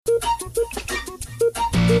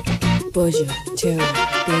Buzzure, terror,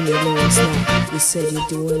 being your lowest night. You said you'd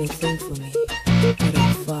do anything for me, but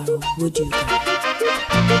I'll follow. Would you? I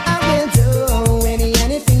will do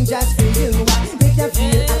anything just for you. Make you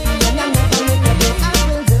feel happy and I'm never make you blue. I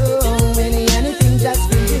will do anything just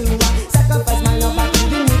for you. Sacrifice my love, I can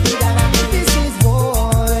do it that. This is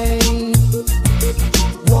boy.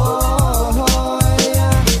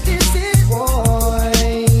 This is boy.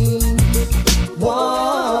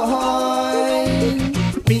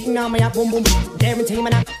 Beating on my boom boom. Guarantee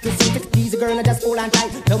man, you see the easy girl and just hold on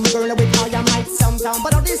tight. Love me girl with all your might. Sometime,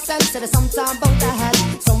 but all this sense, sometime about the head.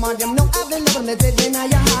 Some of them know I've been loving me dead in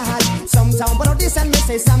your heart. Sometime, but all this and me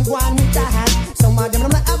say some go on with the head. Some of them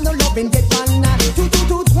don't have no loving dead man.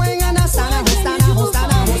 Two twang and a sana,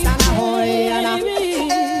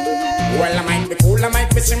 Well, I might be cool, I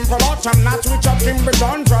might be simple, but I'm not rich up in the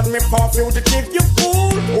gun. Drag me for fugitive, you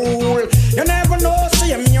fool. You never know,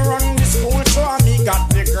 see me run the school, so me got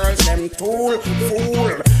the girls, them tool,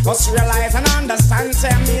 fool. Just realize and understand,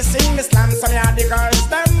 say me sing this land, so me are the girls,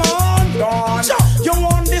 them on gone. You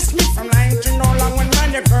want this me from 19 no long when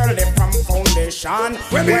man, your girl, they from foundation.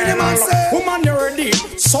 Well, woman, you're ready,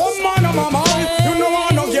 some man of my mind, you know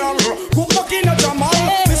I no girl, who fuck in a drama,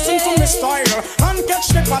 listen to me style, and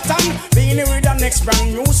catch the pattern, being with the next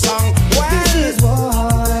brand new song. Well, this is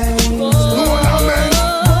why.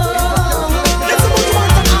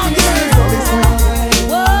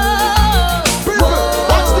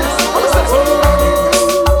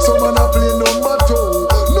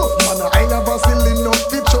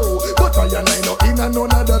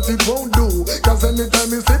 It won't do, cause anytime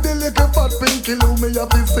you see the little fat pinky loo, me have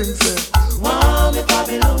to sing, say wow, the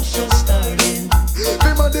Babylon show starting.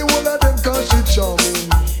 Remember the one of them cause she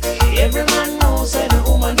charming. Every man knows that the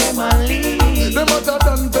woman them a lead. Them hotter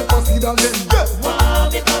than pepper seed again. Wow,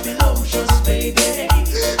 the Babylon show baby.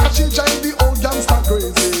 And she drive the old gangster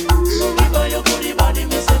crazy. Give her your goodie body,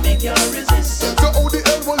 me say make you resist. So how the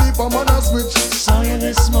hell will leave a man a switch? Saw you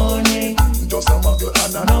this morning, just a muggle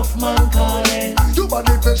and enough man calling. You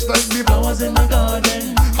body fresh like me flowers in the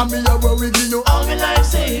garden. And me a worry give you all me life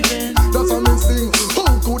saving. That's how me sing.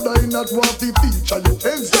 How could I not want to feature your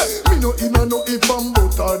ends? Me no inna no if I'm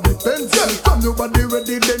but or depends. From your body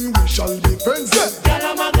ready then we shall be friends. Girl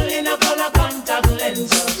a muggle in a color contact lens.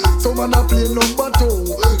 So man a play number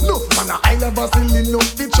 2. No man a I never silly no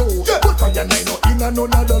to show. But I and I no inna no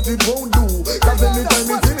that it won't do. Cause anytime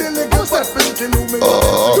me see the little step pinky loo me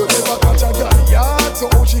you never catch a girl yard. So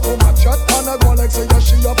how she come a chat and a go like say yeah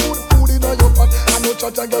she a put food in a your pot. I no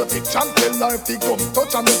chat a girl pick and tell her if he come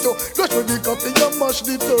touch and make you rush with the coffee and mash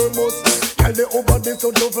the thermos. Girl they over there so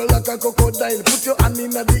tough like a crocodile. Put your hand in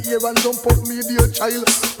the ear and jump up me dear child.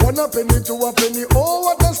 1 penny to a penny, oh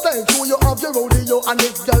what a style. So you have your rodeo and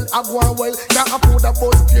this girl have one while. Can't afford a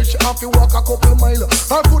bus fare, she have to walk a couple mile.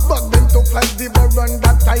 Her foot back them tough like the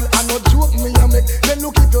veranda tile. And no joke me a make, then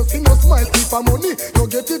look if you see no smile. If a money, you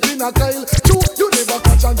get it in a tile. You never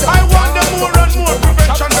catch a girl. I want the more and more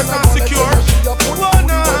prevention than not secure.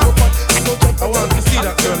 I want to see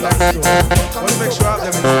that girl like you. I want to make sure I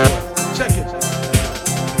have them in the check it.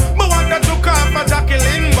 Me want to took off for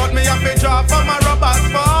Jacqueline, but me have to draw for my robbers,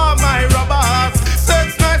 for my robbers.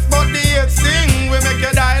 Sex nice, but the hate sting. We make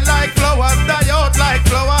you die like flowers, die out like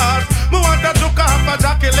flowers. Me want to took off for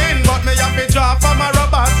Jacqueline, but me have to draw for my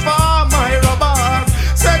robbers, for my robbers.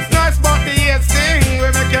 Sex nice, but the hate sting.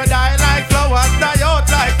 We make you die like flowers, die out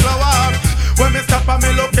like flowers. When me stop and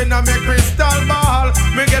me looking at me crystal ball,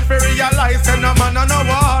 me get to realize that no man on no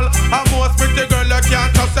wall. And most pretty girl you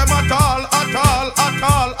can't touch them at all, at all, at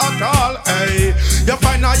all, at all. Hey, you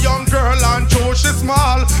find a young girl and true she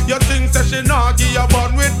small. You think that she not give you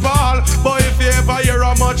bun with ball, but if you ever hear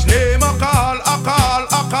how much name I call, I call,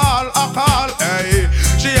 I call, I call. Hey,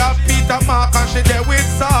 she have Peter Mark and she there with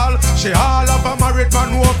Saul. She all of a married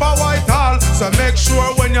man over Whitehall. So make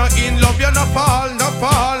sure when you're in love you no fall, no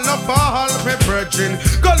fall, no fall. Me virgin,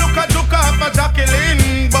 go look at for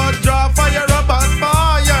Jacqueline, but draw for your robbers,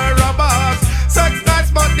 for your robbers. Sex nice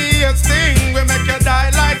but the hate sting. We make you die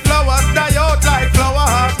like flowers, die out like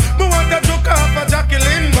flowers. Me want to look for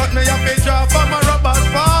Jacqueline, but me have to draw for my robbers,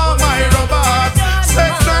 for my robbers.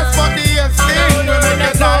 Sex nice but the hate sting. We make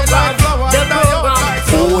you die like flowers, die out like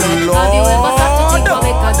flowers. Have you ever sat to think of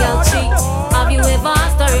make a girl cheat? Have you ever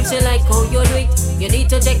asked her if she like how you do it? You need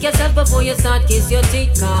to check yourself before you start kiss your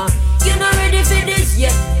teeth. You're not ready for this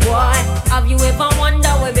yet, boy. Have you ever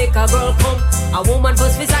wondered where make a girl come? A woman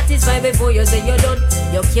must be satisfied before you say you're done.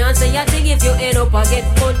 You can't say a thing if you end up a get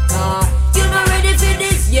fun. You're not ready for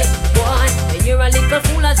this yet, boy. And you're a little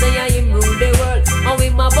fool and say I him rule the world. And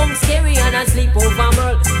with my bum scary and I sleep over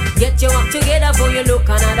Merle. Get your act together before you look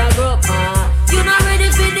another girl. You're not ready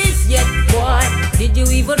for this yet,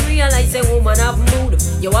 you even realize a woman have mood?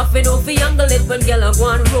 You have to know fi angle it when girl a go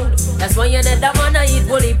on rude. That's why you need that man a eat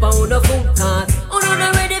bully pound of food. Cause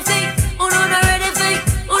not ready for, not ready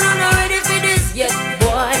for this yet,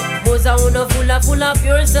 boy. Most a full of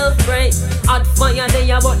pure self-praise. Hot fire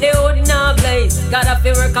there but the hood now blaze. Gotta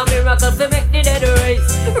fi work a miracle fi make the dead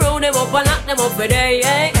race. Round them up and lock them up for day,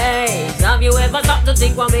 hey, hey. Have you ever stopped to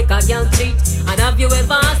think what make a girl cheat? And have you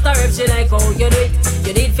ever asked her if she like how you do it?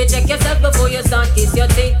 You need to check yourself before you start kiss your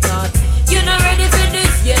teeth. Cause you're not ready for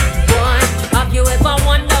this yet, boy. Have you ever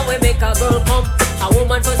wondered where make a girl come? A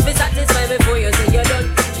woman must be satisfied before you say you're done.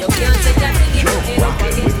 You can't take that thing You're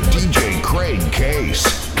rocking with DJ Craig Case.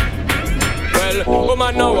 Well,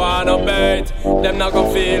 woman no wanna bait. Them not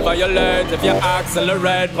gon' feel violate if you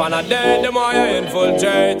accelerate. Pan a day, the more you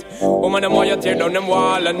infiltrate. Woman, the more you tear down them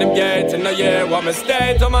wall and them gate. In a year, what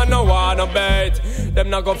mistake? Woman no wanna bait. Them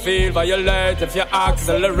not gon' feel violate if you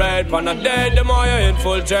accelerate. Pan a day, the more you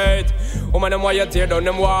infiltrate. Woman, the more you tear down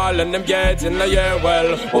them wall and them gate. In a year,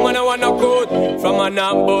 well, woman, I wanna good from a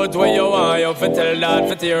knock boat where you want. You fi tell that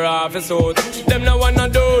fi tear off his suit. Them no wanna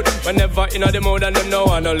do it whenever in the mood, and them no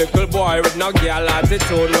want a little boy with no girl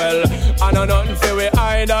attitude. Well, I know nothing for we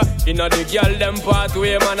either. You know the girl them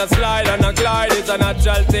pathway, man a slide and a glide. It's a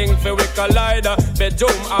natural thing for we collide.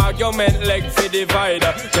 Bedroom argument leg for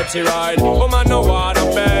divider. Get you right, woman no wanna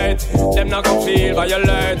bait. Them not gon' feel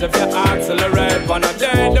violate if you accelerate. One a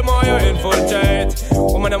day, the more you infiltrate.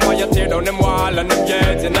 Woman the more you tear down them wall and them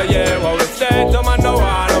gates. In the year what we state, woman no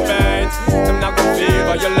wanna bait. Them not gon' feel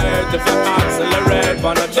violate if you accelerate.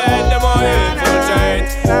 One a day, the more you infiltrate.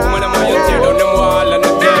 Woman the more you tear down them wall and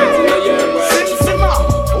them gates. In the year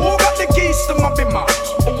who got the keys to my bimmer?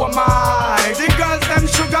 Who am I? The girls them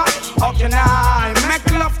sugar. How can I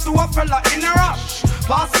make love to a fella in a rush?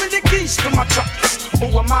 Pass me the keys to my trucks. Who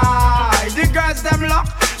am I? The girls them lock.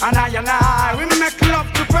 And I, we make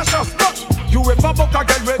love to precious. But you ever buck a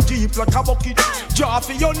girl with deep like a bucket? Draw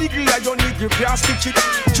for your niggle like your niggle can't stitch it.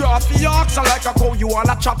 Draw for your oxen like a cow, you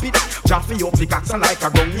wanna chop it. Draw for your pickaxe like a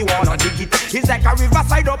gun, you wanna dig it. It's like a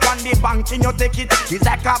riverside up on the bank and you take it. It's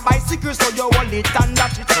like a bicycle so you hold it and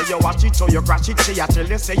dash it. So you watch it, so you crash it. She a tell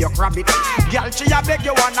you say you grab it. Girl, she a beg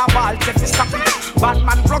you wanna ball, say fi stop it.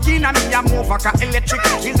 Batman plug in and me a move like a electric.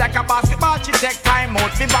 It's like a basketball, she take time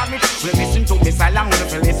out fi bomb it. We listen to me silent,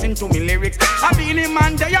 we listen to me lyrics. I be the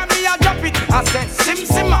man there and me a drop it. I said sim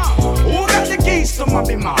simma. Who got the keys to my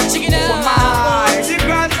bimmer? Who am I? The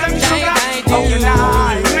girls them sugar. How can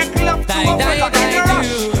I make love to a fella in a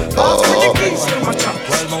rush? Pass me the keys to my truck.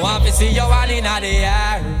 Well, me want to see you all in the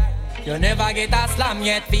air. You never get a slam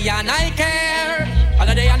yet, for your I care. All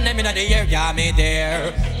of the and them in the air, yeah me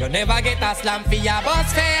there. You never get a slam for your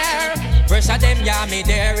bus fare. Pressure them, yeah me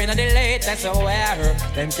there. In the latest wear,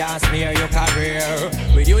 them can't smear your career.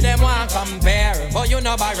 With you them want compare, but you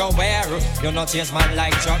no borrow wear. You no chase man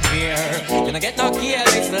like Chuck here. You no get no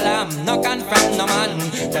careless slam, no confront no man.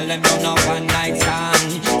 Tell them you no one night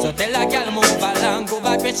stand. So tell a girl move along, go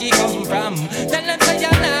back where she come from. Tell them say you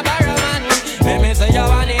not borrow man. Let me say you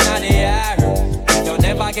one in the air. You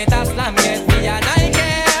never get a slam yet, me and I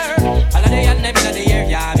care. All of the and them in the air,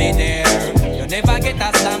 yeah me there. You never get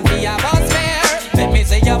a slam for your bus fare. Let me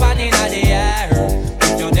say you one in the air.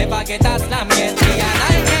 You never get a slam yet, me and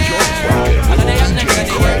I care. All of the and them in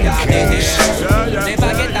the air, yeah me there. You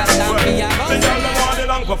never get a slam for your bus fare.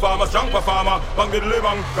 Performer, strong performer, bang the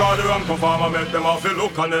living, call the wrong performer, make them off the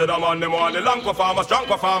look and the man, them want the long performer, strong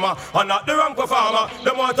performer, and not the wrong performer,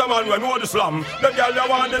 them want a man when know the slam, them girl they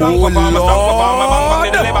want the long performer, strong performer,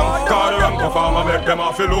 bang the living, call the wrong performer, make them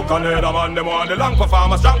off the look and the man, them want the long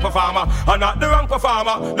performer, strong performer, and not the wrong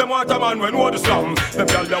performer, them want a man when know the slam, them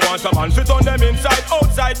girl they want a man, fit on them inside,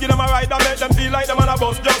 outside, give them a ride and make them feel like them on a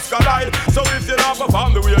bus just collide, so if you not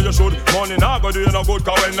perform the way you should, money not go do you no good,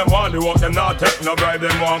 cause when them want the work, them not take no bribe,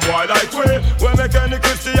 them one boy like we make any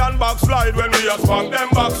Christian backslide when we a spank them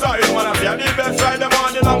backside. Man, I see the best side, them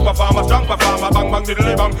on the long performer, strong performer, bang bang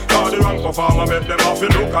diddly bang. Call the wrong performer, make them off the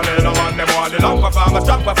look and then a man, them on the long performer,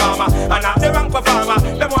 strong performer, and not the wrong performer.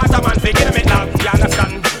 Them want a man to give them it now, you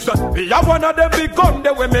understand? We have one of them big gun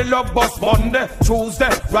there when me love bus Monday, Tuesday,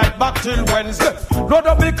 right back till Wednesday. Load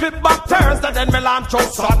up me clip back Thursday, then me launch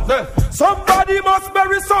out Saturday. Somebody must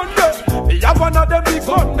bury Sunday. We have one of them big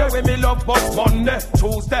gun there when me love bus Monday,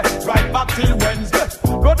 Tuesday, right back till Wednesday.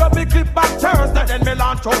 Load up me clip back Thursday, then me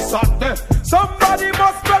launch out Saturday. Somebody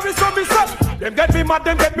must bury so me say. Them get me mad,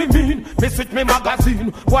 them get me mean. Me switch me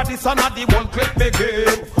magazine. What is another one clip me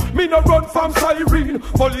game? Me no run from siren.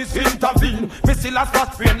 Police intervene. Me still a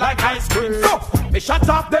fast train like ice cream. So me shut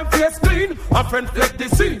off them face clean. And friend flip the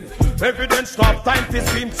scene. Evidence stop time to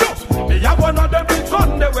scream. So me have one of them big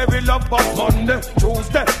gun the way we love up on Monday,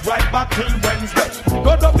 Tuesday, right back till Wednesday.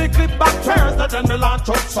 Go to me clip back Thursday, then me launch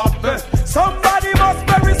up Saturday. Somebody must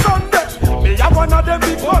bury Sunday. Me have one of them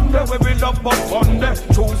big Monday, we will up on Monday,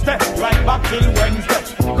 Tuesday, right back till Wednesday.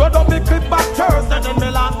 Go to me clip back Thursday, then me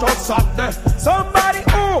launch up Saturday. Somebody,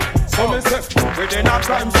 so me say, within a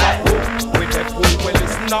crime song, we take food, we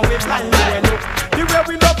listen and we blind, we look. The way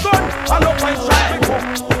we love gun, I love my shot, we cook.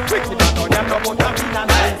 Wicked and on them, no more than being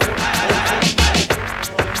and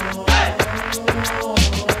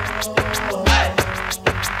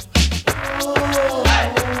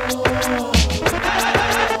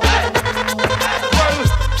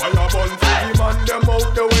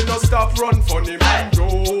stop run funny man joke.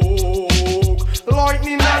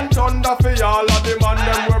 Lightning and thunder for all of them and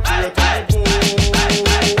them were pray to the book.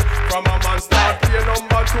 From a man start pay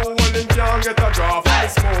number 2, well him can't get a draw from the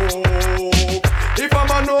smoke. If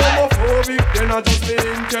I'm an homophobic, then I just be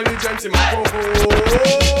intelligent in my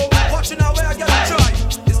provoke. Watching how where I get a try.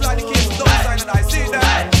 It's like the case of those sign that I see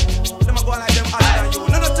that. Them a go like them higher than you,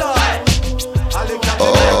 none at all. I look at them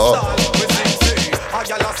style. A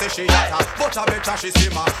gal a say she hotter, but I better she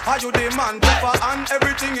simmer. Are you the man tougher and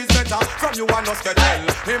everything is better? From you and us get tell,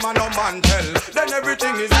 him and no man tell. Then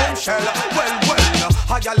everything is bombshell. Well,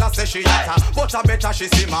 a gal a say she hotter, but I better she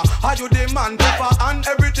simmer. Are you the man tougher and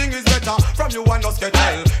everything is better? From you and us get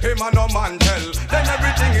tell, him and no man tell. Then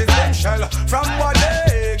everything is bombshell. From one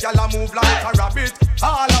day, gal a move like a rabbit.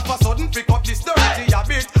 All of a sudden pick up this dirty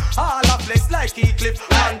habit. All a flex like Heathcliff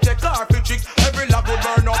and take her for chicks. Every love would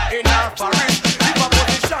burn up in her forest.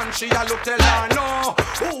 She a look tell her no.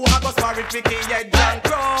 Who I got married Vicky head and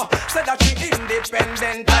crow. Said that she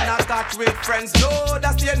independent and attached with friends. No,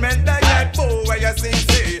 that statement they get boo where you sing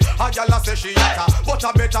say. A gal a say she hotter, but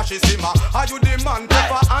I better she simmer. Are you the man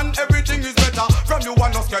prefer and everything is better? From you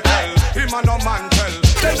and us get tell, him and no man tell.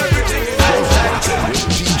 Then everything is better.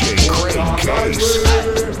 DJ Craig Case.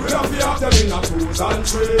 We have them in a 2s and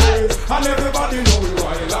 3s, and everybody know we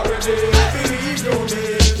wild already. Believe you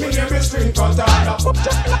me. String cut and a put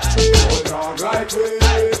up in a tree. Hold dog like we.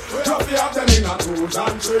 We have them in a 2s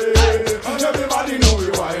and 3s, and everybody know we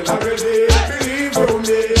wild already. Believe you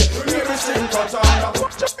me. We have string cut and a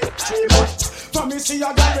put up in a tree. For me see a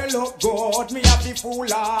girl we look good, me have to fool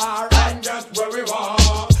her and get where we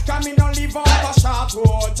want. Can me no live on a short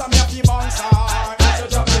road, so me have to bounce her. So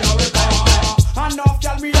jump in our car. Enough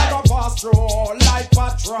girl me a go pass through like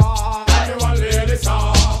Patra. And the one lady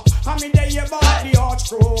song. I mean they about the hot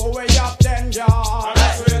crew way up 10 yards. And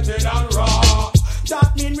that's sweated and raw.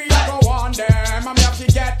 That mean we a go on them and we have to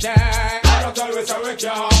get them. I don't always say we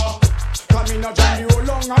can't. Come in a join you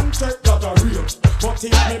long and take that a real. But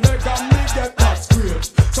if me beg and me get that straight.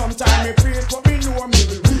 Sometime me praise but me know me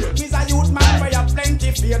will wait. Me's a youth man where you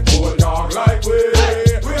plenty faith. Old dog like we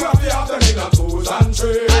have to have them in a 2s and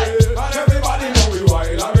 3s. And everybody know we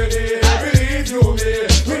wild already. Believe you me,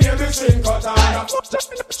 we never sing cut and a put up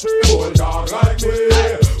in a tree. Old dog like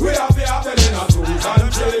we have to have them in a 2s and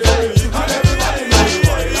 3s. And everybody know we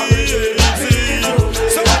wild already. Believe you me,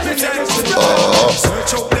 so what me tell you?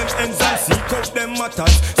 Search out them ends and seek out them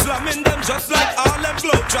matters. Slamming them just like all them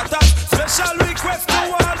globetrotters. Special request to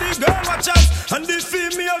all the girl watchers and the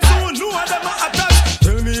females who know them are attached.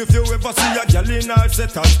 Tell me if you ever see a girl in her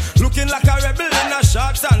setup looking like a rebel in her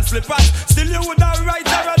shorts and slippers. Still you would have write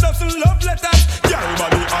her a dozen love letters. Girl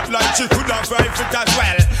body hot like she could have fried it as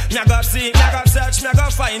well. Me a go see, me a go search, me a go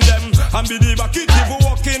find them and be the back it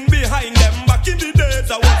walking behind them. Back in the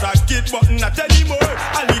days I was a kid but not anymore.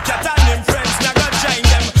 I look at them friends, me a go join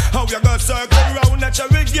them. How you go circle round at your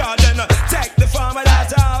garden? Take the farmer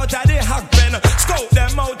that out of the hog pen. Scout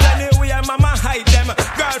them out anywhere, mama hide them.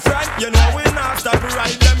 Girlfriend, you know we not stop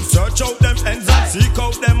ride them. Search out them ends and seek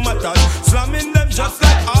out them matters. Slamming them just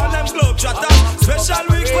like all them globetrotters. Special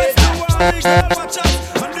request to all the girl watchers.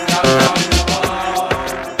 And the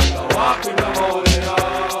walk in the morning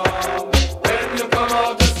up. When you come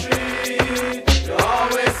out the street, you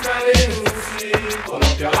always smelling sweet. Pull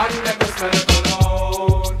up your hand, let me smell it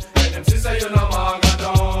alone. And them sister you know maga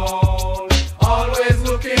down. Always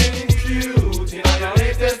looking cute in your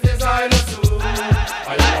latest designer suit.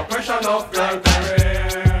 Are you a pressure of girl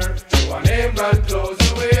career? Show a name brand clothes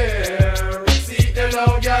you wear. See them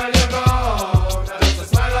now girl you gone. And just a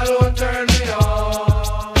smile alone turn me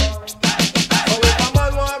on. So if a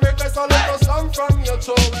man want request a little song from your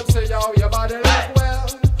toe, them say yo your body look well.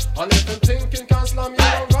 And if them thinking can slam you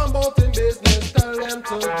don't run bout in business, tell them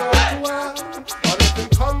to go well.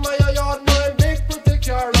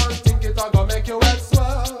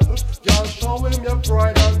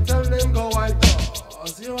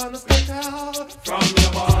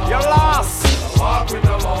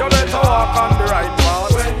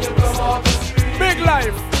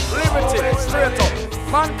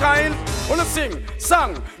 mankind. Wanna sing,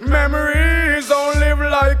 song. Memories don't live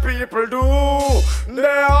like people do.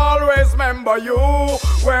 They always remember you.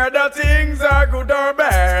 Whether things are good or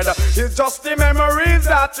bad, it's just the memories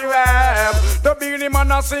that you have. The beginning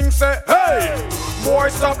man a sing say, hey, boy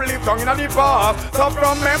stop live down in the past. Stop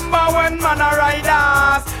remember when man a ride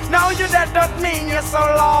us. Now you dead don't mean you're so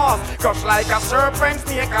lost. Crush like a serpent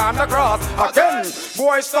snake on the cross. Again,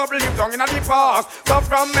 boy stop live down in the past. Stop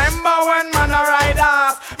remember when man a ride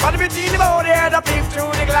us. But between the body head up peep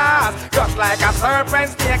through the glass. Crush like a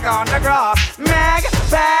serpent snake on the grass. Meg,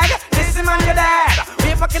 bag, listen man you're dead.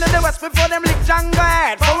 We fucking in the west before them lick Django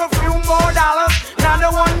head. For a few more dollars, now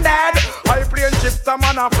the one dead. I play and chips, the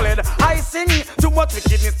man a fled. I sing too much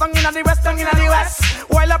wickedness, song in the west, song in the west.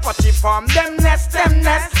 While I party from them nest.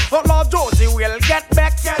 But Lord Josie will get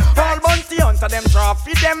back. All bounty hunter, them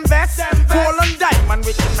trophy, them vest. Gold and diamond,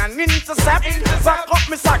 wicked man intercept. Back up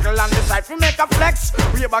me circle and decide we make a flex.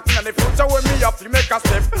 We back in the future when me up, we make a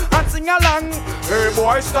step and sing along. Hey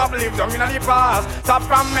boy, stop live down in the past. Stop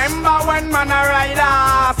remember when man a ride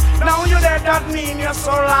us. Now you dead, that mean you're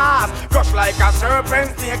so lost. Crush like a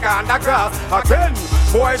serpent snake on the grass. Again,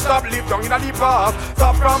 boy, stop live down in the past.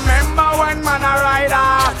 Stop remember when man a ride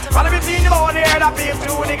us. But if you see the body head up peep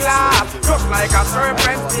through the glass. Crush like a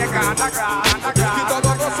serpent snake on the grass.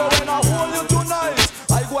 So when I hold you tonight,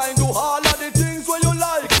 I go and do all of the things where you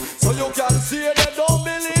like. So you can see they don't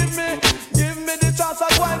believe me. Give me the chance, I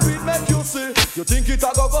go and do it, make you see. You think it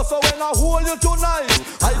a go, so when I hold you tonight,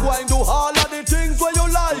 I go and do all of the things where you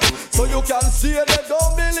like. So you can see they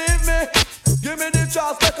don't believe me. Give me the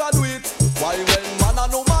chance, make I do it. Why when man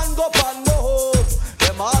and no man go pan no hope,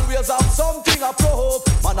 them always have something a probe.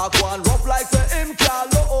 Man a go and rough like say him can't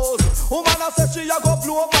lose. Woman a say she a go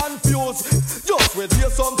blow man fuse. Just wait hear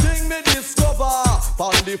something me discover.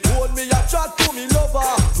 On the phone me a chat to me lover.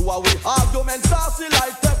 To a we argument saucy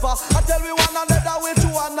like pepper. I tell we one another we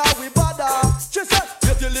two and now we bother. She said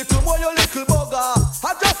get your little boy your little bugger.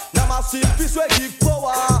 I just never seen peace we give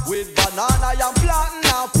power. With banana and plantain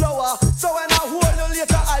and flour. So when I hold you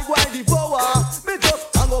later I go and devour. Me just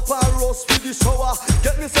hang up and roast with the shower.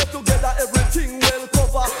 Get me set together everything well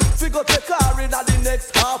cover. Figure take car in at the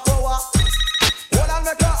next half hour. When I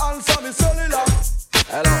make her answer me cellular.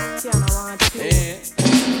 Hello. Hey.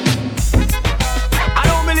 I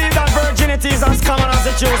don't believe that virginity is as common as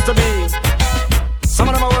it used to be. Some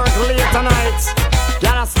of them are work late tonight.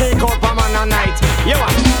 Gotta sneak out for man a night. You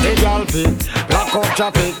want the girl pick, lock up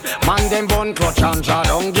traffic. Man them bun clutch and draw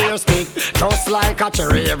down gear stick. Just like a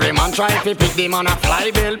cherry, every man try to pick the man a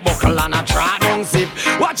fly bill, buckle and a draw down zip.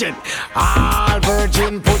 Watch it. All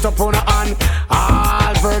virgin put up on a hand.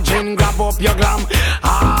 All virgin grab up your glam.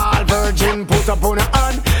 All virgin put up on a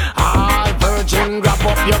hand. All virgin grab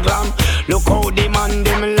up your glam. Look how the man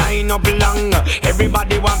them line up long.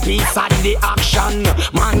 Everybody want piece of the action.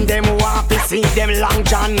 Man them want to see them long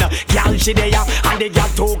john. Girl she there and the girl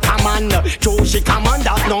too come on. True she come on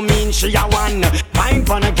that no mean she a one. Fine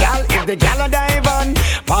for a girl if the girl a dive on.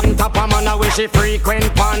 Pon top a man where she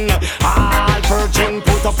frequent pon. All virgin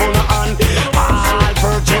put up on a hand. All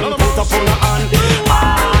virgin put up on a hand.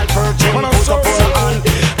 All virgin put up on a hand.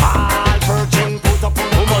 All virgin put up on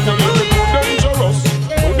a hand. Dangerous,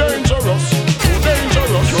 too dangerous, too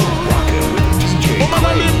dangerous. Woman,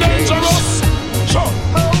 I live dangerous. Sure.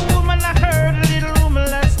 Oh, woman, I heard a little rumor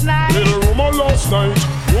last night. Little rumor last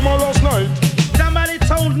night. Somebody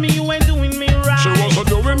told me you ain't doing me right. She wasn't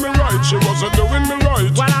doing me right. She wasn't doing me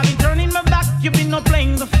right. While I've been turning my back, you've been no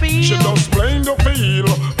playing the field. She just playing the field,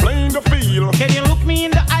 playing the field. Can you look me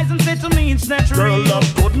in the eyes and say to me it's not Girl, real?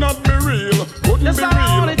 that could not be real. Couldn't That's be all I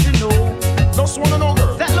real. wanted to know. Just wanna know,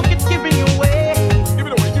 girl. That look it's giving you away. Give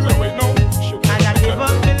it away, no. Shit. And I never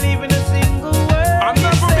believe in a single word. I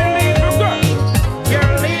never believe in that.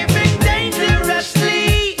 You're living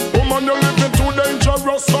dangerously. Woman, you're living too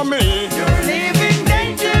dangerous for me. You're living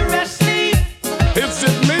dangerously. Is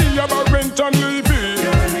it me, about rent and Levy?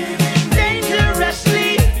 You're living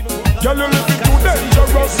dangerously. Girl, you're living too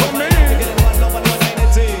dangerous for me.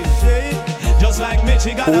 Just like me,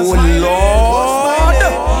 she got a Oh smile. Lord.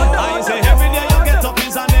 I say every day you get up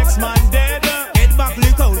is the next man dead. Head back,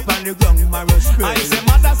 look out on the ground, my rush. I say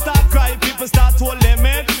mother start cry, people start to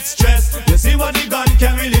limit stress. You see what the gun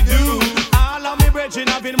can really do. All of me brethren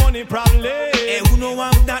having money problem. Hey, who know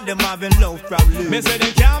I'm not them having love problem. Me say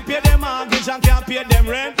they can't pay their mortgage and can't pay pay them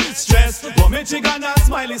rent. Stress, but me chicken and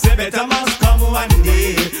smiley say better must come one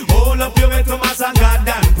day. Hold up your way to mass and God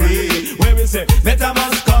and pray. Where we say better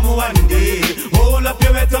must come one day. Hold up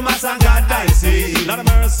your way to mass and God and say Lord of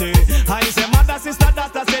mercy. I say mother, sister,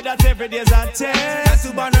 daughter say that every day's a test. That's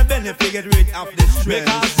to burn a benefit, get rid of the stress.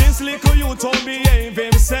 Because this little you told me behave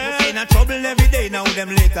himself. In a trouble every day now them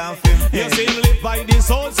late and film. You see him live by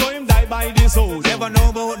this old, so him die by this old. Never know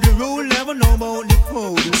about the rule, never know about the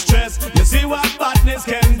code. Stress, you see what badness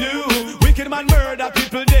can do. Wicked man murder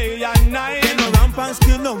people day and night. Then no ramp and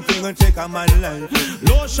skill, nothing gonna take a man life.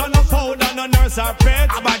 Lotion of powder, no nurse or pet.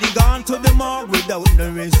 A body gone to the morgue without no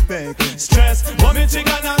respect. Stress, mommy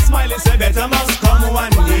chicken and smiley say better must come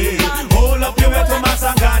one day. Hold up your way to mass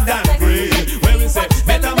and God and pray. When we say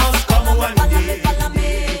better must come one day.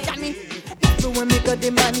 So when me go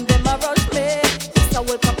demand them a rush me. So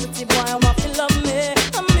welcome pretty boy, I want to love me.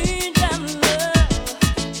 I need them love.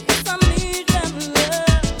 Yes, I need them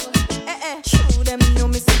love. Show them know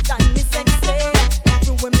me sweet and me sexy.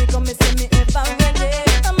 So when me go me say me if I'm ready.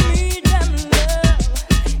 I need them love.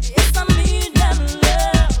 Yes, I need them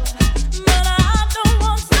love. But I don't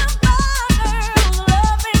want somebody who's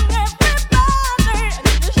loving everybody. I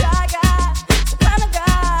need a shy guy, the kind of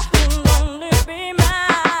guy who'll only be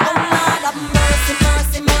mine. Oh Lord have mercy,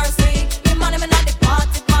 mercy, mercy. The money me not the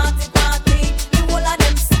party, party, party. The whole of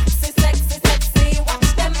them sexy, sexy, sexy. Watch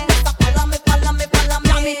them just follow me, follow me, follow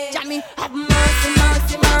me. Jammy, have mercy,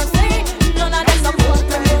 mercy, mercy. None of them support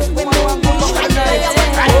me, move me, move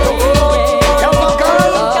me.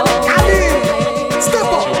 Step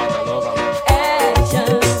up.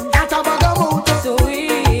 Action, At a bag of motor.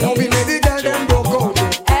 sweet. Now we made the girl them broke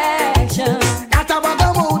out. Action, At a bag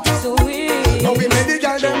of motor. sweet. Now we made the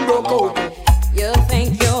girl them broke out. You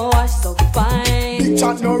think you are so fine. Big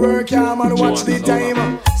chat no work, yeah man, watch the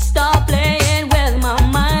time. Stop playing with my Oh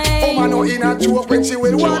mind. man, no in a joke when she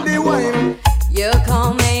will want the wine. You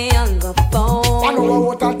call me on the I know phone,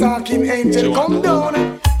 what a talking angel come down.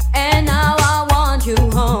 and now I want you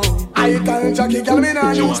home. I tell Jackie, girl, me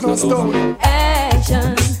not use no stone.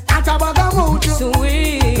 Action, At a bag of motor.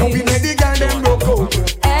 Now we sweet. made the girl them broke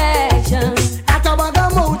out. Action, At a bag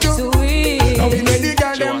of motor. Now we sweet. made the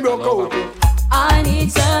girl them broke out. I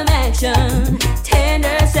need some action,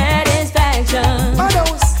 tender satisfaction.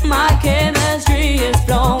 Manos. My chemistry is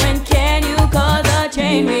flowing. Can you cause a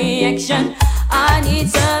chain reaction? I need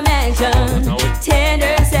some action,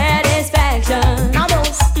 tender satisfaction.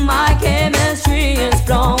 Manos. My chemistry is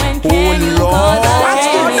flowing. Can you cause a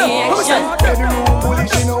chain reaction? Bedroom bully,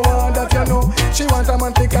 she no want that you know. She want a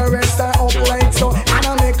man to caress her up like so. And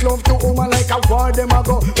I make love to woman like a war them a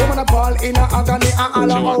go. Woman a ball in a agony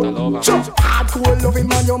and all out. Just hardcore loving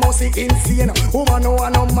man, you must see insane. Woman no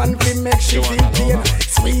want no man to make she feel pain.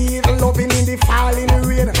 Sweet loving in the falling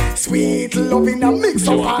rain. Sweet loving a mix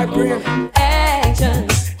of hard brain. Action,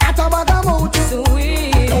 At a bag of motor.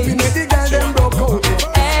 sweet. Now we made the girl them broke out.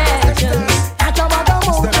 Action, At a bag of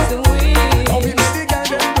motor. Now sweet. we made the girl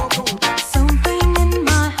them broke out. Something in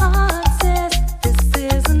my heart says this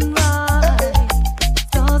isn't right,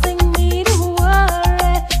 causing me to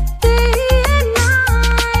worry day and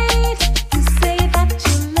night. You say that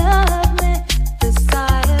you love me, this I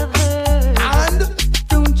have heard. And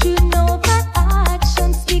Don't you know that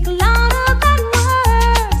actions speak louder than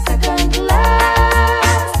words? Second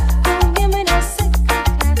class, don't give me no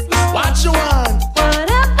second class love. what you want?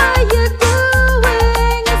 Whatever you're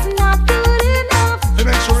doing is not good enough. To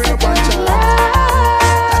make sure you punch her.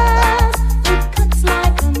 Glass, it cuts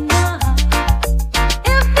like a knife.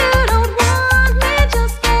 If you don't want me,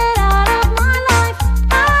 just get out of my life,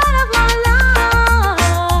 out of my life.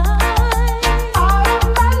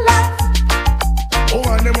 Oh,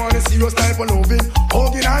 and them wanna see us type of loving.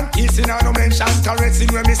 Hugging and kissing and no mention caressing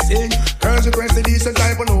when me sing. Girls request a decent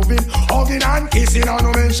type of loving. Hugging and kissing and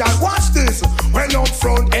no mention. Watch this. When up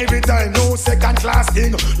front every time, no second class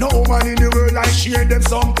thing. No woman in the world I share them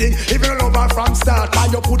something. If you love her from start, why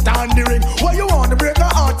you put on the ring? What you want to break her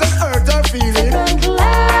heart and hurt her feeling? Second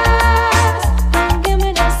class, don't give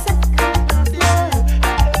me no second class love.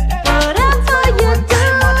 Whatever you're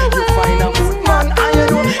You find a doing, good man and you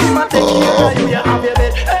know he might take care of you. You have your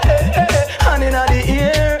bed, hand in the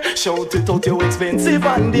ear. Shout it out, you expensive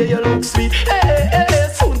and there you look sweet.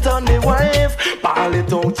 Soon turn the wife. Ball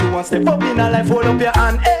it out, you want step up in a life. Hold up your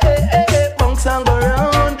hand, bounce and go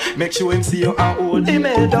round. Make sure him see you and hold him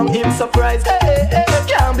head down. Him surprised,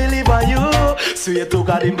 can't believe on you. Sweet to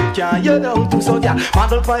God him big can you down to so yeah.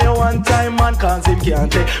 Model for you one time man cause him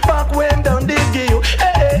can't take back when down they give you.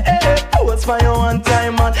 pose for you one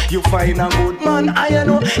time, man. You find a good man, I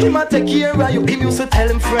know. Him a take care of you. Him used to tell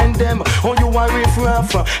him friend them. Oh, you a riff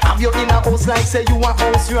raff. Have you in a house like say you a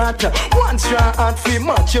house rat. One straw and free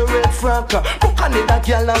match your red frack. Book another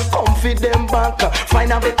girl and come feed them back.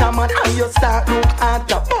 Find a better man and you start look at.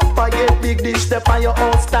 Papa get big dish step on your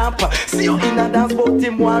own stamp. See you in a dance but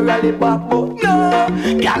him want rally back. But no,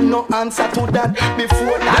 girl no answer to that.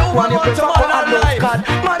 Before that one you prefer to have no card.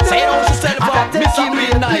 Say it out yourself up, Mr.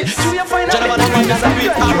 Real Nice. Gentlemen, Mr.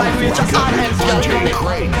 Real Alright, we just all hands, girl.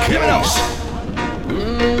 Give it up.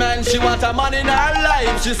 Man, she want a man in her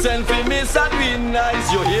life. She sent for Mr. Real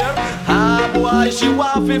Nice, you hear? Ah, boy, she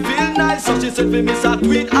want to feel nice. So she sent for Mr.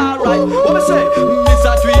 Tweet, alright. What we say?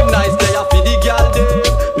 Mr. Tweet Nice, they are for the girl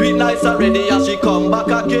dead. Tweet Nice already and she come back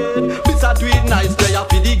again. Mr. Tweet Nice, they are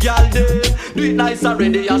for the girl dead. Tweet Nice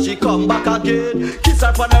already and she come back again. Kiss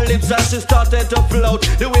her on her lips and she started to float.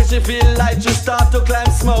 The way she feel like she start to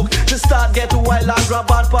climb smoke. She start get wild and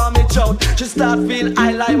grab on for me choke. She start feel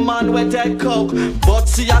I like man when take coke. But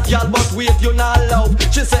see a girl but wait you not love.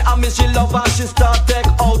 She say I miss she love and she start take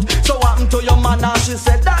out. So what happened to your man and she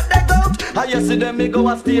said that they out. And yesterday me go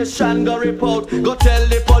a station go report. Go tell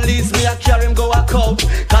the police me I carry him go a coat.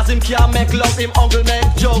 Cause him can't make love him uncle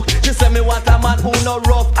make joke. She say me want a man who no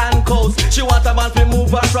rough and coast. She want a man to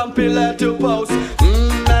move her from pillar to post.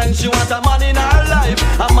 And she want a man in her life.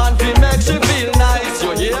 A man to make she feel nice.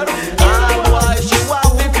 You hear? Ah, why she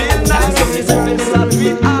want me feel nice. So she say me start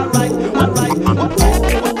feel alright, alright.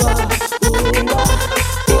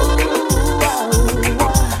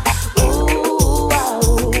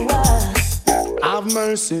 Have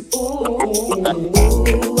mercy.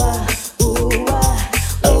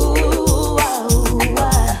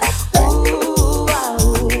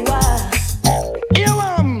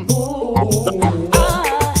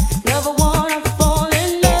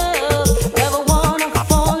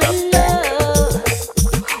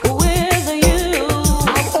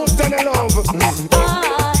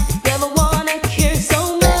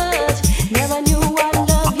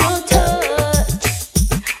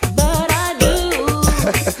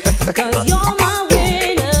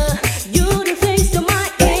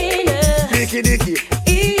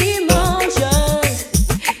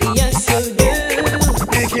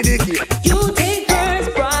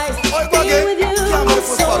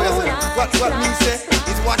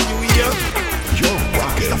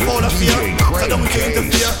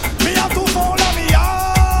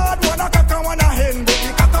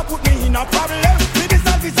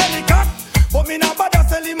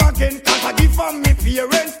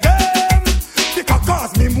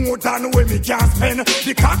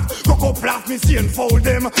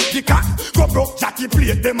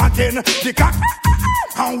 The cock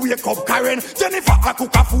and wake up Karen. Jennifer a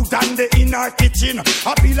cook a food and they in her kitchen.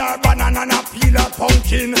 A peel her banana and a peel her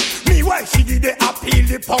pumpkin. Me why she did they a peel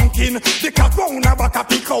the pumpkin. The cock round her back a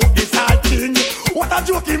pick out the salt thing. What a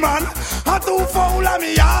jokey man, a too foul of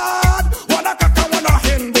me yard. One a cock and one a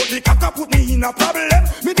hen, but the cock a put me in a problem.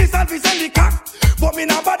 Me decide to sell the cock, but me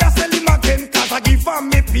not bother sell him again. Cause I give her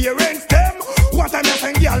me parents them. One time I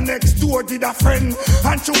send girl next door did a friend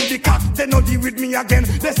and show the cock, they no deal with me again.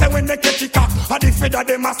 They say when they catch the cock, I the feather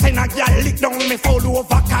them a send a girl lick down me foul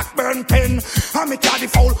over cock burn pen. I me carry the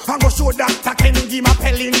foul and go show Dr. Ken give my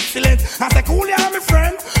penicillin. I say cool ya my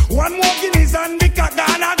friend, one more guineas and the cock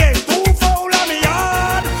gone again. Two foul on me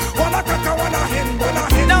yard, one a cock and one a hen, one a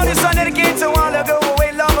hen. Now this one dedicated to all the go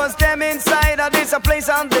away lovers, them inside of this a place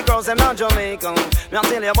and the girls them not Jamaican. Me I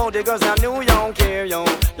tell you about the girls that New York here, yo.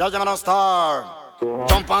 Y'all give me no star.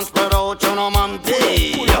 Jump and spread out, you know, man,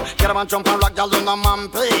 pay. Get up and jump and rock, y'all, you know, man,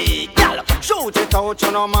 pay. Y'all, shoot it out,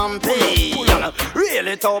 you know, man, pay. Y'all,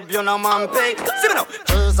 really top, you know, man, pay. See me now.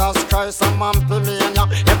 Jesus Christ, a man, pay me and ya.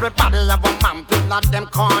 Everybody have a man, pay, not them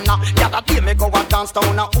corner. Yeah, that day me go a dance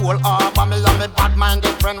down a whole harbor. Me and me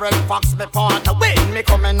bad-minded friend, Red Fox, me partner. When me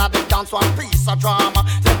come in at the dance, one piece of drama.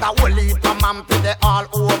 Set a whole heap of man, pay, they all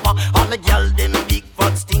over. All the girl, them big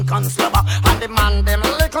foot, stink and slobber. And the man, them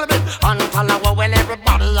little bit, and follow when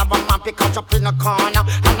everybody have a man pick up in the corner.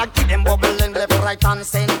 And I give them bubbling left, right and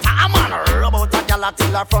center. I'm on a robot, a gal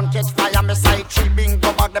till her front catch fire. Me side 3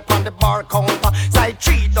 bingo back up on the bar counter. Side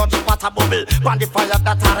 3 Dutch pot a bubble. On the fire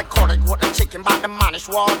that I recorded with the chicken by the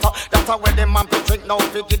manish water. That's how where the man pick drink now.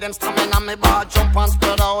 Fi give them stamina. Me bar jump and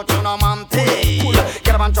spread out, you know man pay.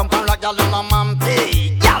 Get up and jump and like y'all, you know man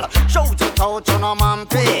pay. Y'all shout it out, you know man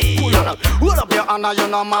pay. Hold up your hand you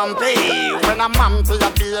know man pay. When a man to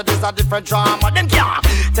your beard is a different drama. Them can't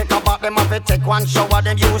take a bath, them have to take one shower.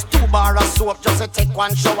 Them use 2 bar of soap just to take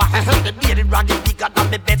one shower. The bearded raggy bigger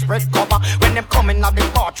than the bedspread cover. When them coming out the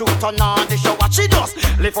bathroom, turn on the shower. She just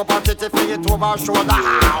lift up her titty, fling it over her shoulder.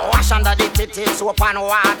 Wash under the titty, soap and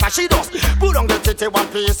water. She just put on the titty, one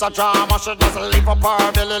piece of drama. She just lift up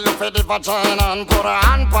her belly, look for the vagina and put her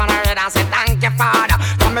hand on her head and say thank you, Father.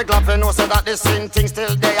 Come me glad for know say that the same thing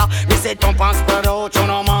still there. Me say jump and spread out, you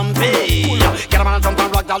know man pay. Get a man jump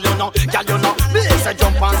and rock, girl you know, girl you know. Me say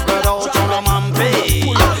jump and spread out, you know man pay.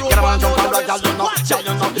 Get a man jump and rock, girl you know, girl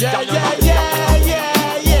you know, girl you know.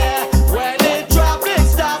 Yeah. When the traffic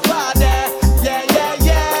stop out there. Yeah.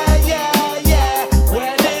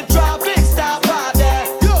 When the traffic stop out there.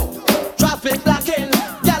 Yo, traffic blocking.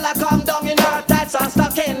 Gyal a come down in her tights and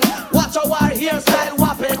stocking. Watch our hairstyle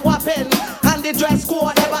whopping. And the dress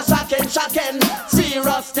code ever shocking.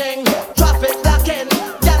 Serious thing. Traffic blocking.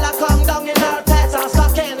 Gyal a come down in her tights and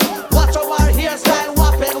stocking. Watch our hairstyle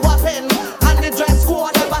whopping. And the dress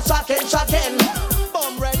code ever shocking.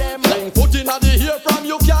 Bum rhythm. Playing foot in the ear from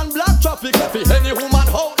you can block traffic. For any woman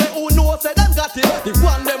how they who know say them got it. The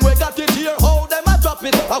one them we got it here how them a drop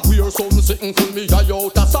it. I wear something sitting full me eye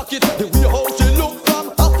out a socket. The way how she look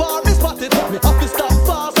from afar me spot it. Me have to stop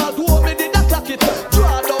fast and do me did a clock it.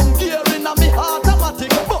 Draw down gear in a me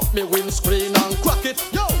automatic. But me windscreen and crack it.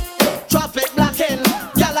 Yo, traffic blocking.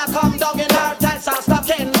 Gyal a come down in her tights and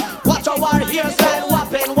stocking. Watch our hairstyle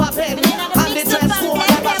whopping. And the dress code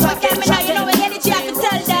never shocking. You know we get it, you have to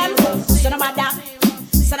tell them. Son of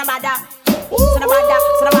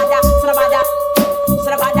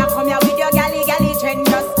mother, come here with your galley trend.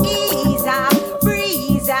 Just ease up,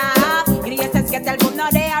 breeze up. You know your sense get tell them no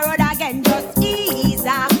they are road again. Just ease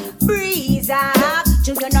up, breeze up.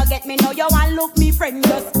 You not get me know you want look me friend.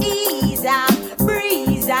 Just ease up,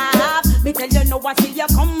 breeze up. Me tell you no what till you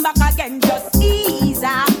come back again. Just ease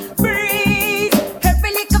up, breeze.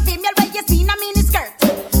 Every little female where you see in a mini skirt.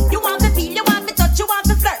 You want to feel, you want to touch, you want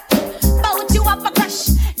to flirt. Bout you up a crush,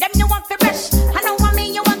 them you want to brush. I know what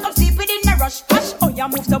me you want to sleep within a rush. Hush, oh you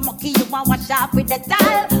move so mucky, you want wash off with the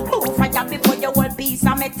towel. Move right up before you will piece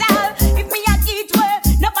of metal. If me a eat well,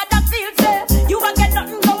 nobody feels it. You won't get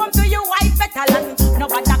nothing going to your wife better. And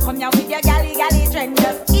nobody come here with your galley trend.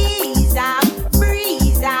 Just ease up,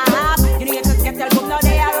 breeze up. You know you just get tell them no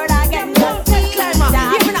they are road again. Just ease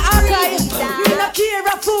up, breeze up. Me no care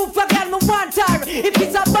a fool for girl me want her. If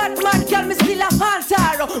it's a bad man, girl me still a haunt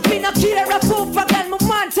her. Me no care a fool for girl me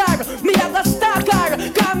want her. Me a go stalk her,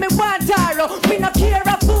 cause me want her. Me no care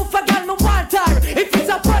a fool for girl me want her. If it's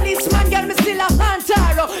a policeman, girl me still a haunt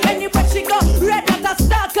her. Anywhere she go, red at a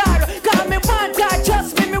stalk her, cause me want her.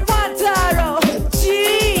 Trust me, me want her.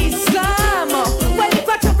 Jeez, well if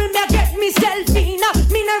I trouble me, I get me selfina.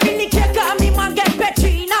 Me no really care, cause me man get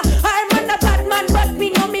Petrina. I'm not a bad man, but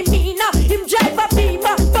me know me meaner. Him drive a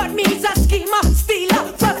beamer, but me is a schemer. Stealer,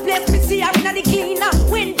 first place me see her in the cleaner.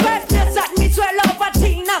 Win first place at me 12 over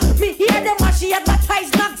Tina. Me hear them when she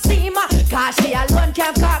advertise Maxima. Cause she alone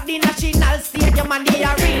can carve the national stadium and the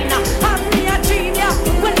arena. And me a dream, yeah.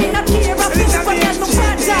 When me no care a fool for them no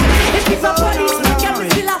matter. If it's a policeman, can me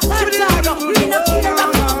still a hunter. Me no care a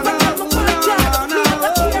fool for them no matter. Me no care a fool for them no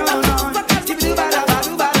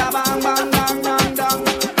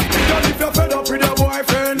Girl, if you're fed up with your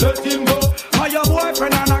boyfriend, let him go. Or your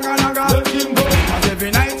boyfriend a naga, let him go. Cause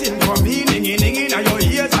every night him come in, dinging in your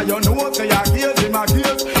ears, and your nose say your gears in my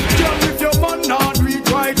gears. Girl, if your man not do it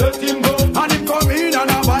right, let him go. And him come in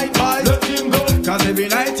and a bite, let him go. Cause every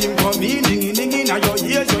night him come in, dinging in your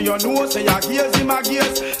ears, and your nose say your gears in my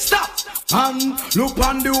gears. Stop! And look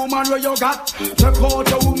on the woman where you got. Check out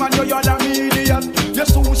the woman where you're the idiot. You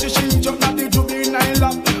soon see she jump at the juvenile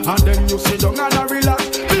lap. And then you sit down and a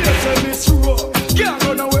relax. Here say Miss Rowe, can't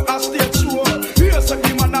run away a stage show. Here say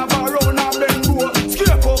the man have a round and bend low.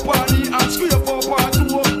 Scrape up on knee and scrape up on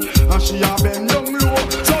toe. And she a bend down low.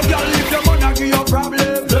 So girl, if your man a give you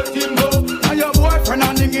problem, let him go. And your boyfriend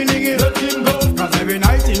a niggy, let him go. Cause every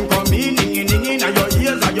night him come in, niggy, and your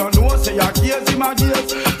ears and your nose say your gears in my gears.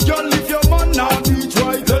 Girl, if your man not do it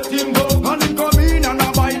right, let him go. And him come in and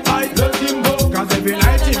a bite, let him go. Cause every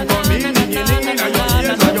night him come in, niggy, and your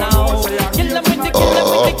ears and your nose say your gears in my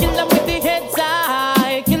gears. Kill them with the heads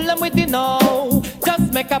high, kill them with the no.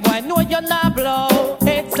 Just make a boy know you're not blow.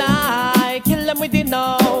 Heads high, kill them with the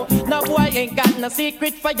no. No boy ain't got no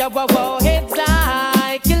secret for your wow. Heads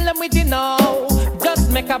high, kill them with the no.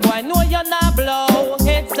 Just make a boy know you're not blow.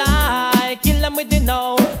 Heads high, kill kill them with the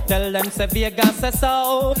no. Tell them say Vegas say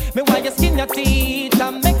so. Me why you skin your teeth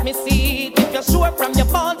and make me see it. If you're sure from your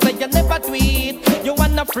bones say you never tweet. You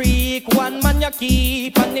wanna freak, one man you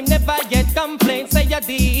keep, and him never get complaints say you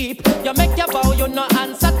deep. You make your bow, you no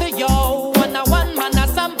answer to yo. One man a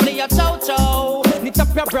sample your chow chow. Knit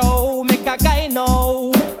up your bro, make a guy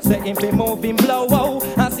know. Say him be moving blow,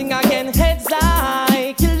 and sing again heads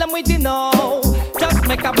high. Kill them with the no. Just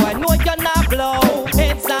make a boy know you're not blow.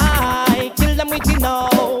 Heads high, kill them with the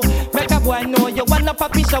no. Make a boy know you wanna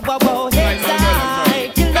papi show, heads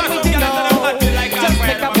high, kill them with the no. Just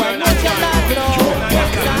make a boy know you're not blow.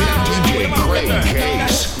 DJ Craig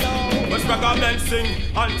Case. Let's back up and sing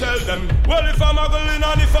and tell them. Well, if I'm a girl in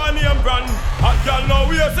and if I name brand, a girl know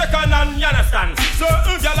we a second hand, you understand?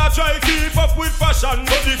 Certain girl a try keep up with fashion,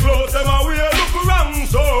 but the clothes them a wear look wrong,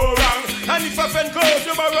 so wrong. And if a friend clothes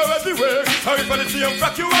you borrow everywhere, or if I see them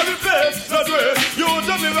frack you every place, that way. Use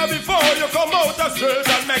the mirror before you come out of straight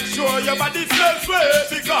and make sure your body smells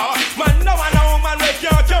sweet. Because man, no one a woman we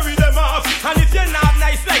can't carry them off. And if you're not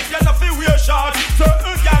nice legs, you're not feel wear short.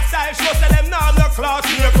 Certain girl style show say them not no class.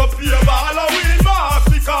 Make up your Halloween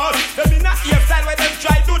mask because them in a hairstyle where them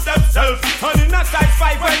try do themselves. And in a size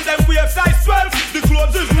 5 when them wear size 12. The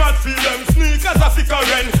clothes is not for them, sneakers are for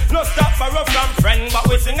current. No stop borrow from friend, but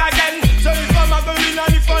we sing again. So if I'm a girl in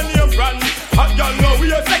and if I name brand, a girl know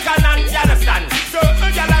we a second hand, you understand? So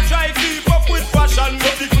a girl a try keep up with fashion,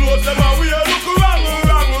 but the clothes them a wear look wrong,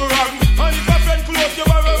 wrong, wrong. And if a friend clothes you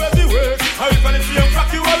borrow everywhere, and if I see them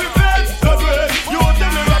frack you every place, that way. You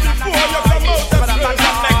tell me right before you come out of straight and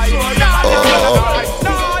make sure you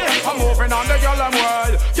I'm moving on the yellow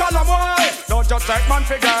way, yellow way. Don't just take man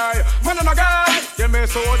for gay, man and a guy. Give me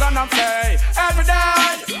soul and I'm play every day.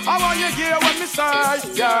 I want you hear what me say,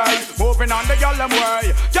 yeah. Moving on the yellow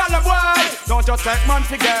way, yellow way. Don't just take man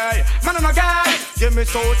for gay, man and a guy. Give me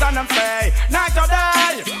soul and I'm play night or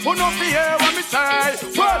day. Who know fi hear what me say?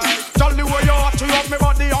 Well, tell the way you have to have me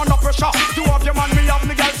body under pressure. You have your man, me have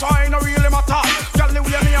me girl, so I ain't no really matter. Tell the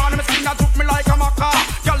way me on me skin that took me like a maca.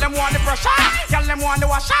 Tell them want the pressure, tell them want the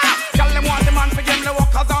washer. Tell them want the man for give me the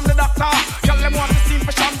work 'cause I'm the doctor. Tell them want the steam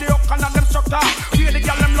for sham the up and them structure. Really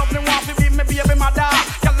tell them love me want to be me baby mother.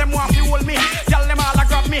 Tell them want to hold me, tell them all I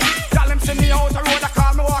grab me. Tell them send me out the road I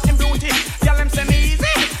call me walking beauty. Tell them send me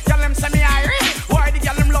easy, tell them send me irie. Why the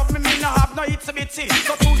girl them love me, me no have no itsy bitsy.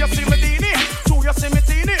 So true you see me dini, true you see me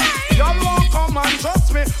teeny. Y'all won't come and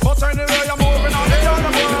trust me, but anyway I'm moving on the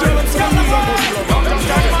other way. Don't just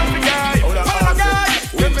take man for gay, man a guy.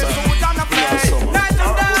 Give me suit and a play, night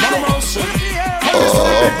and day.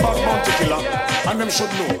 And them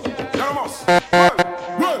should know.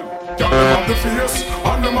 Well, girl, them have the face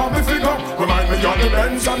and them have the figure. Remind me of the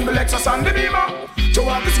Benz and the Lexus and the Beamer. To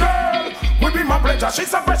have this girl will be my pleasure. She's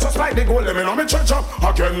so precious like the gold, let me know me treasure.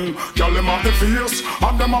 Again, girl, them have the face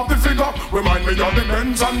and them have the figure. Remind me of the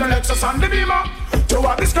Benz and the Lexus and the Beamer. To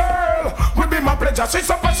have this girl will be my pleasure. She's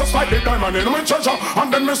so precious like the diamond in my treasure.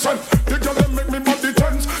 And then me say, the girl them make me body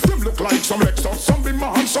tense. Them look like some Lexus, some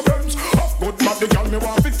Beamer and some Benz. Half good body girl, me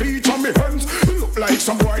want to feature me hands. Like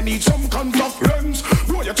some boy need some contact lens.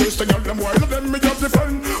 Boy, you chase the girl, them boy, them me a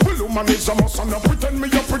defend. Well, woman is a must and not pretend, me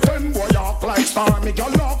a pretend. Boy, act like star, me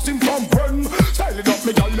girl locks in from friend. Style it up,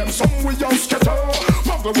 me girl, them some we just scatter.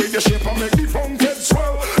 Muggle with the shape and make the funk get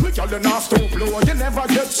swell. Me girl, you not stop blow, you never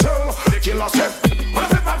get shell. The killer said,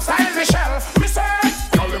 what if I'm style Michelle? Me say,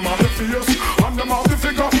 girl, them have the face and them have the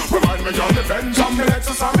figure. Remind me of the Benz and the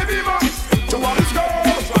Lexus and the Beamer. To all this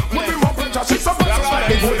girl, we be more pressure, she's a precious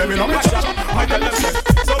like the gold, them in a me treasure.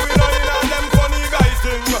 So we know you know them funny guys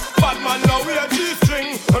thing. Bad man now we a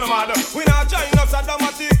G-string. No matter, we not join us a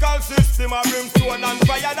dramatical system. A brimstone and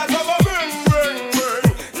fire that's over bring.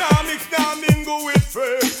 Now mix, now mingle with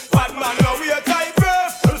faith. Bad man now we a tight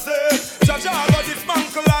breath. Say, Jaja got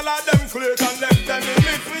dismantle all of them click and left them in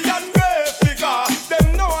mystery and grave. Because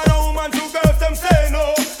them know a woman to girls them say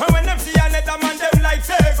no. And when them see another man them like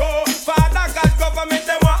say go. Father God government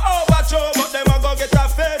them a overthrow, but them a go get a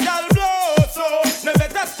fatal blow. So, no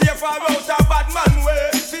better stay far out a bad man way.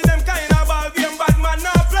 See them kind of ball game bad man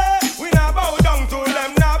now play. We now bow down to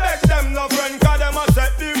them, now beg them no friend. Cause them a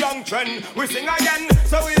set the wrong trend. We sing again,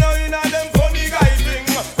 so we know you know them funny guys thing.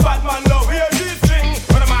 Bad man love hear this string.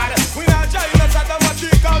 When I'm mad, we now join us at the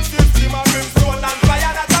magical system. A brimstone and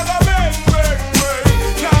fire that a go bang.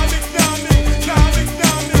 Now mix, now mix, now mix,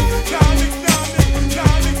 now mix, now mix, now mix,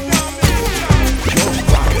 now mix, now mix. You're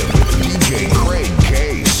rocking with DJ Craig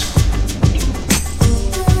Case.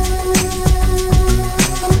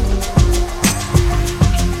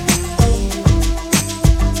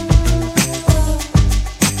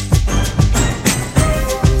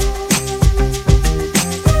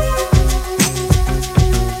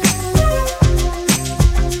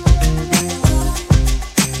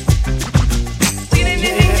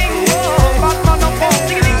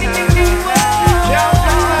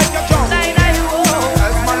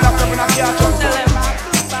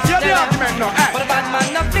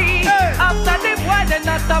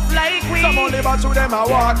 Never to them a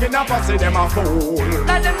walking up and say them a fool.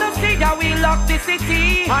 Let them not see how we lock the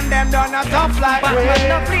city. And them done a tough like but we. when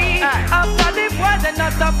not flee, after the war they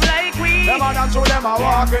not tough like we. Them a done to them a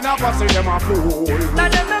walking up and say them a fool.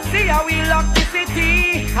 Let them not see how we lock the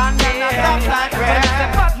city. And them not tough like we. When the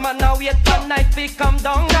bad man now wait for night we come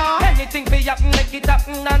down. Anything be happen, make it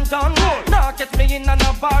happen and done. Now catch me in a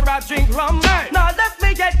bar I drink rum. Now let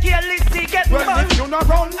me get careless, see get well, fun. if you not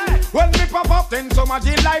run, when me pop up, then some of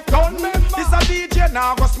the life done. This a DJ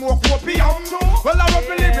now go smoke opium. Well, I wrote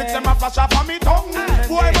the lyrics and my flash up on me tongue.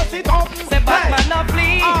 Boy, must it up. Say bad man a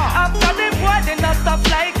flee. After the boy, they not stop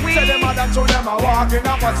like we. Say them a dance to them a walking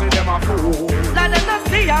up and say them a fool. Let them not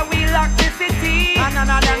see how we lock the city. And them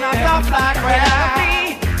a tough like we.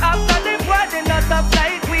 After the boy, they not stop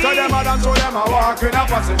like we. So them a dance to them a walking up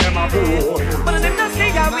and say them a fool. But them not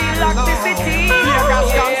see how we lock the city.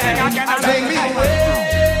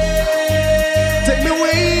 Take me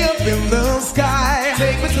way up in the sky.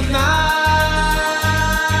 Take me tonight.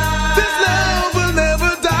 This love will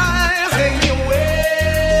never die. Take me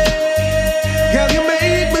away. Girl, you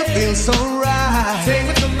make me feel so right. Take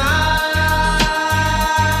me tonight.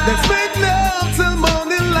 Let's make love till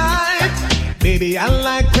morning light. Baby, I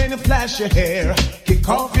like when you flash your hair. Kick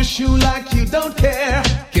off your shoe like you don't care.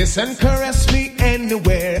 Kiss and caress me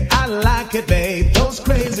anywhere. I like it, babe, those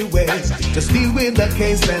crazy ways. Just deal with the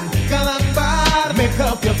case and galang bad. Make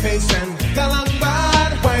up your face and galang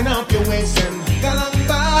bad. Wind up your waist and galang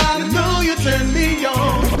bad. You know you turn me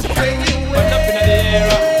on. Take me away.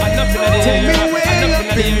 Take me way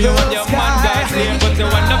up in the sky. But the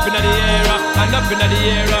one up in the air, and up in the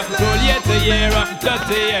air, roll year to year, just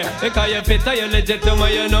a year. Because you fit or you legit to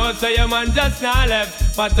me, you know, so your man just not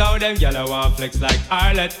left. But how them gyal want flex like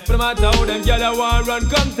Arlet. But no matter how them gyal want run,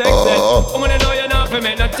 come text it. Woman, I know you not for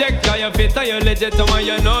me, no check. Cause you fit or you legit to me,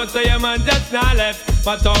 you know, so your man just not left.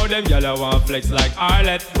 But how them gyal want flex like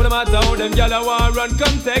Arlet. But no matter how them gyal want run,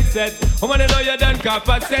 come text it. Woman, I know you done cop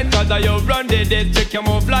a cent. Cause you run the district, you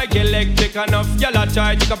move like electric. Enough gyal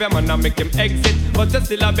try to up your man and make him exit. But you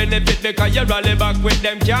still a benefit because you rally back with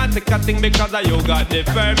them. Can't take a thing because you got the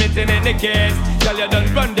permit in any case. Girl, you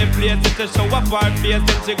done run the place. It's a show up our face.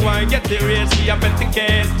 Then she go and get the race. She a bet the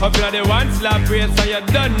case. Up you the one slap race. So you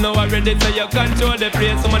done know already. So you control the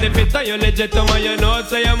place. Some of the fit are you legit. Some of you know.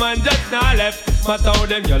 So your man just not left. Matter how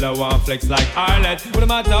them gyal want flex like Arlet. But no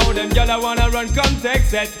matter how them gyal wanna run, come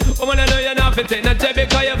text it. Woman, I know you're not fit in a check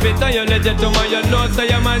because you fit and you legit. Some of you know. So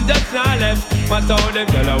your man just not left. Matter how them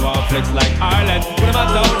gyal want flex like Arlet. But no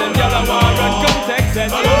matter how them gyal wanna run, come text it.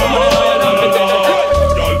 Woman, I know you're not fit in a check.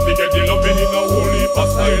 Y'all forget the loving in a whole heap of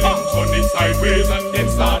styling. Turn it sideways and then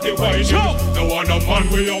start the whining. No one a man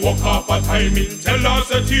where you walk up a timing. Tell us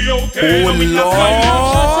that you okay. Oh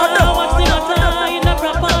Lord.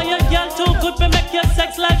 Your girl too good to make your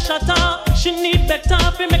sex like shatter. She need better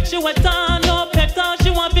to make she wetter. No better, she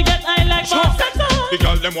want to get high like Bossetta. The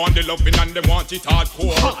girl them want the loving and them want it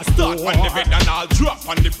hardcore. Start on the bed and I'll drop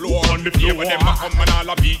on the floor. Yeah, when them a come and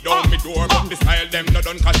I'll beat down me door. But the style them not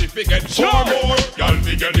done cause if we get more. Y'all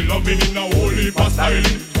figure the loving in a whole heap of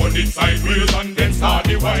styling. Turn it sideways and then start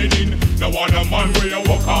the whining. No one a man where you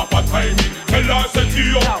walk up a timing. Tell us that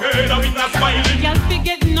you okay, that we not smiling. Y'all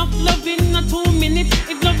forget enough loving in a 2 minutes.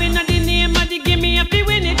 If loving at the name of the game, you have to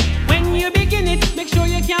win it. When you begin it, make sure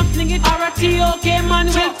you can't fling it. Or a T.O.K. man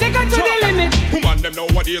will take it to the limit. Woman them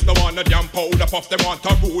nowadays the one a damn powder puff. Them want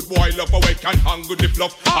a rude boy love away can hang with the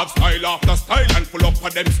fluff. Have style after style and full up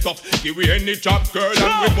of them stuff. Give we any job girl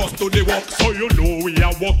and we must do the work. So you know we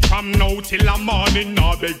a walk from now till the morning.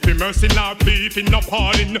 Nah beg for mercy, nah beef in no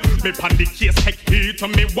pardon. Me pan the case take heed to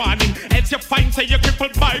me warning. As you find say you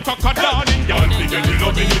crippled by crocodiling. Y'all figure the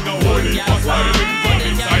loving in the whole heap of styling. Turn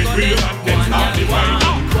it sideways and then start the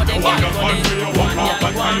whining. No one a man where you walk up a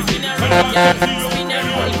timing. Tell us that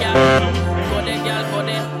you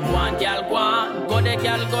One gal go de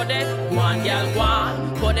gal go de, one gal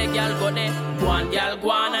go de gal go de, one gal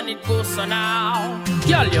and it goes so now.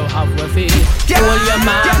 Girl, you have a feet, hold your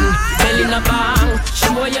man, belly in a bang,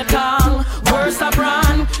 show your tongue, worse a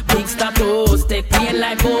brand, big status, take pain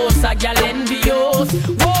like boss, a gal envious.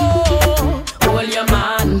 Whoa, hold your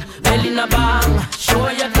man, belly in a bang, show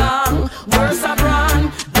your tongue, worse a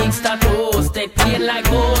brand, big status, take pain like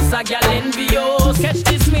boss, a gal envious. Catch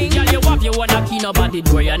this me, girl, you have your one a key, nobody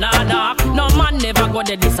door you nah knock. No man never go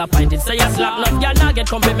de disappointed, so you slack. Love girl nah get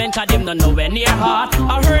compliment, cause them don't know when near heart.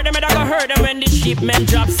 I heard them, I go heard them when the shipment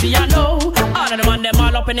drop. See I know, all of them and them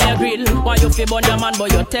all up in their grill. Why you feel burn your man,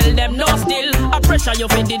 but you tell them no still. I pressure you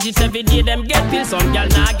for digits every day, them get pills. Some girl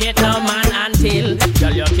nah get no man until.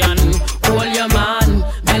 Girl you can hold your man,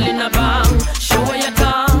 belly in a bang, show your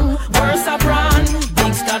tongue, worse a brand,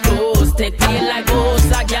 big status, take pain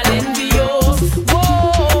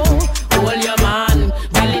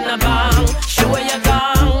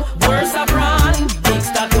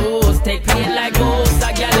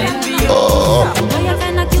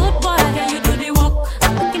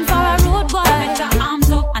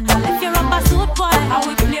youth boy. How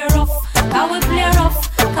we play rough, how we play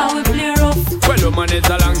rough, how we play rough. Well, woman, it's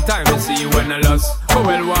a long time to see you when I lost. But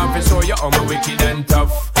well, want to show you how me wicked and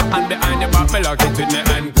tough. And behind your back, me lock it with me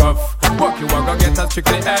handcuff. Walk you walk, go get a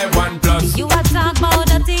strictly A1+. You a talk about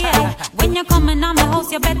dirty, eh? When you coming on my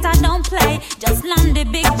house, you better don't play. Just land the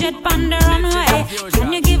big jet on the runway.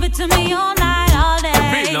 Can you give it to me all night, all day?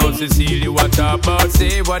 Bring now, Cecilia, what about?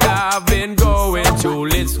 Say what I've been going through.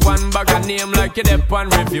 List one back a name like you dep on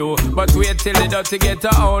review. But wait till the dirty get a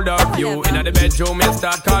hold of you. In the bedroom, you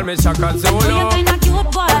start call me Shaka Zulu. You kinda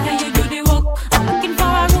cute boy, can you do the work? I'm looking for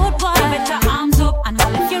a road boy. You better arms up and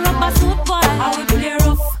I'll lift you up a suit boy. How we play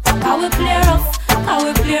rough, how we play rough, how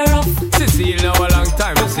we play rough. Cecile, now a long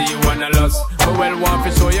time to see you when I lost. But well, want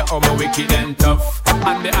to show you how me wicked and tough.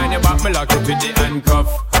 And behind your back, me lock it with the handcuff.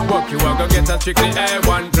 Walk you walk, go get a strictly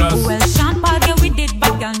A1+. Well, Sean Paul, yeah, we did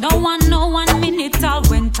back, girl. No 1 minute. All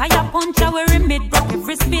when tire punch, I wear limit. Broke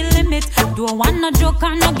every speed limit. Don't want no joke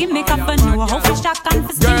or no gimmick. Up and know how to shock and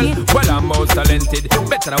for skinny. Girl, well, I'm most talented.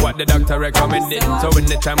 Better than what the doctor recommended. So when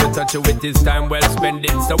the time we touch you with this time, well spend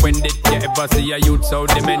it. So when did you ever see a youth so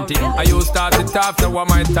demented? I you start it off, so what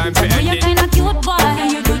my time for end it? You kinda cute boy, can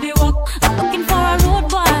you do the work? I'm looking for a road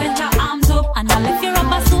boy. Better arms up and I'll lift you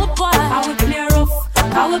up a suit boy. How we play rough,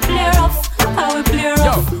 how we play rough, how we play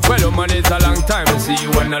rough. Yo, well, woman, it's a long time to see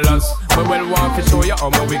you when I lost. But well, want to show you how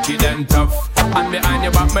me wicked and tough. And behind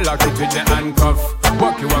your back, me lock it with the handcuff.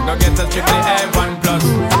 Walk you walk, go get a strictly A1+.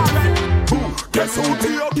 Guess who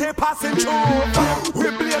T.O.K. passing through? We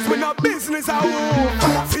blaze with no business at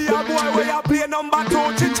home. See a boy where you play number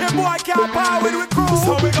 2. Chiche boy can't power with crew.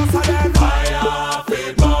 So we go to them. Fire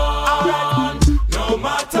fit burn. No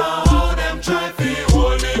matter how them try to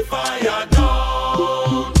hold the fire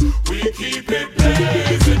down, we keep it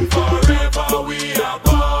blazing forever. We are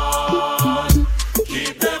born.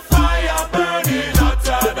 Keep the fire burning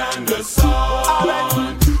hotter than the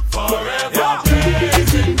sun. Forever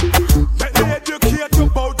blazing. Let me educate you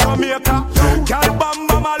about Jamaica. Girl bam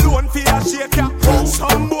bam alone for a shaker.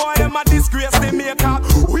 Some boy them a disgrace the maker.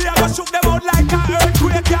 We a go shoot them out like a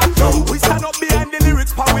earthquake. We stand up behind the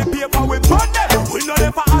lyrics, pa we paper, we burn them. We no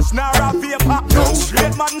never ash nor a vapor.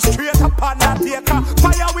 Straight man straight up on that taker.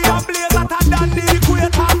 Fire we a blaze hotter than the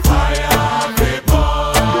equator. Fire we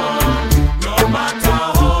burn. No matter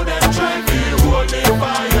how them try to hold the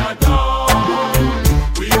fire down,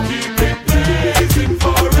 we keep it blazing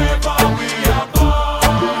forever. We are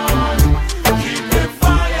born. Keep the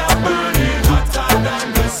fire burning hotter than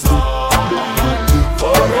the sun.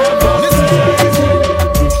 Forever blazing.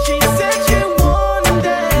 She said she wanted,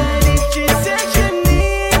 if she said she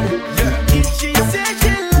need, if she said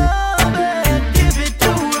she love it, give it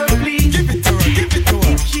to her, please. Give it to her, give it to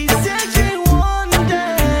her. If she said she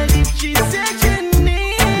wanted, if she said she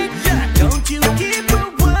need, don't you keep her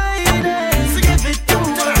waiting. So give it to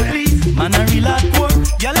her, please. Man, I real hardcore,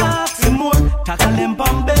 y'all asking more. Tackle them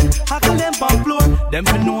on bed, tackle them on floor. Them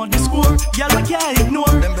fi know the score, y'all we can't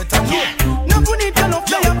ignore. Them better know. No we need to know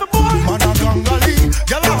play up the board. Man a gangali,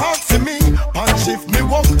 y'all a asking me. Punch shift me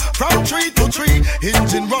walk from tree to tree.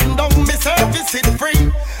 Engine run down, me service it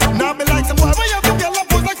free. Now be like some boy where you girl up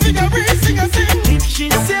pose like figure sing a sing. If she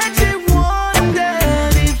said she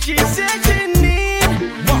wanted, if she said she need,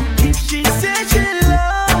 if she said she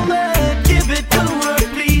love it, give it to her,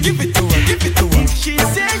 please. Give it to her, give it to her. If she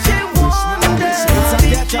said she wanted,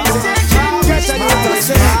 if she said she need,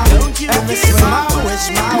 don't you keep her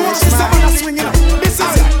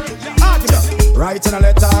Right in a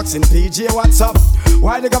letter asking PJ what's up.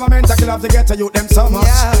 Why the government a kill off to get to youth them so much?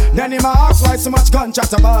 Then him a ask why so much gun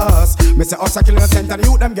chat a bus. Me say us a kill innocent and the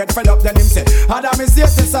youth them get fed up. Then him say Adam is here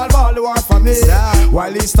to solve all the war for me.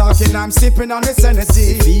 While he's talking I'm sipping on this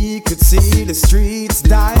Hennessy. If he could see the streets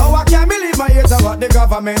die. Oh I can't believe my ears of what the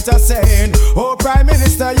government are saying. Oh Prime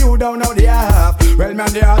Minister you don't know the half. Well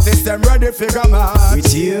man the artists them ready figure man.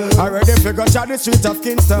 With you I ready figure chat the street of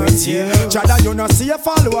Kingston. With you Chada you not see a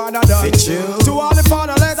follow another. With you to all the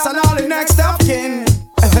fatherless and all the next of kin.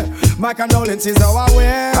 My condolences how I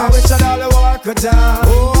wear. I wish that all the war could down.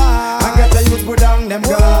 I get the youth put down them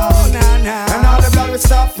guns. And all the blood will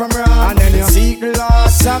stop from run. And then you seek the Lord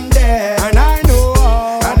someday. And I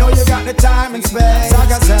know you got the time and space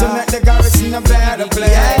to make the garrison a better place.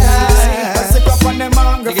 Let's stick up on them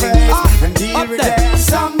hunger face and deal with them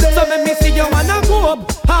someday. So me see you wanna go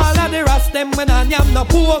up. All of the rest them when I am no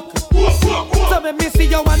pork. So me see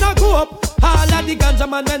you wanna go up. All of the ganja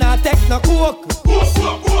man when I take no coke.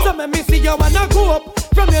 So me see you wanna go up.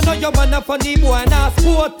 From you know you wanna funny boy and a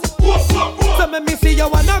sport. So me see you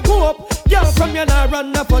wanna go up. Girl from you nah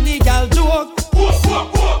run a funny girl joke.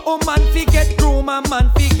 Oh man fi get groom and man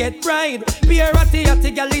fi get bride. Be a ratty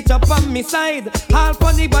girl it up on me side. All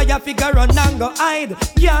funny boy a figure run and go hide.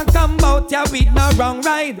 Can't come out ya with no wrong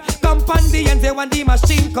ride. Come on the end when the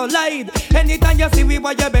machine collide. Anytime you see we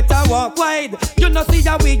boy you better walk wide. You know see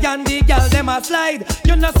ya we and the girl them a slide.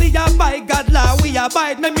 You know see ya by God law we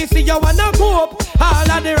abide. Let me see you wanna go up. All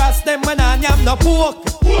of the rest them when I am no pork.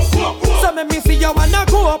 So me see you wanna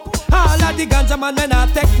go up. All of the ganja man when I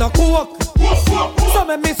take no coke. So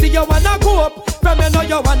me see you wanna go up. From you know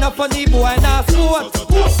you wanna funny boy and smoke.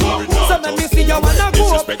 So me see you wanna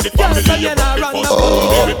go up. Girl so you nah run no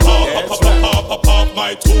funny pop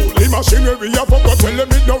my tool. The machinery I forgot tell them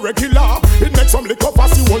it no regular. It makes some liquor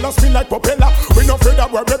fast, you all spin like propeller. We no afraid that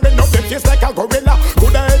we're ripping up them face like a gorilla.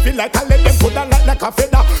 Coulda heavy like a lead, them coulda like a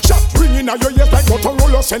feather. Shot ringing out your ears like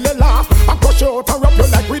Motorola cellular. I crush you out and wrap you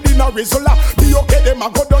like within a Rizzola. Be okay, them a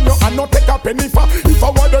go down you and not take a penny for. If I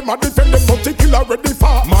want them a defend them, but kill already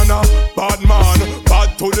for. Man a bad man,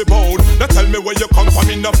 bad to the bone. Now tell me where you come from,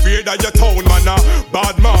 in no fear that you town. Man a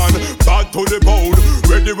bad man, bad to the bone.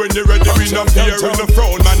 Ready when you're ready, we no fear in the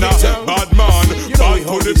throne. Man a bad man, bad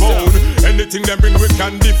to the bone. Anything them bring we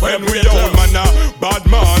can defend we own. Man a bad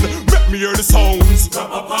man, make me hear the sounds.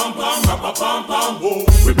 Rap-a-pam-pam,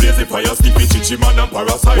 we blaze the fire, skippy, chichi man and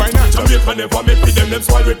parasite. Jamaica never make me them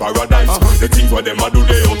swallow with paradise. The things what them a do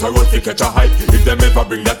they out a road to catch a hype. If them ever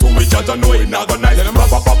bring that to we judge I know it not gonna nice. Them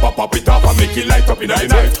pop it off and make it light up in the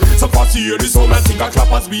night. So fast you hear the sound and think a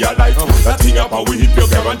clappers be alive. That thing up and we hit your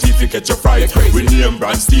guarantee to catch your fright. We name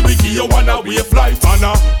brand Steve, we give you one away flight. And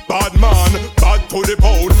a bad man, bad to the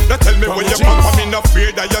bone. Now tell me when you come from in no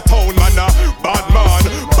fear that your town. Man a bad man,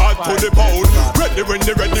 bad to the bone. Ready when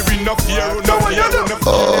you're ready, we no fear, no fear, no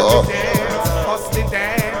fear. Bust the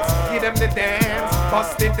dance, give them the dance.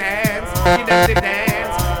 Bust the dance, give them the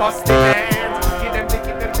dance. Bust the dance, give them the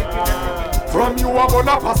From you I'm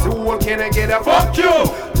gonna pass the whole, can I get a fuck you?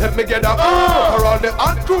 Let me get a for all the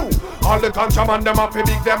hot crew. All the ganja man them up, big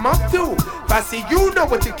them up too. Passy, you know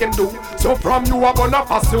what you can do. So from you I'm gonna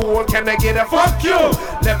pass the whole, can I get a fuck you?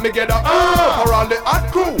 Let me get a for all the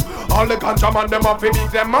hot crew. All the ganja man them up, big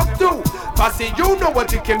them up too. Passy, you know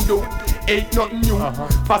what you can do. Ain't nothing new.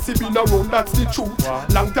 Passy been around, that's the truth.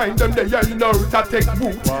 Long time them they are in a route to take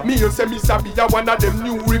root. Me you say me sabi a one of them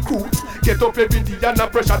new recruits. Get up every day and a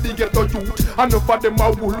pressure they get to youth. Enough of them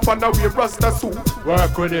a wolf and a wear rasta suit.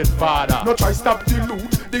 Work with it, father. No try stop the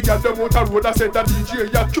loot. The girl them out a road I said that DJ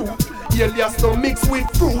ya cute. Alias no mix with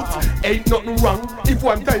fruit. Ain't nothing wrong if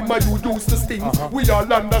one time you used to sting. We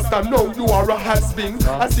all understand now you are a has-been.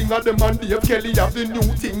 I sing at the man Dave Kelly have the new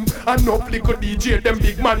thing. And no flicker DJ them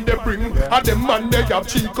big man they bring. And them man they have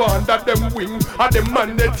Chico under them wing. And them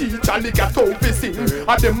man they teach a lick a topi sing.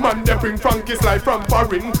 And them man they bring Frankie's life from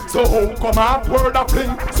foreign. So how come a word a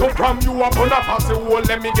fling? So from you up on a pass the whole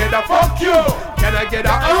let me get a fuck you. Can I get a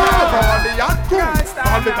for all the hot crew?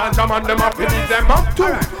 All the ganja man them up and them up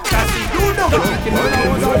too. You know what you can do.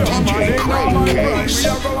 We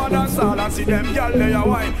are going dance all and see them gyal they a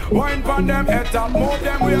wine. Wine pon them head top, move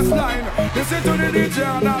them waistline. Listen to the DJ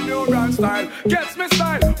and a new brand style. Gets me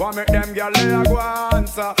style. Want make them gyal they a go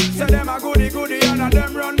answer. Say them a goody and a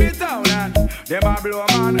them run the town and them a blow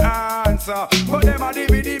man answer. But them a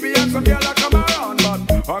DB and some gyal a come around. But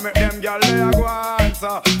want make them gyal they a go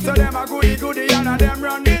answer. Say them a goody and a them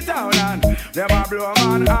run the town and them a blow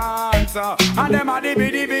man answer. And them a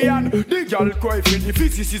DB and the girl cry for the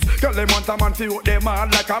physicist. Girl them want a man to out them all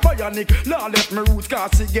like a bionic. Now let me roots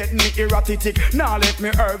cause she get me erratic. Now let me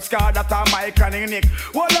herbs cause that a my chronic.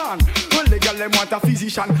 Hold on. Well the girl them want a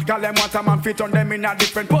physician. Girl them want a man fit on them in a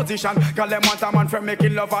different position. Girl them want a man for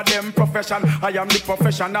making love of them profession. I am the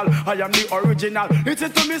professional. I am the original.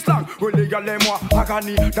 Listen to me slang. Well the girl them want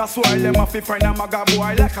agony. That's why them have to find a maga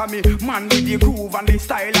boy like a me. Man with the groove and the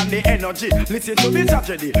style and the energy. Listen to me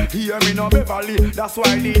tragedy. Hear me no Beverly. That's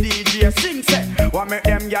why the DJ sing say, what make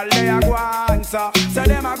them gyal they a go answer? So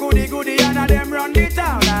them a goody and a them run the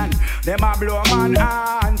town and them a blow man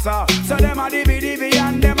answer. So them a DB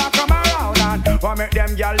and them a come around and what make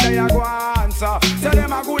them gyal they a go answer? So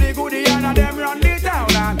them a goody and a them run the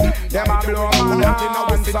town and them a blow man answer.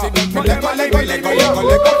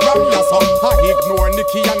 Lego from your son. I ignore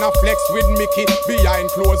Nicky and a flex with Mickey. Behind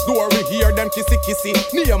closed door we hear them kissy.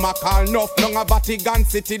 Name a call enough long a Vatican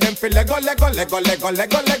City. Them feel Lego. A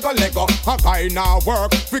guy now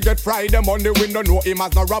work, we get Friday, Monday, we don't know him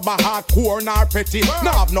as no robber, hardcore, nor petty.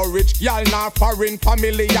 Now have no rich y'all, nor foreign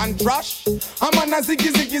family and trash. A man a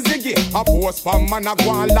ziggy. A post for man a go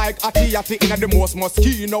on like Ati in the most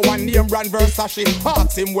mosquito and name brand Versace.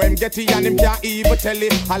 Ask him when get it and him can't even tell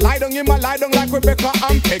it. I lie down him, I lie down like Rebecca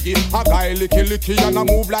and Peggy. A guy licky and a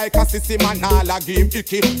move like a sissy man. All a game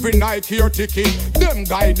icky, free Nike or ticky. Them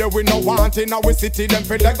guy that we no want in our city. Them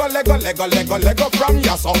fi Lego from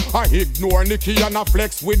yasso. I ignore Nicky and a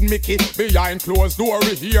flex with Mickey. Behind closed door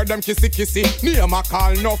we hear them kissy. Name a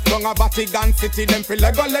call enough down a Vatican City. Them fi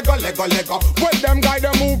Lego. Well them guy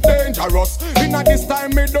they move dangerous. Inna this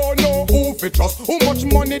time me don't know who fi trust. How much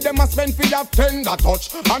money them a spend fi have tender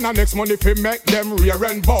touch. And the next money fi make them rear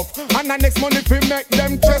and buff. And the next money fi make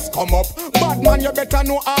them chest come up. Bad man you better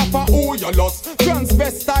know half of who you lost.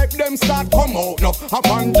 Transvest type them start come out now. A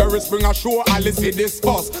Pangeris bring a show Alice this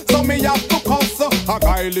fuss. So me have to cuss. A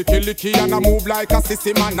guy licky and a move like a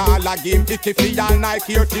sissy man. All a game icky fi all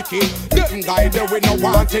Nike or ticky. Them guy they we no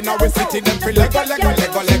want in our city. Them fi Lego.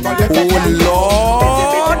 Oh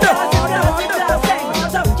Lord.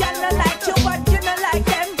 Some girl no like you but you no like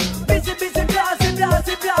them. Busy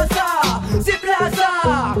blaza.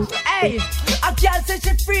 Hey, a girl say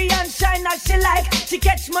she free and shine as she like. She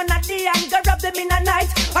catch money and go rub them in a night.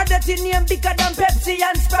 Her dirty name bigger than Pepsi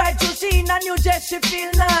and Sprite. So she in a new dress, she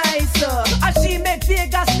feel nice. As she make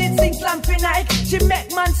Vegas lit sing slam for night. She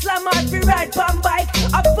make man slam hard for ride pan bike.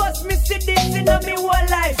 I first me see this in a me whole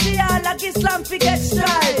life. She all like Islam fi get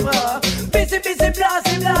stripe. Busy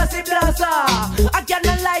blaza. I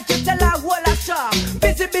cannot like you tell her whole a shop.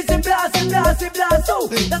 Busy blaza. Oh,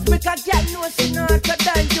 that's make a girl know she not hotter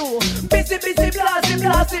than you. Busy blaza.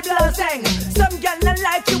 Some girl not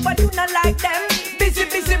like you but you not like them. Busy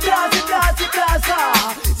blaza.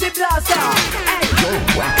 Hey. You're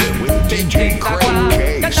rocking with DJ Craig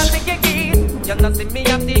Case. You know see me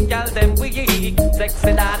and the girl them we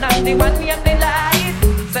sexy than and the one me and the light.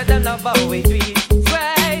 Say them love how we do it.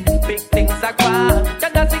 Sweet, big things are gone. You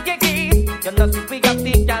know see you know see we got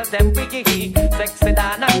the girl them we sexy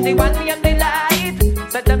than and the one me and the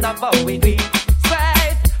light. Say them love how we do it.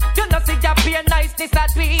 Sweet, you know see your pure niceness a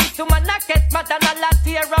tweet. Woman a get mad and a lot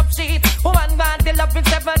tear up sheet. Woman want the love in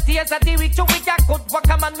 7 years at the reach. You we a good work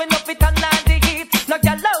a man we love it and not the heat. No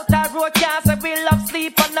girl out the road can't say we love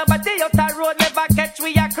sleep. And nobody out the road never catch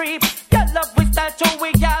we a creep. Girl love we start show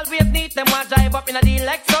we always need. Them want drive up in a the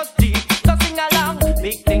Lexus Jeep. So sing along,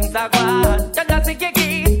 big things are gone. You know see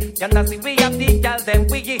you know see we have the girl them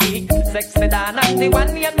we sexy than and the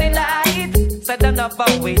one me and the light. Say them love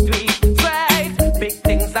how we do it. Sweet, big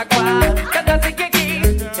things are gone. You know see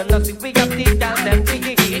you know see we have the girl them we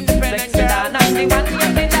sexy than and the one me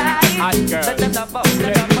and the light. Say them love how we do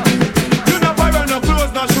it. No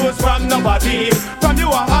clothes, no shoes from nobody. From you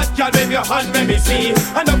a hot girl, wave your hand, let me see.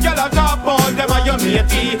 And the girl a top on them and your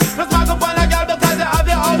matey. No smack up on a girl because they have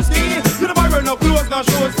the house key. You don't borrow no clothes, no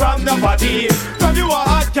shoes from nobody. From you a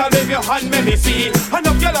hot girl, wave your hand, let me see. And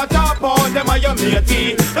the girl a top on them and your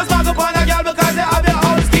matey. No smack up on a girl because they have the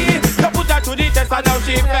house key. You put her to the test and now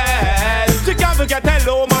she fell. She can't forget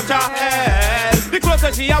hello much her hell. The clothes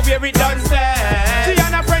that she a wear it done sell. She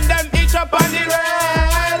and her friend them each up on the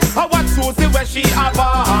rail. I want to see where she a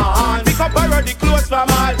born. Pick up her the clothes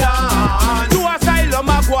from all down. To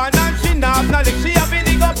asylum a go on and she not knowledge. She have been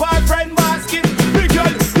dig up her friend basket. Big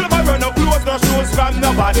girl, you never no clothes, no shoes from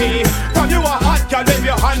nobody. From you a hot girl, wave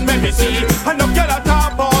your hand, let me see. And no girl a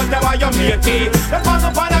top on them are your matey. Let's pass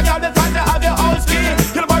up on a girl because they have your house key.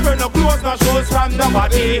 You never no clothes, no shoes from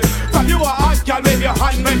nobody. From you a hot girl, wave your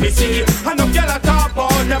hand, let me see. And no girl a top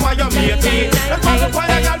on them are your matey. Let's pass up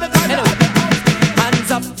on a girl because they have your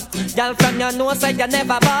hands up. Girl from you know say you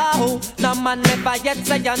never bow. No man never yet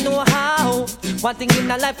say you know how. One thing in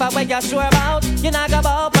the life where you sure about. You not go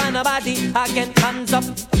bow for nobody again. Hands up.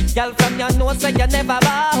 Girl from you know say you never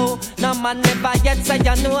bow. No man never yet say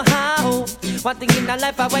you know how. One thing in the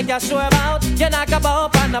life where you sure about. You not go bow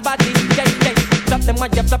for nobody. Yeah. Drop them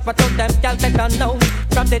when you flop it out them, girl they don't know.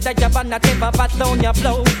 From the day you're on the table, but down your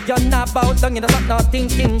blow. You're not bout down, you know not no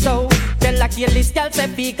thinking so. Tell like your list, girl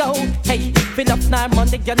say we go. Hey, fill up now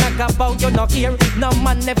money, you're not about, you're not here. No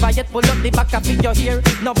man never yet pull up the back of your hair.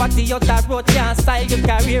 Nobody out the road can style your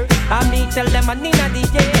career. I me tell them I need the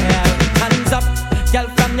year. Hands up, girl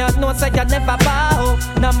from your know say you never bow.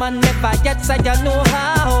 No man never yet say you know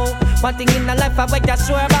how. One thing in the life where you're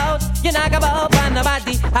sure about. You're not about for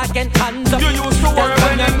nobody again. Hands up. You used to work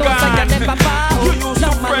when you're gone. You used to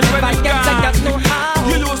friend when you're gone.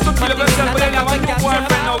 You used to kill yourself when you have a new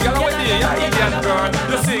boyfriend. Now girl, what do you idiot girl?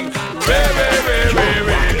 You sing re.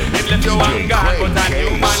 Him left you one gone, but a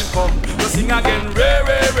new man come. You sing again re.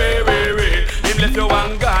 Him left you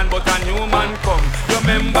one gone, but a new man come. You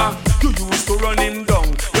remember, you used to run him down.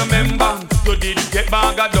 You remember, you did get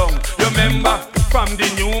bagger down. You remember, from the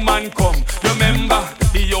new man come. You remember,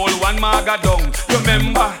 the old one maga down. You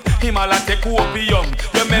remember, him all a take opium.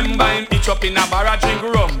 Remember him itch up in a bar a drink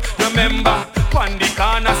rum. Remember on the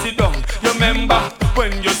corner sit down. Remember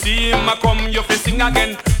when you see him a come, you fi sing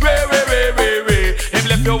again. Ray, ray, ray, ray, ray. Him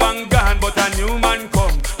left you one gone, but a new man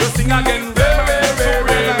come. You sing again. Ray, ray, ray,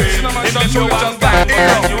 ray, ray. Him left you one gone, but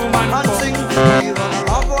a new man come. Sing, we wanna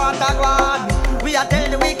love what I want. We are tell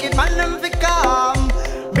the wicked man them fi come.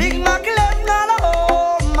 Big Mac left not a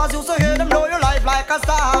home. As you so hear them blow your life like a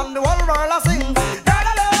storm. The whole world a sing. God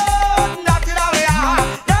alone, that's it how we are.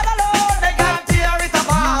 God alone, they can't tear it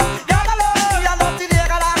apart. God alone, we are not today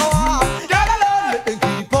gonna go on. God alone, let them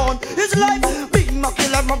keep on. It's life. Big Mac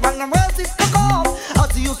left my brand and where's it to come?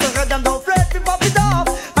 As you so hear them don't fret, we pop it up.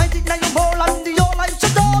 I think now you ball and the whole life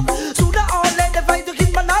shut up. So the all let the fight to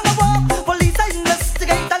keep man on the walk. Police are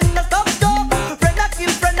investigate and the stop dog. Friend that kill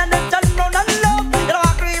friend and then turn round and love. You don't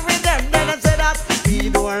agree with them, then I say that we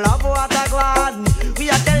don't love what I want. We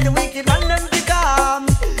are tell the wicked man them to come.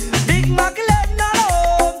 Big Mac left not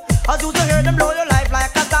alone. As you to hear them blow your life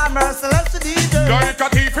like a storm. Merciless DJ. Like a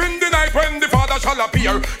thief in the night when the Father shall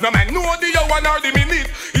appear. No man know the hour nor the minute.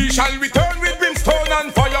 He shall return with brimstone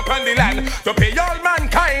and fire upon the land to pay all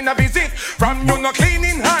mankind a visit. From you no clean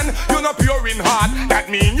in hand, you no pure in heart. That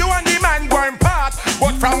mean you and the man go in part.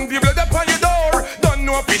 But from the blood upon your door, don't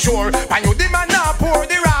know for sure. And you the man now pour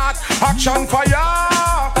the wrath. Action fire.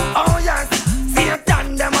 Oh yes, see them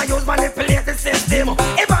done them. I use manipulate the system.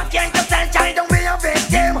 If I can't consent, I don't be a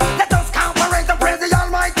victim. Let us cooperate and praise the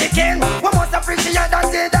Almighty King. We must appreciate that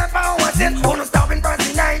day that power sin. Who no stop in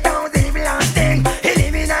person, I don't evil and sting.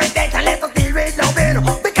 Eliminate death and let us deal with loving.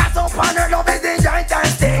 Because upon her love is the giant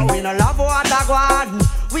thing. We no love what I want.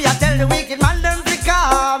 We are tell the wicked man them to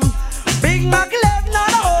come. Big Mac left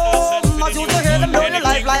not home. As you to hear them blow your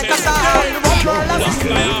life like a star.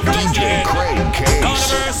 DJ Craig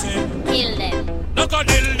Case. Kill them. Duck a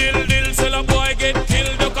dill, dill, dill. Sell a boy get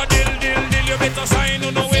killed. Duck a dill, dill, dill. You better sign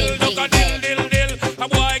on the will. Duck a dill, dill, dill. A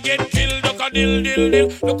boy get killed. Duck a dill, dill, dill.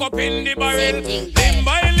 Look up in the barrel. Limb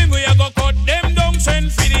by limb we a go cut them down.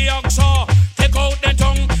 Send for the oxa. Take out the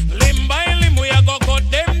tongue. Limb by limb we a go cut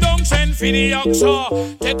them down. Send for the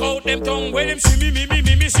oxa. Take out them tongue. When them see me,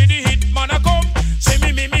 see the hit man a come. See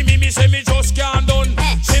me, say me just can't done.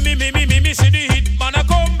 See me, see the hit man a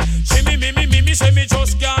come. See me, say me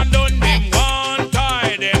just can't done. Them one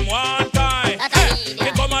tie.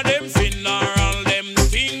 They come a them funeral. Them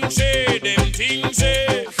things say.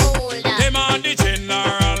 Them on the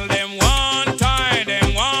general. Them one tie.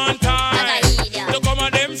 They come a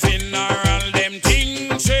them funeral. Them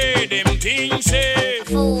things say.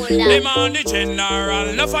 Them on the general.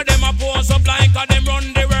 Enough of them a pose up like a them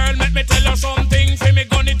run the world. Let me tell you something. For me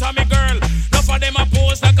gun it a me girl. Enough of them a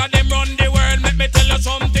pose like a them run the world. Let me tell you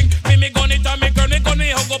something. For me gun it a me girl. Me gun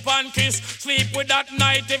me hug up and kiss. Sleep with that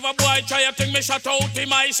night. If a boy try a thing, me shut out in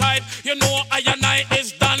my side. You know I and I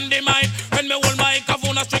is dynamite. When me hold my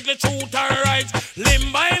cavoon a strictly truth or right.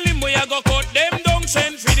 Limb by limb we a go cut them down.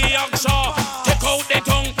 Send for the oxa. Take out the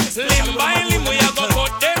tongue. Limb by limb we a go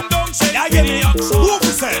cut them down. Send for the oxa.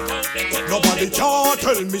 Nobody can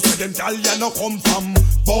tell me say them gal ya no come from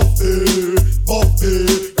Buffy.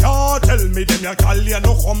 Can't tell me them ya gal ya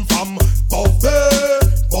no come from Buffy.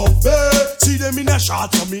 See them in a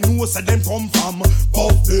shot so me know say them come from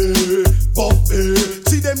Buffy.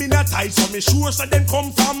 See them in a tight so me sure say them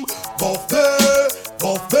come from Buffy.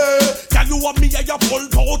 Can you want me a ya pull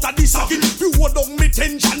out of the socket? You hold on me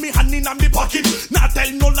tension, me hand in me pocket. Not tell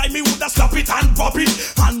no lie, me woulda slap it and pop it,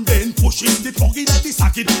 and then push in the plug in the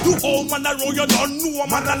socket. You old man a roll, you don't know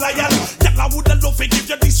man a lion. Girl I woulda love to give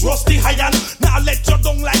you this rusty iron. Now let you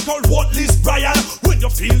down like old worthless Brian. When you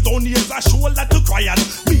feel down here's a shoulder to cry on.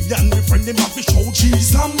 Me and me friend them have to show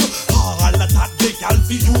Jesus. All of that they can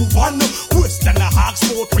be you one. Western a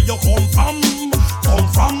Oxford where you come from.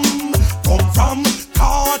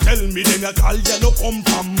 Can't tell me them a gal ya no come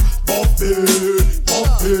from Buffy.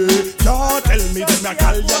 Can't tell me them a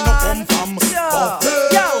gal ya no come from Buffy.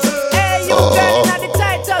 Hey you girl inna the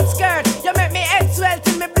tight up skirt, you make me head swell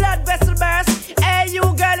till me blood vessel burst. Hey you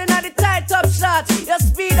girl inna the tight up shot, you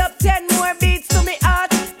speed up 10 more beats to me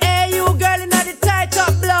heart. Hey you girl inna the tight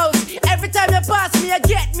up blouse, every time you pass me you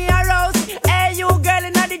get me aroused. Hey you girl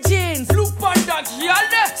inna the jeans, look on that y'all.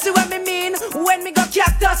 See what me mean when me go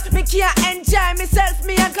cactus, me can't enjoy myself,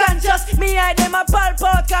 me unconscious. Me hide them a pulp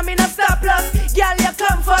out, cause me no stop loss. Girl you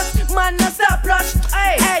come first, man no stop rush.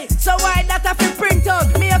 Hey, so why that I fi print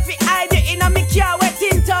out? Me have fi hide it in a me car wet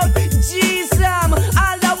tint out. Jeez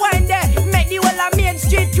all the wine there, make the whole of Main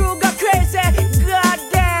Street crew go crazy. God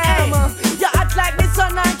damn, you act like the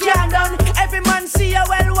sun and can't done. Every man see you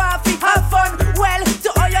well, want fi have fun. Well, to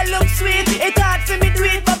all you look sweet, it hard for me do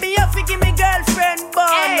it, but me have fi give me girlfriend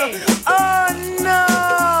bun.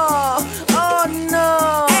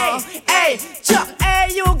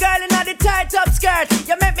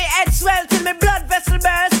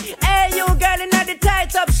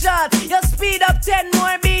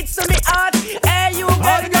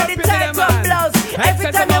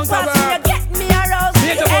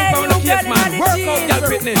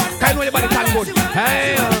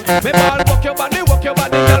 Me ball, work your body,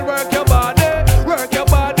 girl, work your body. Work your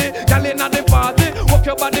body, girl inna the party. Work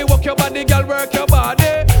your body, girl, work your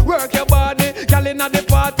body. Work your body, girl inna the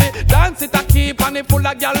party. Dance it a keep and it full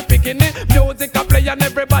of girl picking it. Music a play and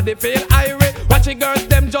everybody feel irate. Watch the girls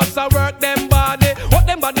them just a work them body. Work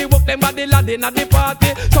them body, lad inna the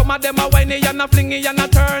party. Some of them a whiny and a flingy and a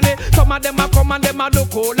turny. Some of them a come and them a look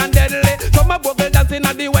cool and deadly. Some a bubble dance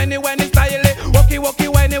inna the whiny style. Walkie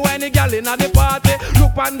whiny girl inna the party.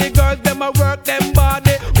 Look on the girls them a work them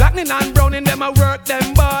body. Blacking and browning them a work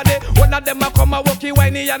them body. One of them a come a walkie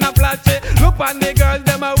whiny and a flashy. Look on the girls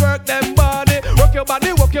them a work them body. Work your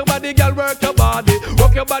body, girl, work your body.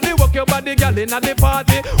 Work your body, girl inna the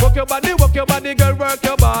party. Work your body, girl, work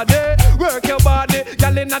your body. Work your body,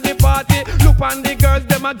 girl inna the party. Look on the girls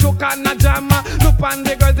them a joke and a jam. Look on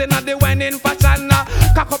the girls inna the whining fashion.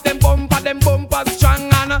 Cock up them bumpers strong.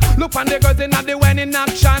 Look on the girls inna the whining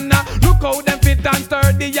action. Look how them fit and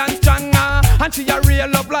sturdy and strong. And she a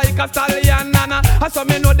real up like a stallion. And so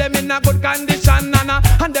me know them in a good condition.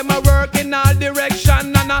 And them a work in all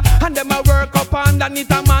direction. And them a work up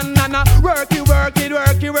underneath a man. Work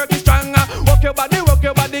it strong. Work your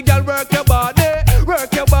body, girl, work your body.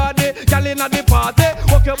 Work your body, girl inna the party.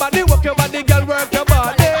 Work your body, girl, work your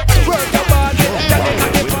body. Work your body, girl inna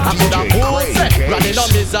the party. I could have who said granny no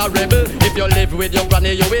miserable. If you live with your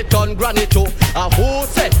granny, you will turn granny too. And who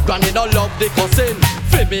said granny no love the cousin?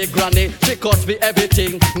 For me granny, she cost me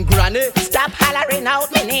everything. Granny, stop hollering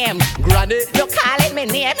out my name. Granny, you calling me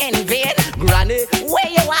name in vain. Granny, where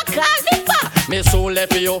you are calling me for? Me soon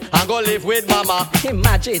left you and go live with mama.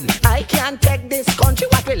 Imagine, I can't take this country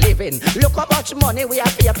what we live in. Look how much money we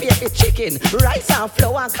have to pay for chicken. Rice and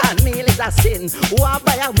flour and corn meal is a sin. Want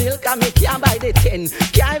buy a milk and me can't buy the tin.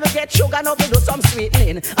 Can't even get sugar now to do some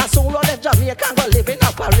sweetening. I soon run left Jamaica and go live in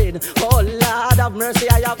a parade. Oh Lord have mercy,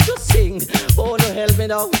 I have to sing. Oh no, help me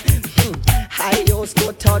now. I used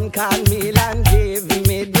to turn corn meal and give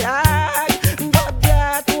me that, but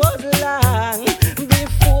that was long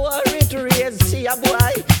before it raised. See a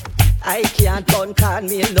boy, I can't turn corn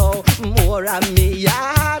meal no more on me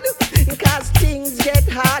yard, cause things get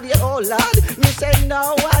hard, yeah, oh Lord. Me say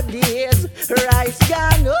nowadays, rice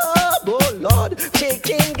gone up, oh Lord,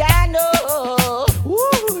 chicken gone up,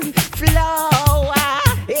 ooh, flour,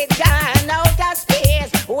 it gone out of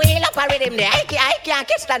space. Wheel up a rhythm there, I can't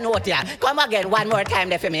catch that note here. Come again one more time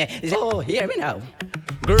there for me. Oh, hear me now.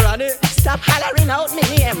 Granny, stop hollering out me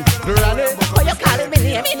name. Granny, why you calling me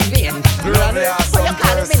name in vain? Granny, why you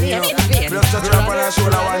calling me name in vain? Just touch up on her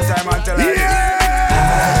shoulder one time and tell her, you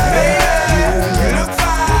look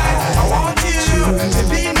fine. I want you to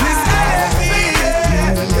be my baby.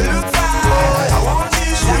 You look fine. I want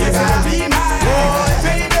you to be my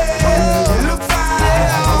baby. You look fine.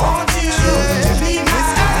 I want you to be my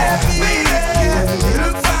baby. You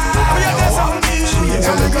look fine. I want you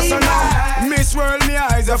to be my Miss World, me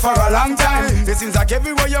eyes are for a long time. It seems like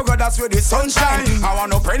everywhere you go, that's where the sunshine. I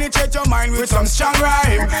wanna penetrate your mind with some strong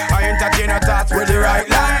rhyme. I entertain your thoughts with the right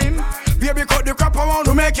line. Baby, cut the crap, I want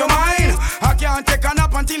to make you mine. I can't take a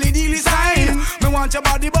nap until the deal is signed. Me want your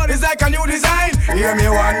body, but it's like a new design. Hear me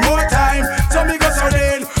one more time, so me go so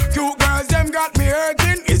then. Cute girls, them got me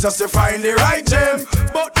hurting. It's just to find the right gem.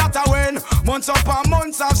 But that I win. Months upon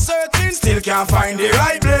months of searching, still can't find the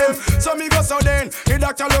right blame. So me go so then. The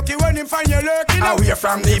doctor lucky when him find you lurking away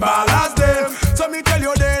from the ballast them. So me tell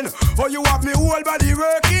you then, oh you have me whole body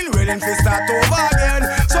working, willing to start over again.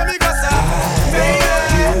 So me go so, baby,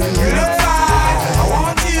 you look fine. I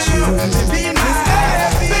want you to be my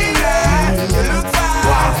baby. You look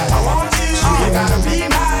fine. I want you, you gotta be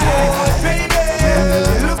my baby.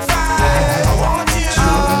 You look fine. I want you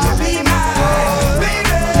to be my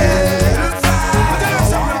baby. You look fine. I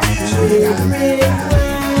want you, you gotta be my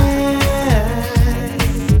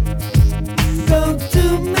go to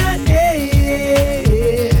my head,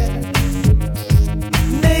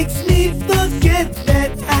 makes me forget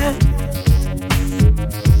that I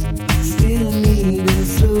still need a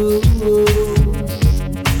soul.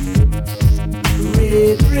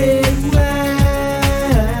 Red wine,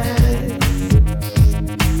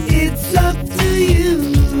 it's up to you.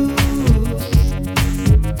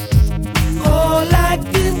 All I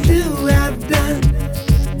can do, I've done,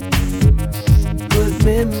 but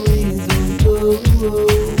memories don't go.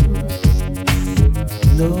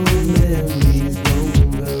 No memories don't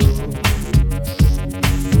go.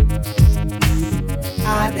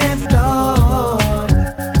 I'd have thought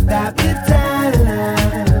that the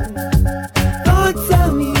time thoughts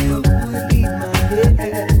of you would leave my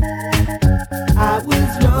head. I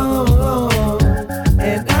was wrong,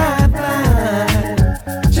 and I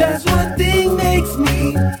find just one thing makes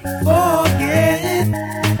me forget.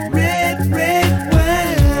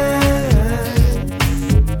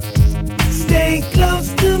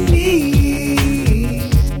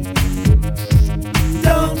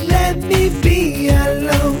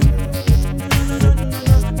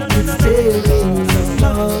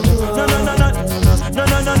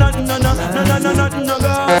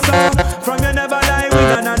 From you never lie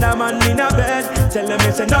with another man in a bed. Tell them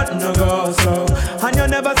it's a nothing no go so. And you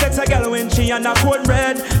never sex a girl when she on a cold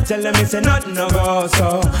red. Tell them it's a nothing no go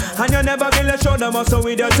so. And you never feel a shoulder muscle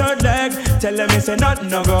with your third leg. Tell them it's a nothing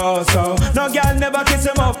no go so. No girl never kiss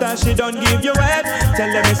him off that she don't give you head.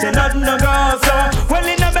 Tell them it's a nothing no go so. Well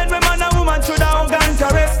in a bed with man and woman should have hug and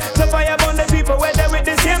caress. So fire burn the people where they with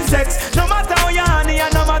the same sex. No matter how you honey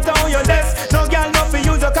and no matter how you less. No girl not for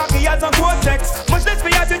use your cocky as a cortex. Much less for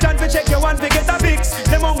your attention to check your one to get a fix.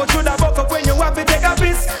 Them won't go through the buck up when you have to take a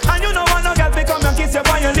piss. And you know one no girl to come and kiss you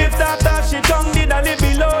on your lips. After she tongue did a lip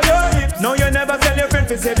below your hips. No you never tell your friend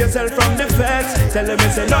to save yourself from the feds. Tell them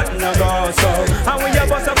it's a nothing no go so. And when your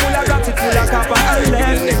boss a full of got it full of copper and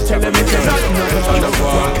lead. Tell them it's a nothing no go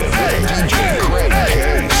so.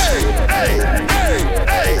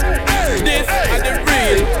 This is the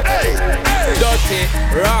real dirty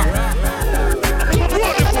rock.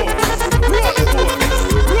 Roll the boat, roll the boat,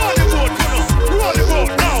 roll the boat, you know. Roll the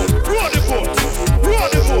boat now, roll the boat, roll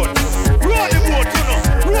the boat, roll the boat, you know.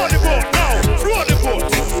 Roll the boat now, roll the boat,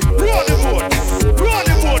 roll the boat, roll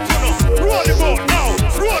the boat, you know. Roll the boat now,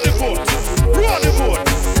 roll the boat, roll the boat.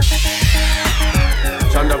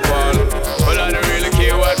 Chanda Paul, well I don't really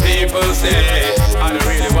care what people say. I don't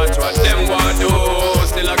really watch what them want do.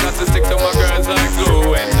 Still I got to stick to my girls like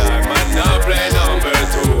glue. And I might not play number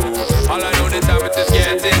two. All I know this time it is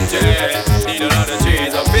getting jet. Need a lot of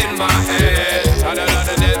trees up in my head. And a lot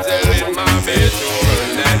of Denzel in my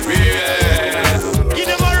bedroom. That real. Give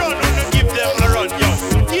them a run, wanna give them a run, yo.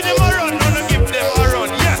 Give them a run, wanna give them a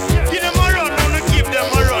run, yeah. Give them a run, wanna give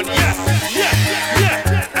them a run, yeah. Yeah, yeah,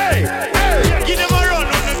 hey, hey. Give them a run,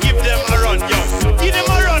 wanna give them a run, yo. Give them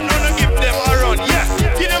a run, wanna give them a run, yeah.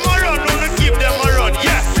 Give them a run, wanna give them a run,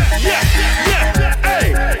 yeah. Yeah, yeah,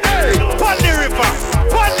 hey, hey. Pon the river,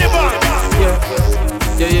 pon the bank.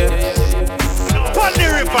 Yeah. Pon the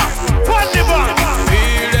river, pon the bank.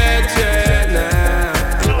 Feel that jet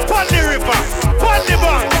now. Pon the river, pon the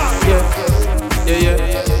bank. Yeah.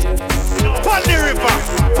 Pon the river,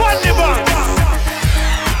 pon the bank.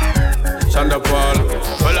 Chanda Paul,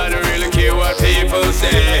 well I don't really care what people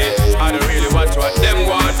say. I don't really watch what them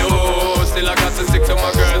want do. Still I got to stick to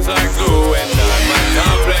my girls like glue. And I might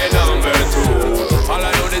not play number two. All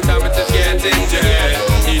I know the time it is getting jet.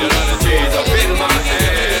 Need a lot of trees up in my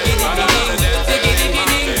head. And a lot of dancing in my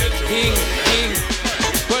bedroom.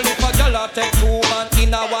 Well, if a girl take two man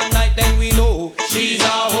in a one night, then we know she's a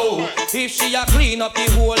hoe. If she a clean up the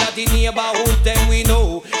whole of the neighborhood, then we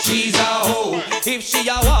know she's a hoe. If she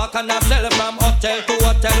a walk and a sell from hotel to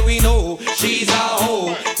hotel, we know she's a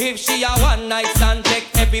hoe. If she a one night stand, take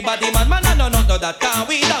everybody man, no, that time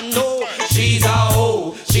we don't know. She's a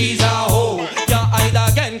hoe, she's a hoe. You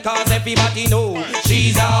hide again cause everybody know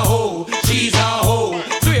she's a hoe, she's a hoe.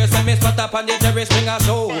 Swear some me spot up on the Jerry Springer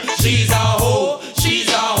show. She's a hoe, she's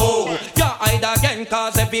a hoe. You hide again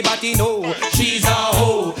cause everybody know she's a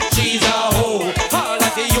hoe, she's a hoe. All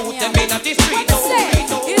of the youth them in the street.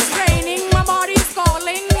 It's raining, my body's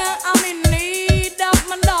calling. I'm in need of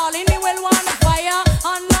my darling. He will want a fire,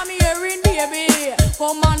 and I'm hearing baby.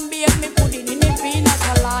 Come on, babe, me put it in the pina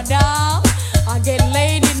colada. I get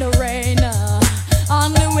laid in the rain,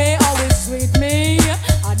 and the way always sweet me.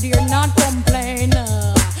 I dare not complain.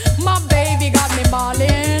 My baby got me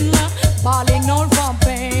balling out from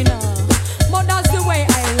pain. But that's the way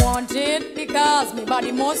I want it, because my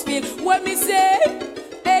body must feel what me say.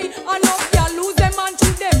 Hey, I know y'all lose them and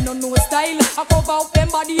treat them no style. I cover up them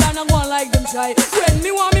body and I go on like them shy. When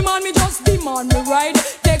me want me man, me just demand me ride.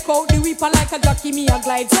 Take out the whip and like a jockey, me a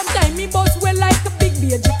glide. Sometimes me bust well like a big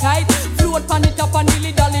baby kite. Float pan it up and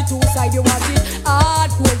dilly dally two side. You want it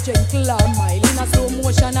hardcore, gentle or mild, in a slow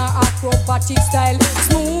motion or acrobatic style.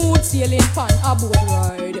 Smooth sailing pan a boat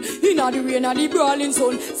ride. In a the rain and the brawling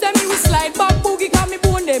sun. Say me we slide back boogie, cause me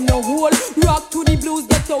bone them no hole. Rock to the blues,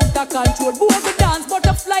 get out of control. Boogie dance,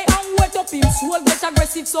 butterfly and wet up him soul. Get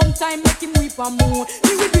aggressive sometime, make him weep and moan.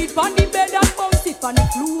 He will beat on the bed and bounce it on the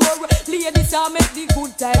floor. Ladies are make the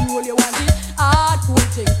good time roll. You want it hardcore,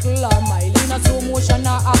 gentle or mild, in a slow motion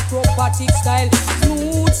or acrobatic style.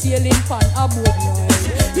 Smooth sailing pan a boat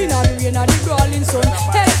ride. In a the rain and the brawling sun.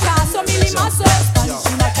 Hey, class, so me leave my suspense.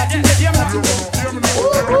 She not catching the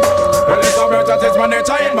Well, it's about that is my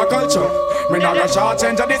nature in my culture. Me not gonna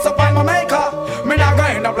shortchange a disappoint my maker. Me not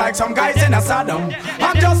gonna end up like some guys in a Saddam.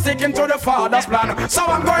 I'm just sticking to the father's plan. So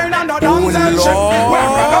I'm going on the damsel ship. Where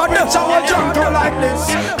I'm gonna bitch, I will jump to like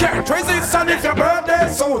this. Can't resist, and if your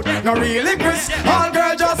birthday suit no really Chris, all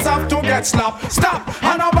girls just have to get slapped. Stop,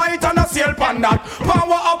 and a bite and a sail pan that.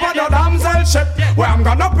 Power up on the damsel ship. Where I'm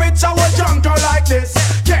gonna pitch, I will jump to like this.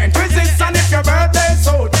 Can't resist, and if your birthday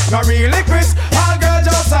suit no really Chris, all girls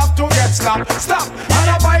just have to slap. Stop, and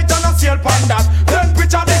a bite and a sale pan that. Then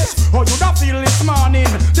picture this, how you da feel this morning.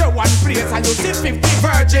 The one place and you see 50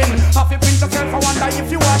 virgin. Have you pinch yourself, I wonder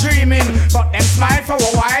if you are dreaming. But them smile for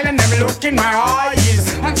a while and them look in my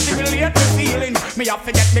eyes and stimulate the feeling. Me have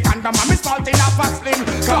to get the condom and me salt in a fast slim.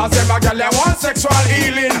 Cause every girl they want sexual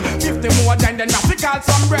healing. 50 more than them have to call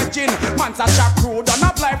some brethren. Man's a shot crew don't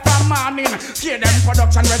apply from morning. Hear them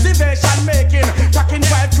production reservation making. Tracking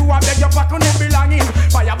 5 to a beg your back on the belonging.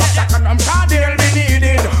 Buy a box of condom cause they'll be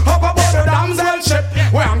needed. Up above the damsel ship.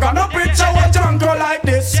 Where I'm gonna picture a jungle like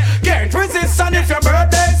this. Can't resist and if your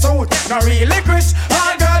birthday suit not really Chris.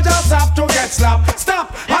 All girls just have to get slapped.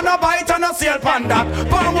 Stop and a bite and a sail pan that.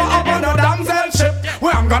 Power up on the damsel ship.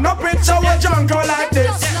 Where I'm gonna picture a jungle like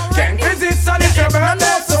this. Can't resist and if your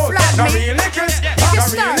birthday suit not really Chris.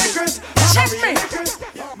 Not really Chris. Check me.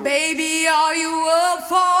 Baby, are you up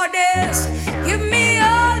for this? Give me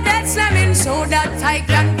all that slamming so that I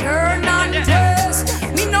can turn on this.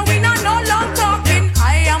 Me know we not no long talking.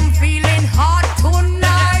 I am feeling hot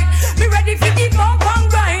tonight. Be ready for the bump and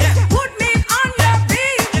grind. Put me on your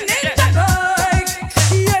beat, ninja bike.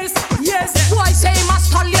 Yes, yes. Why say I'm a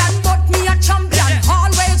stallion, but me a champion.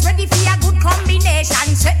 Always ready for a good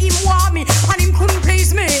combination. Say him want me and him couldn't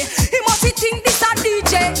please me. He must think this a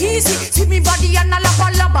DJ easy. See me body and a lava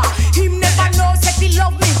lava. Him never know say he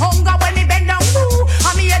love me hunger when he bend down. Ooh,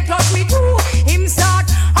 and me head touch me too. Him start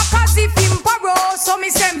a cause if him paro. So me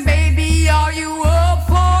say, baby, are you up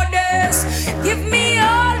for this? Give me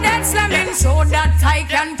all that slamming so that I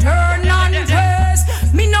can turn on this.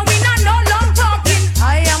 Me know we not no long talking.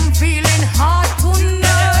 I am feeling hot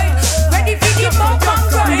tonight. Ready for the bump and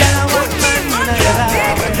grind.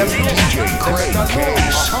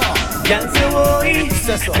 Girl say oi,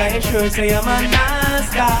 can you sure say I'm a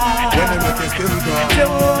nasty? When they make it still go. Say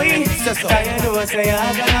oi, can you know say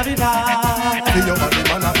I'm gonna be bad?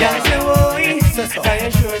 Girl say oi, can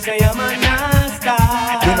you sure say I'm a nasty?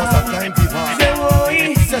 You know some time people. Say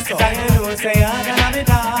oi, can you know say I'm gonna be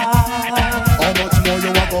bad? How much more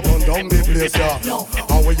you walk up and down the place, yeah?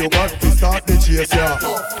 And when you got to start the chase, yeah?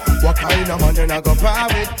 What kind of man you not go par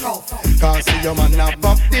with? Can't see your man not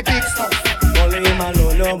pop the big stuff. Only him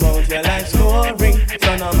alone about your life story.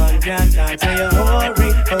 So no man can talk to your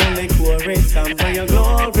hurry. Only quarry stand for your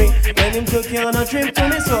glory. When him took you on a trip to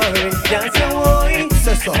Missouri, can't say oi.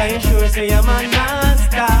 Can you sure say I'm a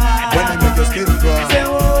nasty? When they make your skin cry. Say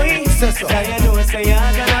oi. Can you know say you're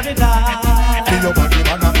gonna be bad? Feel your body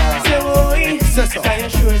man a man. Say oi. Can you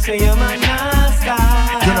sure say I'm a nasty?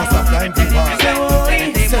 You know some time people. Say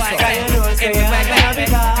oi. Can you know say you're gonna be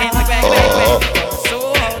bad? So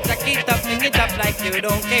out, jack it up, fling it up like you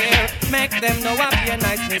don't care. Make them know up your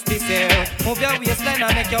niceness this year. Move your waistline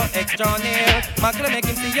and make your extra near. Magle make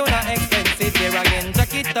him see you not expensive here again.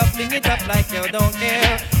 Jack it up, fling it up like you don't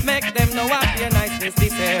care. Make them know up your niceness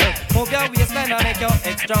this year. Move your waistline and make your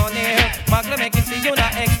extra near. Magle make him see you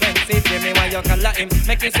not expensive. Give me why you call him.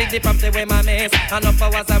 Make him see the property where my miss. Enough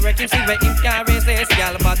hours I work him see where him can resist.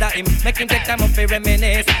 Y'all bother him. Make him take time up to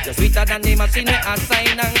reminisce. You're sweeter than the machine where I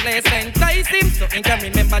sign and glaze. Entice him so he can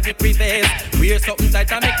remember the previous. Wear something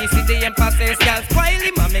tight and make him see the emphasis. Y'all spoil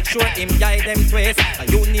him and make sure him guide them twist. And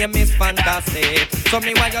your name is fantastic. So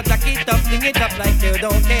me why you jack it up, fling it up like you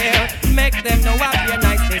don't care. Make them know up your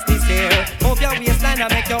niceness this year. Move your waistline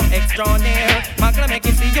and make your extra near. Magle make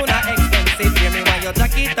him see you not expensive. Hear me why you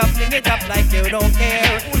jack it up, fling it up like you don't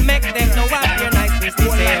care. Make them know up your niceness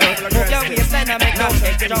this year. Move your waistline and make your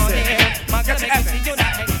extra near. Magle make him see you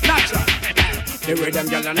not expensive. The way them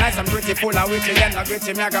girls are nice and pretty, full of witty, them not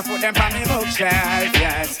gritty, me I go put them on me bookshelf,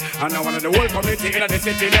 yes. And now one of the whole community in the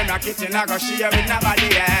city, them not kitchen, I go share with nobody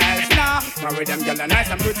else, no. Now with them girls are nice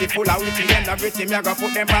and pretty, full of witty, them not gritty, me I go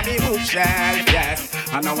put them on me bookshelf, yes.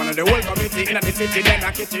 And now one of the whole community in the city, them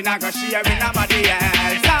not kitchen, I go share with nobody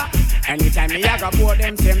else, no. Anytime me I go pour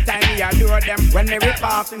them, same time me adore them. When me rip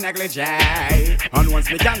off the negligee, and once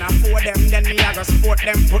me can afford them, then me I go support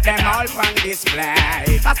them, put them all on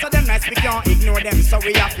display. After them nice, we can't ignore them, so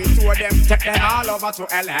we have to tour them, take them all over to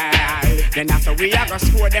LA. Then after we I go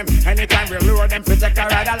score them, anytime we lure them, to take a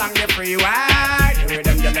ride along the freeway. The way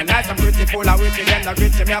them girls nice and pretty, full of witty, them not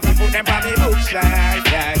gritty, me have to put them on me bookshelf,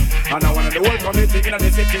 yes. And now one of the whole community in the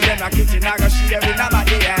city, them not kitchen, I go share with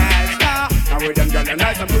nobody else. Now with them girls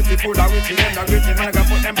nice and pretty, full of witty, them not gritty, man, I go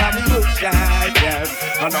put them on me bookshelf, yes.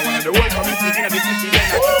 And now one of the whole community in the city, them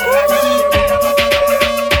not kitchen, I go share with nobody else.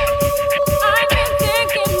 I've been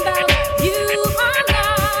thinking about you all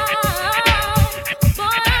night,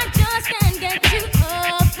 boy, I just can't get you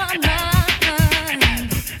off my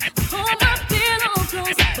mind. Hold my pillow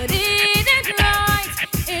close, but it ain't right.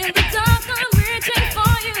 In the dark, I'm reaching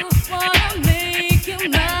for you, wanna make you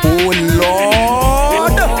mine. Oh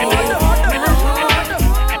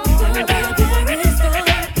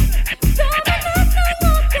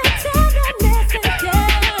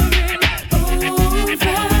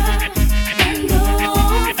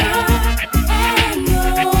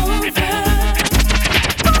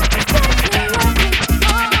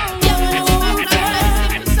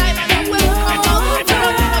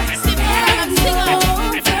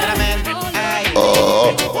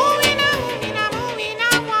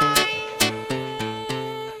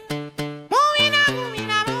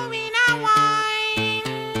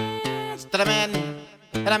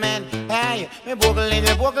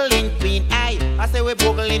boogling queen. Aye, I say we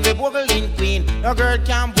boogling queen. No girl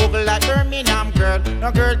can boogle like Birmingham girl.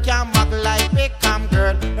 No girl can muggle like Wickham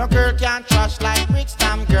girl. No girl can trash like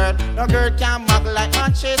Brixton girl. No girl can muggle like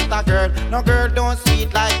Manchester girl. No girl don't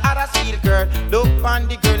sweet like Huddersfield girl. Look on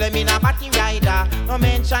the girl, I mean a batty rider. No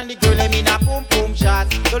mention the girl, I mean a boom boom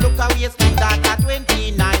shot. So look a waistline that at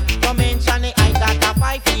 29. No mention the height that at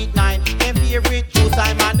 5'9". Them favorite juice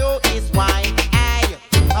I man know is wine. Aye,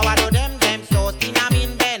 how I do them so spin I'm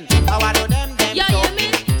in Ben. How I do them yeah, so. You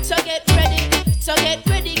mean? So get ready. So get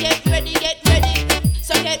ready, get ready, get ready.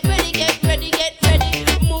 So get ready, get ready, get ready.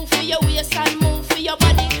 Move for your waist and move for your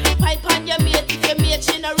body. Pipe on your mate if your mate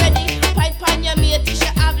she not ready. Pipe on your mate if she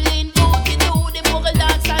have lean booty. Do the boogie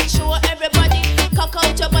dance and show everybody. Cock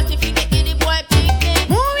out your body if you get the boy picnic.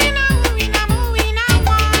 Moving on, moving on, moving on,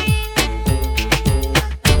 wine.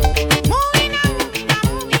 Moving on, moving on,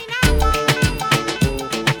 moving on, wine.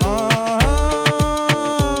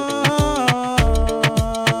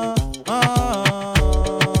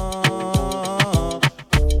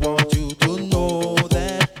 Want you to know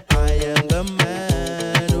that I am the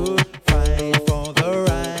man who fight for the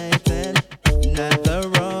right and not the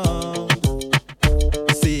wrong.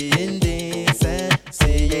 Seeing this and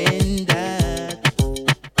seeing that,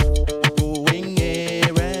 going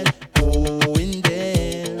here and going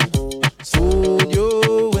there. Soon you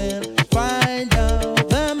will find out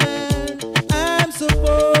the man I'm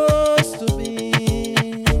supposed to be.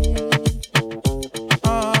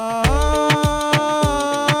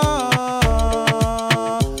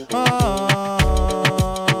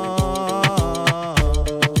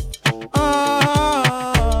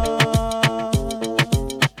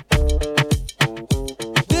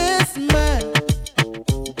 This man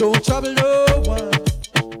don't trouble no one,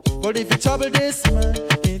 but if you trouble this man,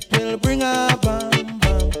 it will bring a bam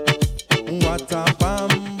bam. What a bam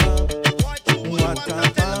bam. What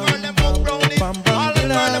a bam bam. Bam bam. All the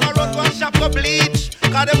girl them a run to a shop to bleach,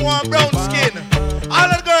 cause them want brown skin. All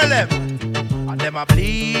the girl them. And them a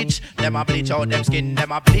bleach out them skin,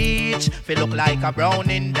 them a bleach. Feel look like a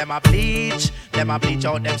browning, them a bleach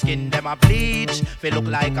out them skin, them a bleach. Feel look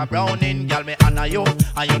like a browning, girl me honor you,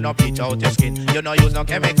 and you no bleach out your skin. You no use no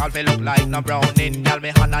chemical, feel look like no browning, girl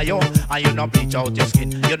me honor you, and you no bleach out your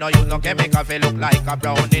skin. You no use no chemical, feel look like a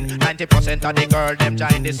browning. 90% of the girl them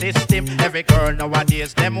join the system. Every girl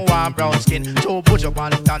nowadays them want brown skin. So put your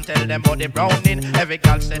pants and tell them about the browning. Every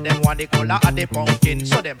girl say them want the color of the pumpkin.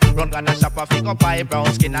 So them run gonna shop a figure buy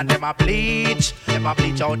brown skin, and them a bleach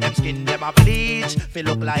out them skin, them a bleach. Feel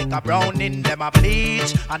look like a browning, them a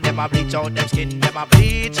bleach, and them a bleach out them skin, them a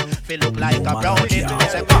bleach. Feel look like a browning.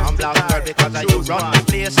 Say I'm black girl because you run the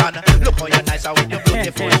place, and look how you nice with your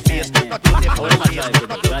beautiful face. Not beautiful face,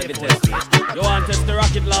 not beautiful face. You want us the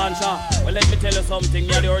rocket launcher? Well, let me tell you something.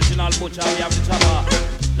 You're the original butcher, we have the chopper.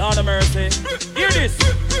 Lord of mercy, hear this.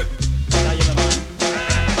 Now you man.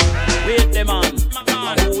 Wait the man,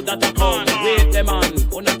 who that a come? Wait the man,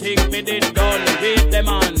 who no think me did done? Wait the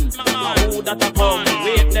man, who that a come?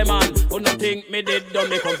 Wait the man, who no think me did done?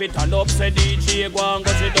 Me come fit turn up, say DJ go and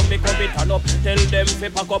go sit down. Me come fit turn up, tell them fi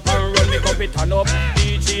pack up and run. Me come fit turn up,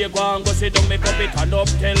 DJ go and go sit down. Me come fit turn up,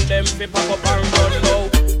 tell them fi pack up and run now.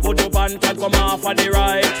 Put up and come off of the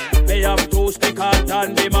right. They have two stickers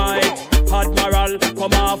and the might. Admiral,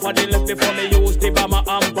 come off of the left before me use the bomber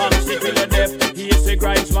and box it till the death. He's a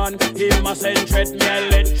grinds man, him a send threat. Me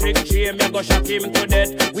electric chain, me go shock him to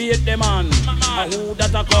death. Wait the man, who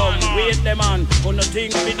that a come? Wait the man, who no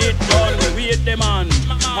think me did done? Wait the man,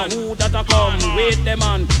 who that a come? Wait the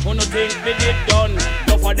man, who no think me did done?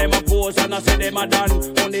 Enough of them a pose and I say them a done.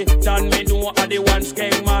 Only done me know a the one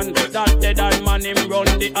skeng man. That dead and man him run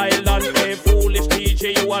the island. Hey foolish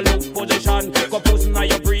DJ, you a look position. Go puss na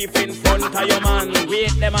your brief in front of your man.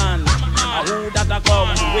 Wait the man, who that a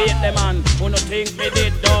come? Wait the man, who no think me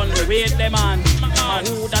did done? Wait the man,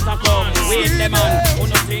 who that a come? Wait the man, who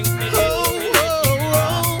no think me did done?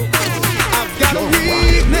 I've got a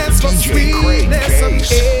weakness for sweetness and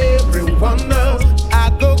everyone knows. I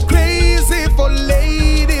go crazy for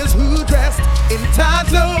ladies who dress in tight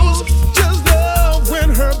clothes. Just love when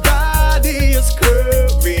her body is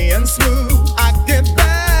curvy and smooth. I get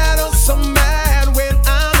better, so mad when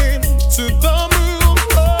I'm into the mood.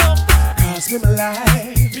 Oh, cause in my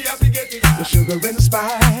life, the sugar and the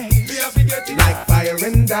spice, like fire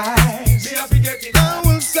and ice, I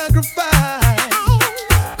will sacrifice.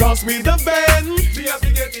 Cost me the band,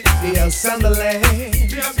 the house and the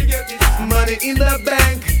land, money in the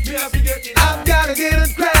bank, I've gotta get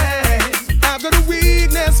it right. I've got a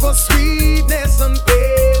weakness for sweetness and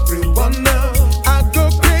everyone knows. I go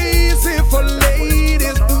crazy for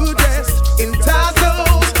ladies who dress in tight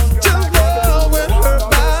clothes. Just love when her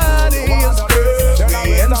body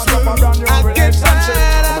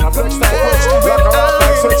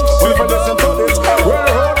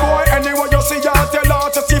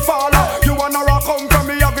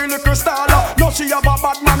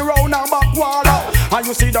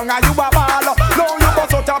you see down and you a ball. Now you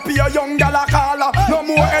bust out a pure young gal a call. No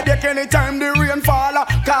more headache anytime the rain fall.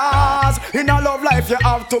 Cause in a love life you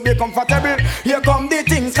have to be comfortable. Here come the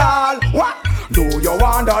things call. What? Do you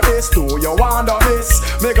wonder this? Do you wonder this?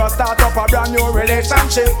 Me go start up a brand new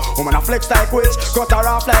relationship. Woman a flex like witch, cut her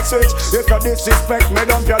off like switch. If you disrespect me,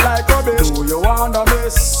 dump you like rubbish. Do you wonder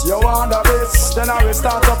this? You wonder this? Then I will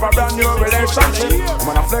start up a brand new relationship.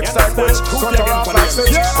 Woman a flex like witch, cut her off like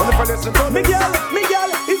switch. Only for listen to me, girl,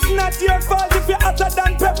 it's not your fault if you're hotter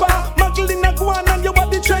than pepper. Muggle in a guan and you are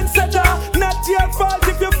the trendsetter. Not your fault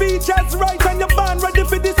if your features right and you're born ready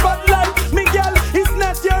for the spotlight. Me girl, it's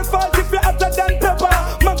not your fault if you're hotter than pepper.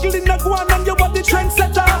 Muggle in a guan and you are the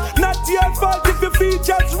trendsetter. Not your fault if your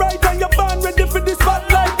features right and you're born ready for the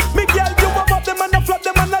spotlight. Me girl, you above them and I flop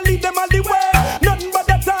them and I lead them all the way. Nothing but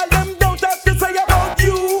that all them don't have to say about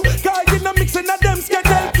you. Cause you know mixing of them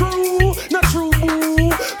skeletal crew. Not true,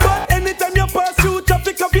 boo. But anytime you pass through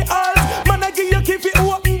traffic of the alt, man I give you key fi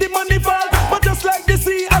open the money vault. But just like the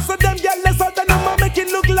sea, I saw them get less out and them a make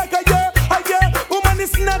it look like a year. Woman,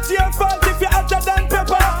 it's not your fault if you're hotter than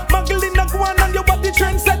pepper. Muggle in a guan and you are the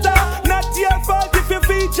trendsetter. Not your fault if your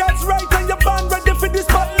features right and you're born ready for the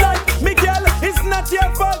spotlight. Me girl, it's not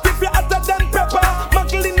your fault if you're hotter than pepper.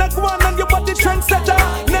 Muggle in a guan and you are the trendsetter.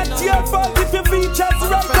 Not your fault if your features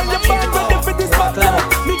right and you're born ready for the spotlight.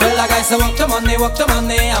 Tell the guys to walk the money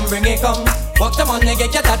and bring it come. Walk the money,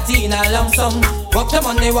 get your tatty in a lump sum. Walk the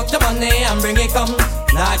money and bring it come.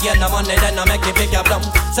 Nah, get no money, then I make it pick your plum.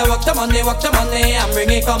 So walk the money and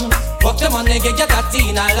bring it come. Walk the money, get your tatty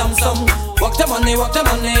in a lump sum. Walk the money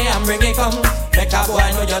and bring it come. Make a boy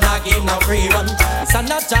know you're not give no free run. It's a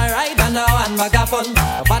natural ride and now and vagabond.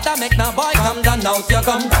 But I make no boy come down out you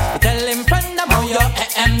come. You tell him friend them how your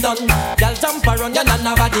AM done. Y'all jump around you and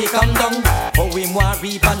nobody come down. Oh we want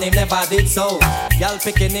reap and him never did so. Y'all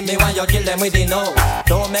picking him me when you kill them with the no.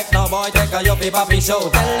 Don't make no boy take a your papi show.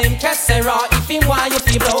 Tell him Kessera if he want you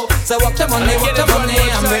to blow. So walk the money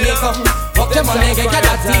and bring it come. Walk the money get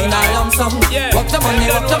that teen a lump sum. Walk the money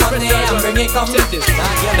and bring it come.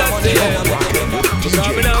 Now get the money and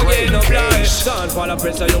Coming out getting up like Can't fall a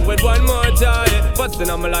pressure you with one more tie. Busting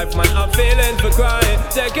on my life man, I'm feeling for crying.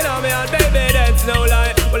 Taking on me out baby, that's no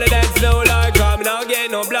lie. Well that's no lie. Coming out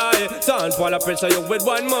getting up like Can't fall a pressure you with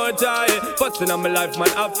one more tie. Busting on my life man,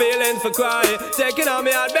 I'm feeling for crying. Taking on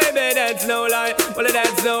me out baby, that's no lie. Well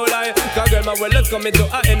that's no lie. Cause girl my world is coming to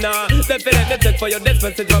a end now. Definitely take for your this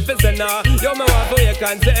message from Pisena. You're my wife who you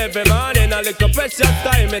can't say every morning. A little precious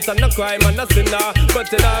time, it's a no crime and no sinner.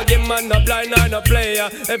 But in a game man, no blind or no player.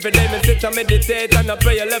 Every day me sit and meditate and I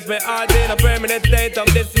pray. You left me heart in a permanent state of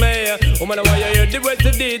dismay. Woman, why you hear the words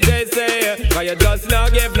the DJ say? Cause you just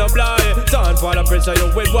not give no fly. Can't fall a pressure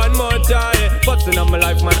you with one more try. Busting on my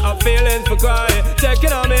life man, I'm feeling for cry.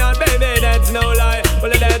 Checking on me out baby, that's no lie.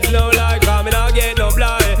 Well that's no lie, cause me not get no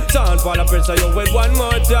fly. Can't fall a pressure you with one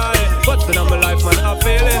more try. Busting on my life man, I'm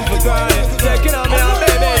feeling for cry. Checking on me out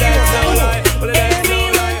baby, that's no lie. Well that's no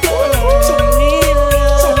lie.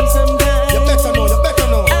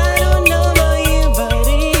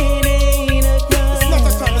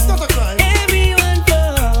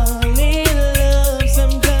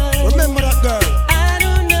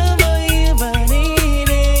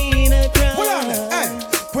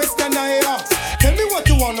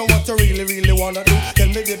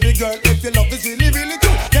 Baby girl, if your love is really, really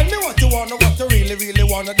true, tell me what you wanna, what you really, really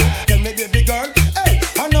wanna do. Tell me, baby girl, hey,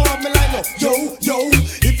 I know I'm like, no, yo.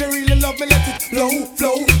 If you really love me, let it flow.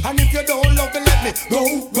 And if you don't love me, let me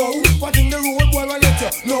go. What in the road, boy, I let you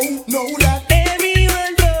know that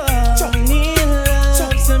everyone fall in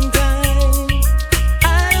love sometime.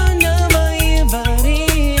 I don't know about you, but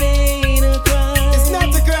it ain't a crime. It's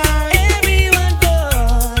not a crime. Everyone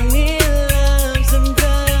fall in love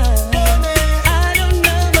sometime. I don't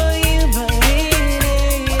know about you, but it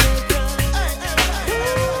ain't a crime.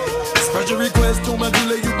 Special request to my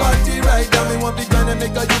dealer, you party right down. Me want the grind and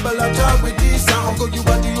make a you ball talk with this. Uncle, you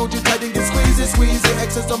body, you tight and get squeeze it.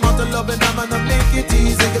 Excess amount of love and I'm gonna make it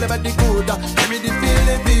easy. Girl about the good, give me the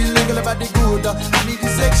feeling. Girl about the good, I need the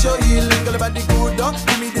sexual healing. Girl about the good,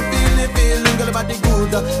 give me the feeling. Girl about the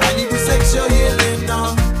good, I need the sexual healing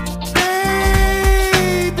now.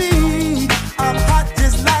 Baby, I'm hot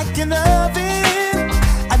just like an oven.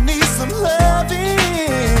 I need some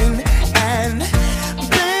loving. And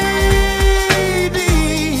baby,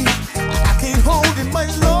 I can't hold it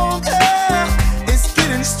much longer. It's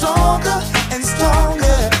getting stronger and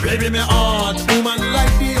stronger. Baby, me heart, woman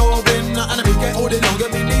like the oven. And I make it hold it longer,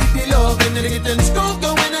 me need the loving. And it getting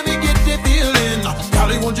stronger when I get the feeling.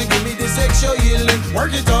 Golly, won't you give me the sexual healing?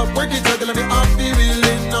 Work it up, let me off the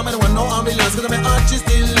feeling. I'm the one, no ambulance, cause I'm heart just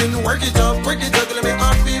stealing. Work it up, let me off.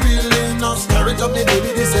 it up, the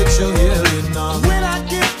baby, the sexual healing now. When I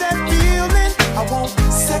get that feeling, I want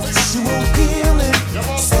sexual healing.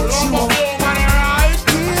 Sexual healing.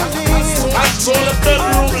 So the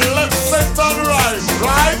bedroom, let's set on right,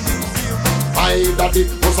 right? My daddy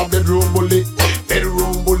was a bedroom bully.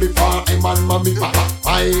 Bedroom bully for him and mommy.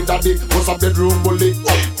 My daddy was a bedroom bully.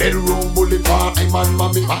 Bedroom bully for him and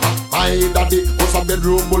mommy. My daddy was a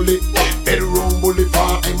bedroom bully. Bedroom bully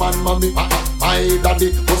for him and mommy. My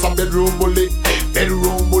daddy was a bedroom bully.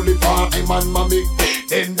 Bedroom bully for him and mommy.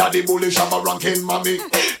 Then daddy bully shabba ranking mommy.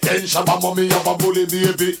 Then shabba mommy have a bully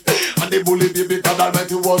baby. And the bully baby God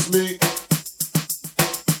Almighty was me.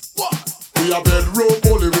 We a bedroom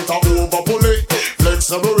bully with a over bully.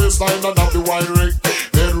 Flexible waistline and have the wiring.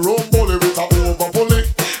 Bedroom bully with a over bully.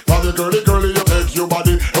 For the girly, you take your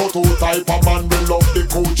body. No two type of man will love the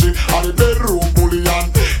coochie. And the bedroom bully and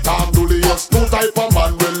Tam Dooley. Yes, two type of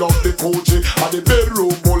man will love the coochie. And the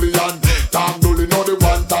bedroom bully and Tam Dooley. No the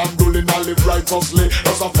one Tam Dooley not live righteously.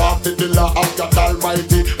 Just a family pillar of God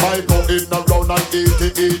Almighty. My go in around and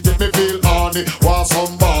 80. Me feel horny. Want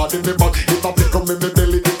somebody me back. It a pick up me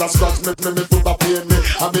belly. It a scratch me foot a pain me.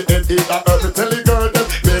 And me head it a hurt me. Tell the girl them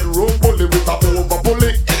bedroom bully with a over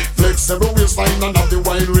bully. Flexible waistline and have the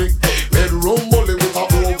wine ring. Bedroom bully with a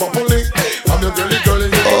over bully. And your girl in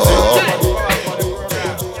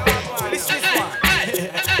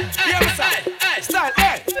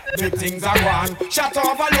big things are gone. Shut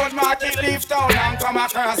overload market, leave town and come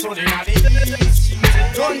across road in the east.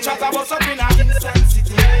 Don't chat about up in a instant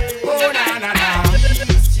city. Oh na na na.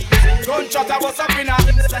 Don't chat about up in a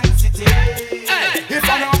instant city. Hey, if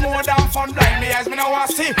I know more than fun blind me eyes, me no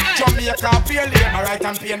want see Jamaica, pay labor, right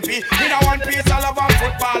and PNP. Me no want piece of love and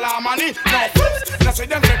football or money. No fools, no see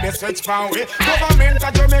them take the switch from way. Government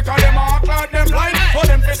of Jamaica, them act like them blind. For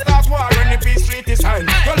them fi start war when the peace treaty sign.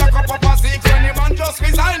 You lock up a six when the man just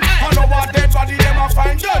resign. I know what dead body them a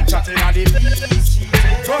find. Gun chat in a the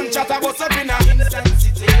peace. Gun chat about up in a instant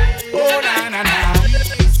city. Oh na na na.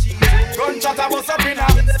 Gun chat about up in a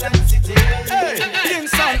instant city. Hey,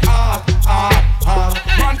 Kingston,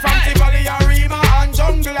 man from Tivoli and Rima and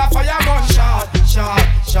Jungle a fire gun shot.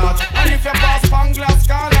 And if you pass Panglas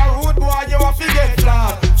Corner road, boy, you a fi get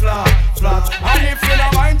flat. And if you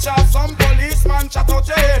don't mind chat, some policeman chat out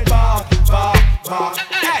your head bar.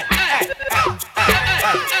 Hey.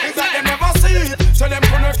 Is that they never see it? So them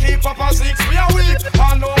couldn't keep up a 6 we a week.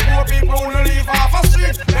 And no poor people who live half a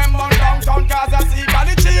street. Them on downtown cause I see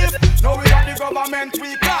the chief. Now we got the government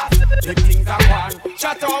we class. Big things are gone.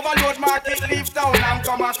 Shut overload market, leave town and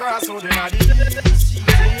come across road in a the east.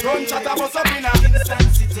 Don't chat about up in a instant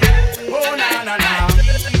city. Oh na na na.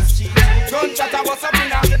 Don't chat about up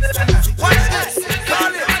in a instant city. What's this?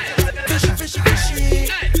 Call it fishy.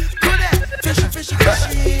 Could it? Fishy.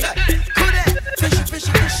 Could it? Fishy.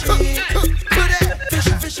 Could it?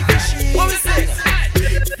 Fishy. What we say?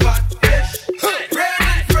 Big fat fish,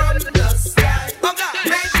 raining from the sky.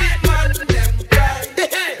 Make it man them cry,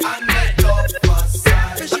 and let off a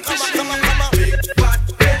sigh. Fishy. Big fat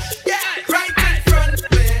fish, right in front of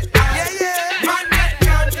me. Man that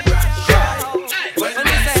can crash. When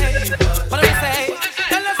we say,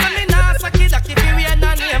 tell us when me nah suck it, that if you rain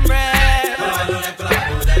and name bread.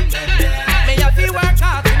 Me have to work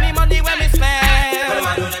hard to me money when me spend.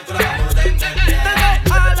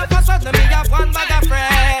 All of a sudden me have one bag of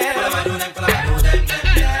friends.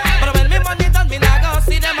 But when me money done, me nah go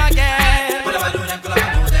see them again.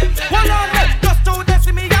 Hold on, just to they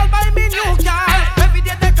see me, y'all buy me new car. Every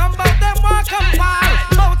day they come back, them walk come far.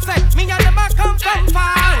 Mouth say, me and them a come from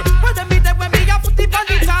far. When they meet them, when me have put it on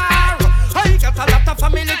the tar. I got a lot of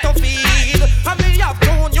family to feed, and me have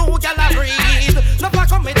 2 new gal a breed. Never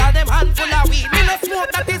come with all them handful of weed. Me no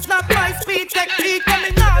smoke, that is not my speed technique. But me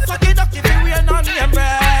nah suck it up if you rain on them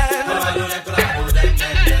bread.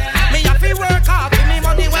 Me have to work hard to me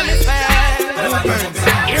money when me spend.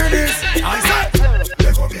 Hear this, I said.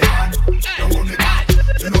 Let go me hand, don't hold me back.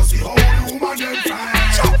 You know see how the woman them fine.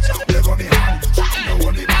 Let go me hand, don't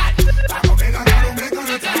hold me back. Back up in and don't make no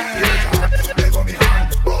time. Let go me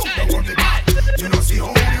hand, don't hold me back. You know see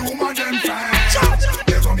how the woman them fine.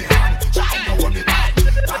 Let go me hand, don't hold me back.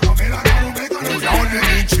 Back up in and don't make no time. Down the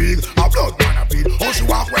intrigue, a blood man a beat. How she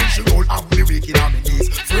walk when she roll, I'm the weak in her knees.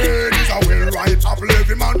 Fred is a well-right apple,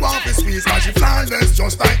 every man want his piece. Cause she flawless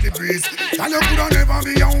just like the breeze. And you coulda never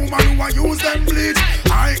be a woman who a use them bleach.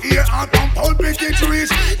 I hear her pump pulpit it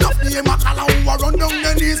reach. Enough name a color who a run down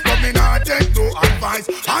the knees. But me not take no advice.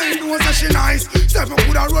 I know that she nice. Step up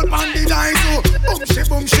coulda roll on the dice. So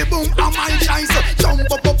boom she boom, I'm my choice. Jump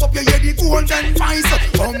up, you hear the golden voice.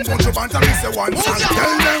 Bunch of banter, me say one song.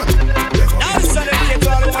 Tell them. Now it's Sunday, we get to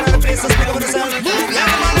all the one of the places. Speak over the sound. Yeah,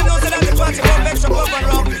 man, knows that the party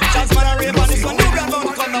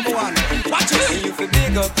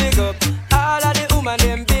big up, big up. All of the woman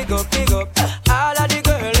them big up, big up. All of the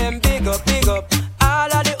girl them big up, big up.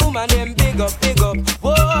 All of the woman them big up, big up.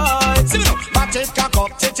 Boy, see me now, back it cock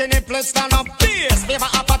up, titty nipple stand up. Bass, favor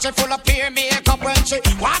Apache full of peer makeup when she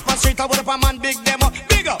walk on street. I would have a man big them up,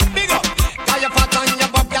 big up, big up. Girl you fat on your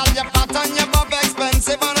butt, girl you fat on your butt,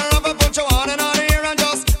 expensive and a rubber put you on and on here and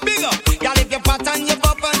just big up. Girl if you fat on your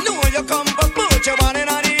butt and know you come but put you on and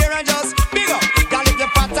on here and just big up. Girl if you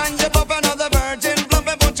fat on your butt and other virgin plump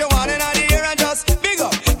and put you on and on here and just big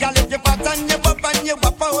up. Girl if you fat on your butt and you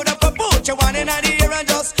wap out up and put you on and on here and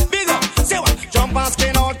just big up. Say what? Jump and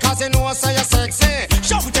skin out cause you know say you're sexy.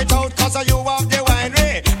 Shout it out cause you have the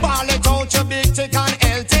winery. Ball it out you big thick and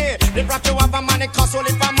healthy. The rock you have a money cost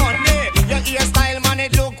only for money. Your hairstyle man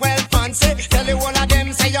it look well fancy. Tell you all of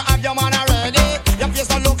them say you have your man already. Your face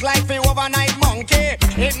don't look like the overnight monkey.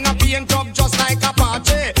 It not paint up just like a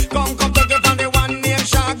party. Come take it from the one named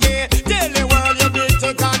Shaggy. Tell the world you big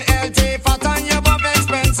thick and healthy. Fat and your buff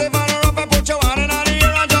expensive and rubber put you on and on here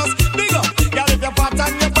and just big up. Girl if you fat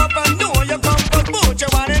and your buff and know you come put you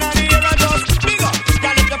on and on here and just big up.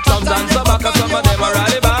 Girl if you fat and your buff and some of them are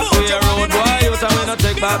rally back. We a road boy, you tell we no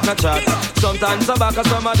take back no chat. Sometimes some back and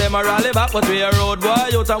some of them are rally back, but we a road boy,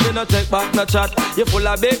 you tell we no take back no chat. You full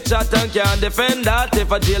of big chat and can't defend that.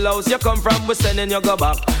 If a jailhouse you come from, we sending you go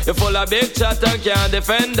back. You full of big chat and can't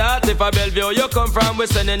defend that. If a Bellevue you come from, we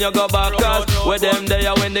sending you go back. Cause with them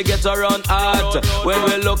there when they get around hot. When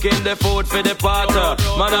we looking the food for the pot.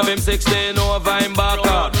 Man have him 16 over him back.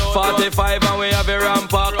 45 and we have a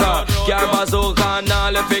rampacker. Car bazooka and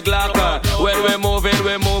all the big locker. When we moving,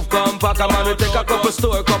 we move compact. Man we take a couple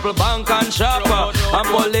store, couple bank and shopper. And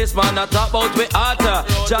policeman a top out we hotter.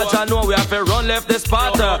 Chacha know we have to run left the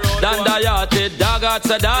spotter. Dan the yachted dog at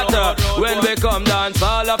the data. When we come dance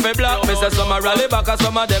all of a block. Me say some a rally back and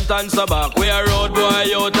some of them dance back. We a road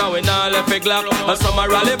boy out and we not left a glock. And some a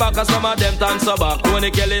rally back and some of them dance back. Tony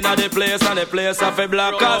killing at the place and the place of a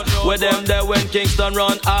black. Cause with them there when Kingston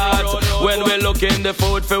run hard. When we look in the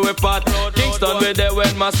food for we pot. Kingston we there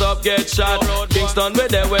when Massop get shot. Kingston we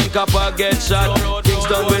there when Copper get shot.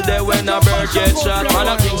 Kingston we there when a bird get shot. Man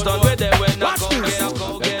a Kingston we there when a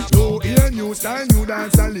cow get. New ear, new style, new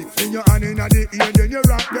dance and lick. In your hand in the ear, then you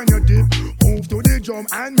rock, then you dip. Move to the drum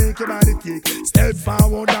and make your body kick. Step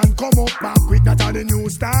forward and come up back quick. That are the new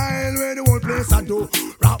style where the whole place I do.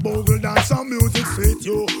 Rap, bogle, dance, some music sweet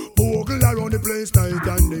you. Bogle around the place night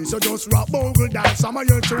and day. So just rap, bogle, dance, some of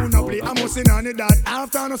your tune I play. I'm missing on it that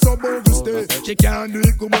after no so bogle stay. She can't do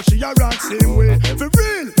it good but she a rock same way. For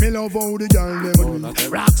real, me love how the girl never do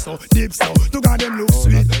it. Rock so, deep so, to God them look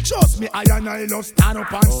sweet. Trust me, I and I love stand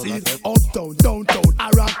up and see. Uptown, downtown, I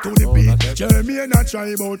rock to the beat. Jeremy and I try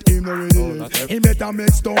about him already. He better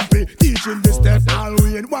make stumpy, teach him the step. All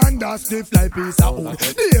we in one that stiff like piece of wood.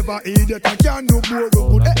 Never idiot, I can't do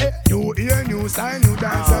bogle good. New ear, new style, new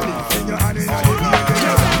dance. In your hand in the ear.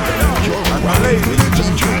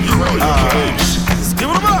 Just give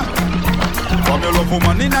it back. From your love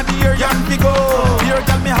woman in the area and we go. Here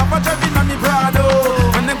tell me how much I've been on me Prado.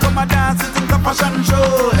 When them come a dance, it think a fashion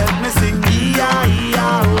show. Help me sing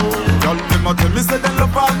E-I-E-I-O. Y'all them a tell me say them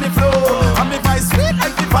love all me flow. And me voice sweet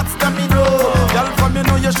like the fat stamina. Y'all from you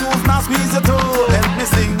know your shoes now squeeze your toe. Help me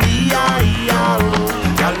sing E-I-E-I-O.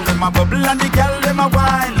 Y'all them a bubble and the girl them a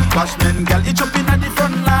wine. Bashman girl itch up in the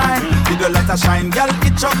front line. With the light a shine, girl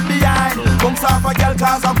itch up behind. Bounce off a girl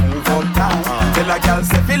cause I move up time. Tell a girl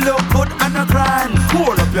say feel look good and no crime.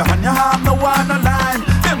 Hold up your hand, you have no one no line.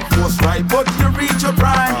 Them force right but you reach your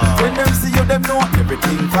prime. When them see you, them know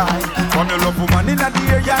everything fine. From your love woman in the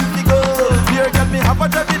area and we go. Here girl me have a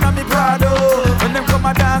job in a me Prado. When them come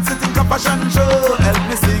a dance, you think a fashion show. Help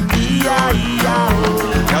me sing E-I-E-I-O.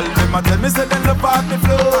 Girl them a tell me say them love off me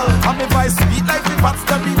flow. And me voice sweet like the fat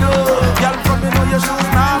stamina. Girl from you know your shoes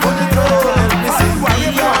now on the floor. Help me sing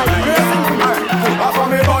E-I-E-I-O. After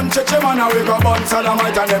me bun chichi man and we go bun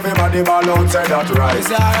sodomite and everybody ball out say that right.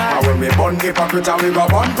 And when we bun hypocrite and we go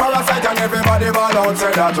bun parasite and everybody ball out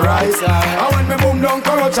say that right. And when me boom down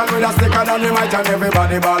corruption with a sticker than the mic and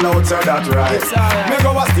everybody ball out say that right. Me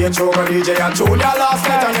go a stage show go DJ and Julia last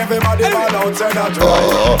night and everybody ball out say that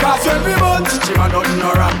right. Cause when we bun chichi man nothing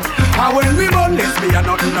no wrong. And when we bun lesbian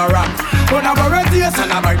nothing no wrong. Bun a barretias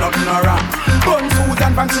and a bite nothing no wrong. Bun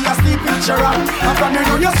Susan fancy a steep picture and from you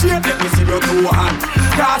know you straight let me see your two hands.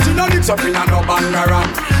 Cause you know mix up in a no bangaran.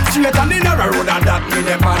 Straight and in a road and that me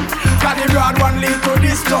the man. Cause the broad one lead to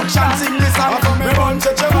destruction. Sing this song for me bun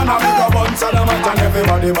chichi man and we go bun sodomite and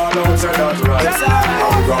everybody ball out say that right.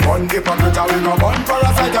 And we go bun hypocrite and we go bun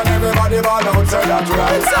parasite and everybody ball out say that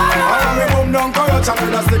right. And when we boom down corruption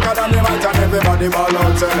with a sticker than the mic and everybody ball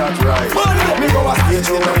out say that right. Me go a stage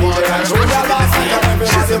show the DJ and show the last night and everybody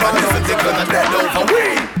massive and listen cause I'm dead over we.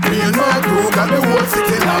 Me and my crew got the whole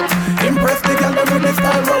city locked. Impress the girl them with the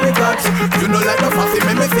style what we got. You know like the fussy,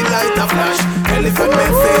 me see light a flash. Elephant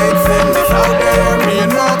message, send this out there. Me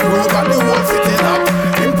and my crew got the whole city locked.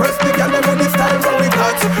 Impress the girl them with the style what we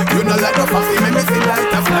got. You know like the fussy, me see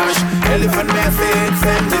light a flash. Elephant message,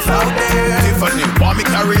 send this out there. Tiffany, want me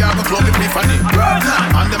carry I go club Epiphany.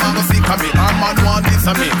 And them a go sick of me. Our man want this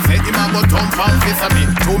of me. Say him a go thump and fist of me.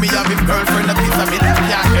 To me have him girlfriend a kiss of me. Them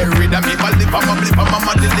can't get rid of me. But lip on my blip on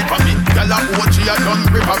mama deliver me. Girl a watch you a done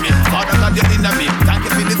grip of me. Father not your inner me. Thank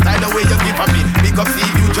you for the style the way you give of me. Big up see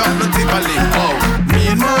you jump the tip of lip. Oh,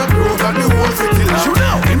 me and my crew got the whole city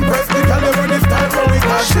locked. Impress the girl with the style for we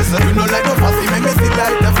got. You know like the fussy, me see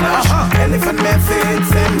like the flash. Elephant message,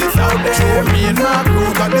 send this out there. Me and my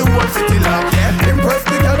crew got the whole city locked. Impress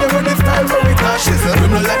the girl with the style for we got. You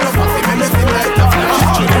know like the fussy, me see like the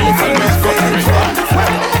flash. Elephant message, send this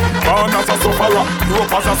out there. Born as a sufferer, grow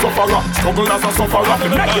up as a sufferer, struggle as a sufferer,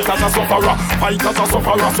 make it as a sufferer, fight as a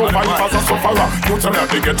sufferer, survive as a sufferer. You tell me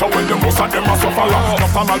they get away, the most of them are sufferer.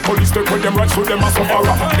 After my police take with them right, so them a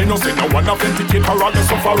sufferer. Me no say no one authenticate for all the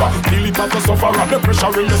sufferer. Deal it as the sufferer, the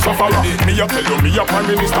pressure in the sufferer. Me a tell you, me a prime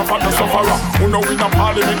minister for the sufferer. Who know in a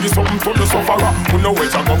parliament is something to the sufferer. Who know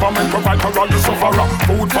it's a government provide for all the sufferer.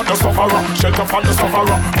 Food for the sufferer, shelter for the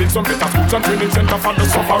sufferer. Build some better schools and training center for the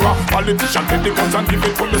sufferer. Politicians take the guns and give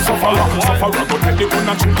it to the sufferer. Sufferer go take the gun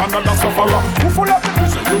and shoot another sufferer. Who full of the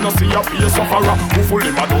prison, you no see a be a sufferer. Who full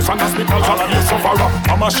in my house and hospitals and be a sufferer.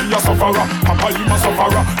 Mama she a sufferer, Papa him a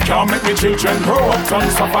sufferer. Can't make me children grow up some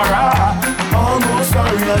sufferer. Almost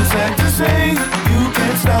sorry, I'm sad to say you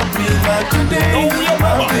can't stop me not today.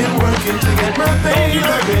 I've been working to get my pay,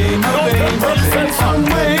 my pay some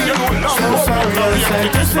way. So sorry, I'm sad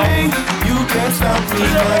to say you can't stop me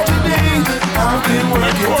not today. I've been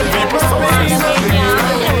working to get my pay, my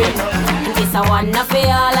pay. This I wanna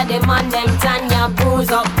feel all of them and them Tanya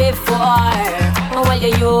bruise up before. Well,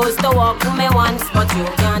 you used to walk me once, but you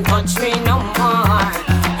can't touch me no more.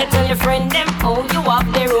 I tell your friend them, oh, you off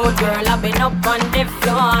the road, girl, I've been up on the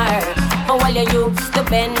floor. Well, you used to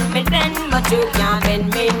bend me then, but you can't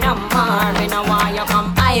bend me no more. Me no want you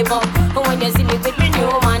come hype up. When you see me with me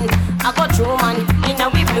new man, I go through man, in a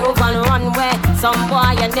we blue van runway. Some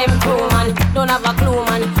boy and them crew man, don't have a clue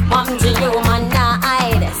man. What to you man, nah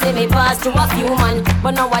hide. See me pass through a few man,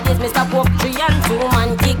 but nowadays me stop up 3 and 2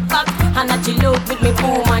 man. Kick back and I chill out with me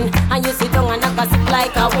boo man. And you sit down and I gossip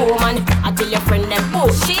like a woman. I tell your friend them, oh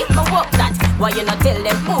she, me walk that. Why you not tell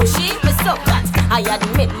them, oh she, me suck that. I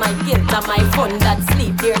admit my guilt and my fun that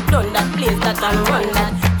sleep here done that place that and run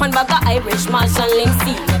that. One bag of Irish marshalling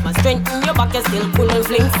sea. Never strengthen your back, you still couldn't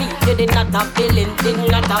fling feet. You did not have the length, did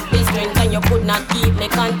not have the strength, and you could not keep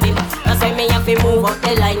me content. That's why me have to move up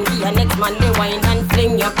the line. Be a next man, they wine and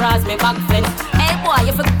fling you across me back fence. Hey boy,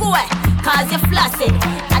 you for go, cause you flaccid.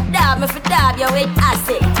 I dab me for dab you with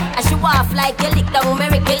acid. I show off like you lick down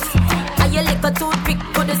miracles. And you lick a toothpick,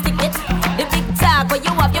 couldn't stick it. The big tag where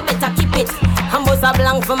you have, you better keep it. I'm bust a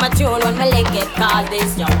blank for my tune when me lick it. Cause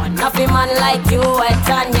this you want nothing man like you. I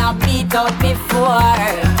turn your beat out before.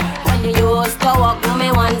 When you used to walk with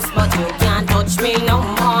me once, but you can't touch me no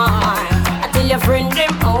more. I tell your friend them,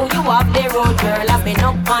 oh you off the road, girl, I've been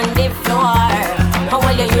up on the floor. How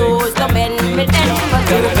well you used to bend me then, but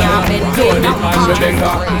you can't bend me no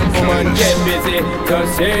more. Woman, get busy.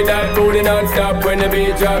 Just shake that booty non-stop. When the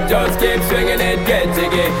beat drop, just keep swinging it. Get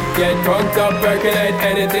jiggy, get drunk up, percolate.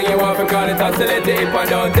 Anything you want, call it oscillate. If I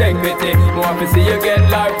don't take pity, want to see you get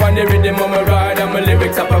life on the rhythm of my ride. And my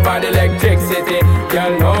lyrics up about electricity.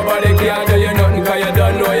 Girl, nobody can do you nothing, cause you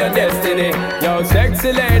don't know your destiny. Yo,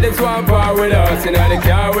 sexy ladies want part with us. In the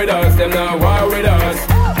car with us, them not war with us.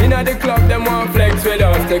 In the club, them want flex with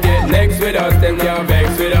us. To get next with us, them can't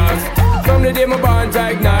vex with us. From the day my bond,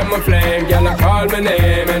 I ignite my flame. Girl, I call my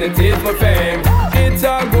name and it is my fame. It's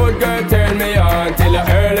a good girl, turn me on till I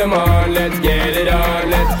early on. Let's get it on,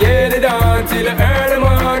 let's get it on till I early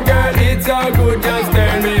on. Girl, it's all good, just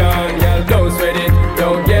turn me on. Girl, don't sweat it,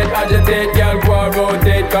 don't get agitated. Girl, go and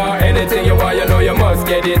rotate, cause anything you want, you know you must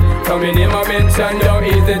get it. Come in my mention, don't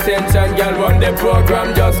ease the tension. Girl, run the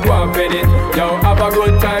program, just go and fit it. Yo, have a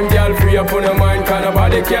good time, girl, free up on your mind. Cause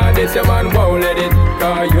nobody can this, your man won't let it.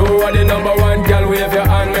 Cause you are the number one, girl, wave your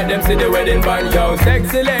hand, make them see the wedding band. Yo,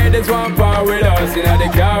 sexy ladies want part with us. In the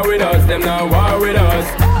car with us, them not war with us.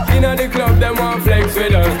 In the club, them want flex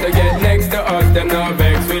with us. To get next to us, them not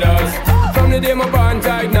vex with us. From the day my bond,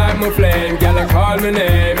 I ignite my flame. Girl, I call my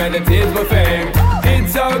name and it is my fame.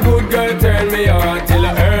 It's a good girl, turn me on till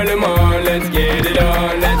I early on. Let's get it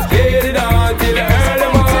on, let's get it on till I early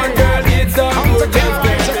on. Girl, it's a good girl,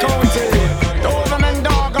 turn me on. Overman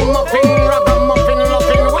dog, I'm muffin, ragamuffin,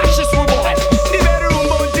 loving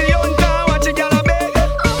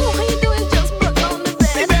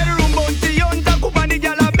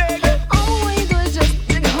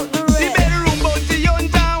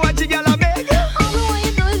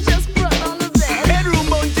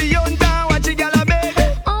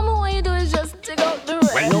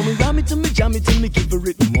it and me give her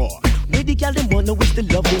it more. Where the gal them wanna is the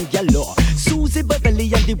loving galore. Susie,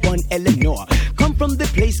 Beverly and the one Eleanor come from the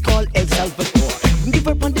place called El Salvador. Give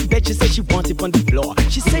her on the bed, she said she want it on the floor.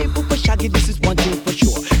 She say, Papa Shaggy, this is one thing for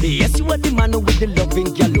sure. Yes, you are the man with the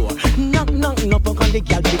loving galore. Knock, knock, knock on the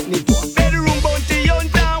gal pick me door. Bedroom bounty on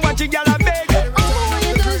town, watch the gal a beg. Bedroom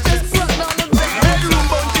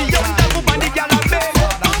bounty on town, up on the gal a beg.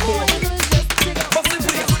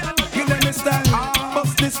 Give them this time,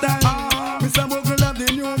 bust this time. Mr. Bogle have the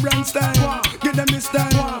new brand style. Give them this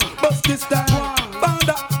time, bust this time. Found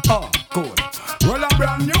that, cool. Well, a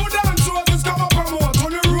brand new dance is come up from out.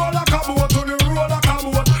 On the roll like a boat, on the roll like a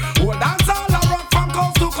boat. Well, dance all a rock from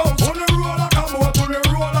coast to coast. On the roll like a boat, on the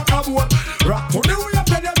roll like a boat. Rock to the wave,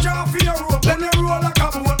 then you jump for your rope. Then you roll like a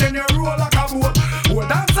boat, then you roll like a boat. Well,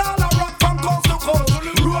 dance all a rock from coast to coast.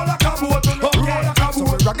 Roll like a boat, roll like a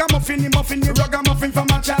boat. Ragamuffin, the ragamuffin from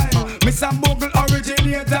a child. Mr. Bogle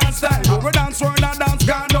originate dance style. We dance world and dance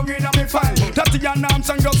gone down in a me file. Tatty and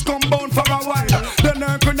Armstrong just come bound for a while. Then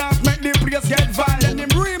I could dance make the place get vile. Then him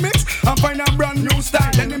remix and find a brand new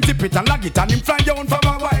style. Then him tip it and lag it and him fly down for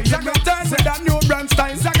a while. Second time with that new brand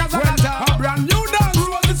style. Well, a brand new dance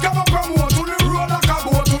roses come up from out. To the roll like a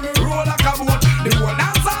boat, to the roll like a boat. The whole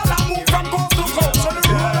dance all a move from coast to coast. To the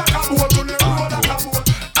roll like a boat, to the roll like a boat.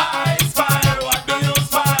 I spy, what do you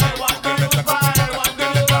spy? What do you spy? What do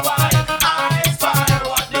you spy? I spy,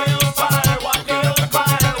 what do you spy? What do you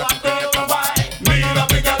spy? What do you spy? Me love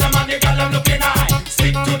the gal and the gal I'm looking high.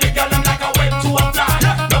 Stick to the gal like a web to a fly.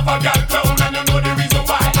 Love a gal clown and you know the reason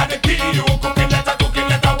why. And the PU cooking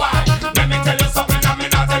letter why. Let me tell you something and me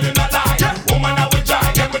not tell you no lie. Woman I will try,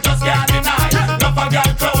 them we just can't deny. Love a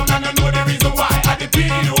gal clown and you know the reason why. And the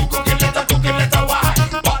PU cooking letter why.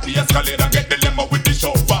 Party escalate and get the limo with the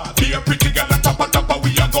chauffeur. Be a pretty girl and top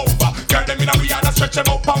we a go for. Girl them in a we had a stretch them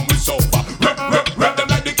up and we sofa. Rep them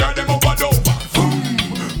like the girl them over and over.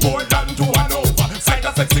 Boy down to and over. Side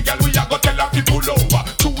a sexy girl we a go tell her people over.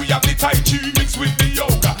 True we have the Tai Chi mixed with the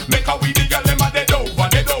yoga. Make a we the girl them a dead over.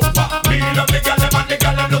 Me love the girl them and the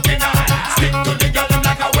girl them looking high. Stick to the girl them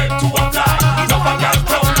like a web to a fly. Love a girl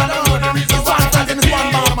clown and I know the reason why.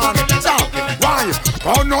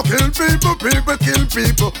 Oh no, kill people, people kill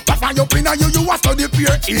people. But my opinion, you a study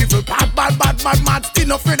pure evil. Bad, still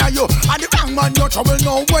no friend of you. And the wrong man, you trouble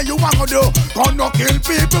know where you want to do. Oh no, kill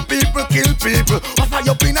people, people kill people. But my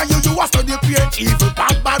opinion, you a study pure evil.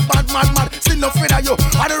 Bad, still no friend of you.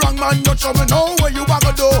 And the wrong man, you trouble know where you want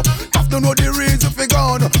to do. Have to know the reason for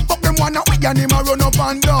gone. But them wanna we and him a run up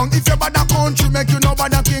and down. If you bad a country, make you know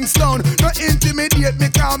bad a Kingston. No intimidate me,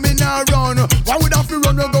 call me now run. Why would I feel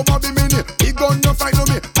run and go Bobby Mini? He gun no fight no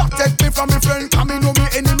me. Protect me from me friend, coming no me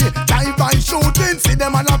enemy. Drive by shooting, see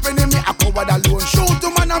them and up enemy. I cover the alone, shoot to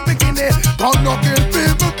man and picking it. Don't no kill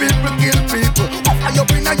people, people kill people. After you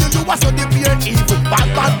bring a you a so the pure evil.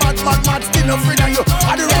 Bad, still no friend of you.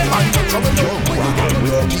 I the right man, no trouble you.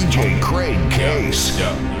 DJ Craig Case.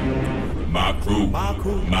 My crew,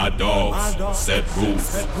 my dogs, set rules,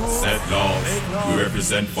 set laws. We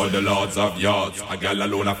represent for the lords of yards. A gal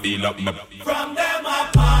alone I feel up my. From them a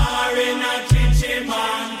par in a chichi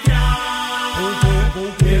man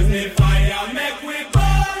can. Give me fire, make we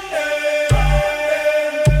burn them.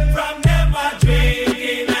 From them a drink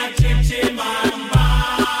in a chichi man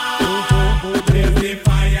bar. Give me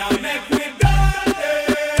fire, make we burn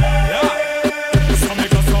them. So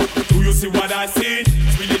make us up, do you see what I see?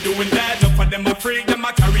 It's really doing that. Enough of them a freak, them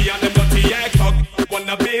a carry on them dirty egg talk.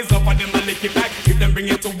 Wanna base, enough of them a lick it back. If them bring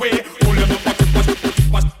it away, hold them up,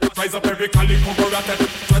 watch, rise up every calico, go rat.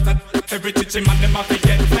 Every chichi man, them have to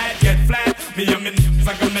get flat. Me and me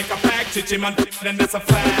I gonna make a pack, chichi man, then that's a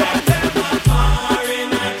fact. Them a par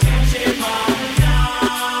in a chichi man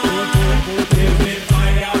can. Give me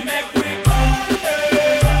fire, make we burn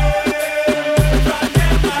them. From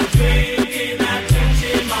them a drink in a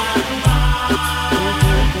chichi man bar.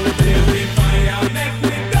 Give me fire, make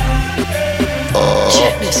we burn them.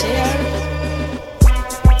 Check this here.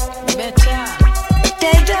 Better.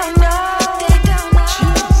 They don't know.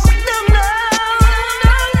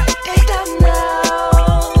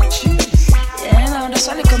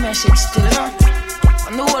 Message still, you know.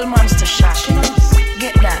 And the whole monster shot, you know.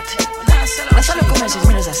 Get that. That's all the message,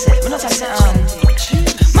 me does I say. Me does I say,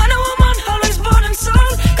 man and woman always born and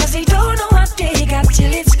soul, cause they don't know what they got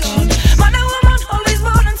till it's gone. Man and woman always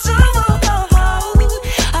born and soul,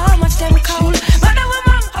 how much them cold. Man and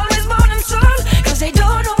woman always born and soul, cause they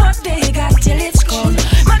don't know what they got till it's gone.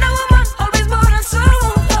 Man and woman always born and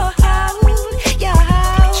soul, yeah.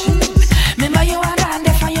 Remember you are done,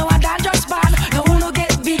 deaf and you are done just bad. No one will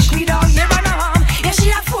get big without never no harm. Yeah, she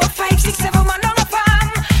have 4, 5, 6, 7 man on the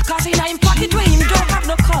farm. Cause in her pocket where him don't have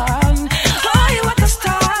no corn. Oh,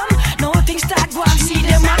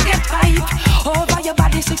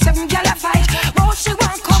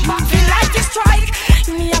 strike.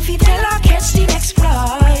 Me have to tell her catch the next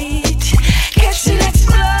flight. Catch the next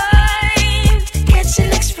flight. Catch the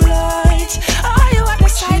next flight. Are you at the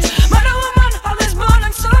site? Man or woman always born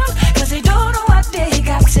and soul, 'cause they don't know what they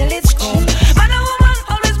got till it's gone. Man or woman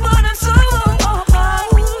always born and soul.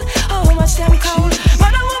 Oh, much them cold.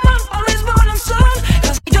 Man or woman always born and soul,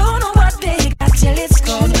 'cause they don't know what they got till it's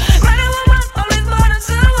gone. Man or woman always born and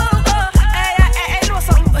soul. Hey, know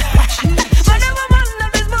something. Man or woman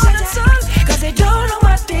always born and soul, 'cause they don't know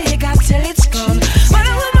what they got till it's gone. Man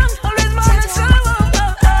or woman always born and soul.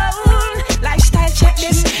 Lifestyle check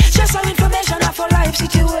this, just some information of a life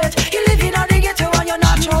situation. You live in a the ghetto and you're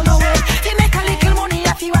not thrown away. They make a little money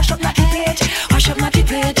if you wash up not the plate. Wash up not the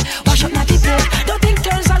plate. Wash up not the plate. Don't think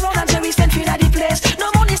turns around until we stand free at the place. No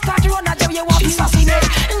money start to run until you want to assassinate.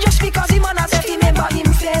 And just because the man has said remember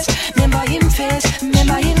him face. Remember him face.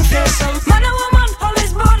 Remember him face. So man or woman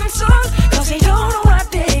always born and soul, 'cause they don't know what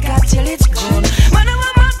they got till it's gone. Man or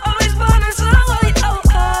woman always born and soul.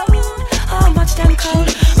 Oh, much them cold.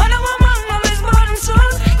 Man or woman always born and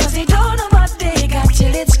soul, 'cause they don't know what they got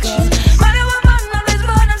till it's gone. Man or woman always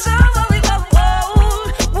born and soul.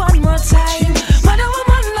 One more time. Man or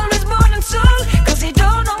woman always born and soul, 'cause they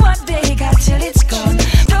don't know what they got till it's gone.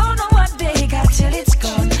 Don't know what they got till it's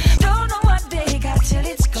gone. Don't know what they got till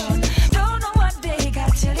it's gone. Don't know what they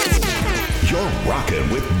got till it's gone. You're rocking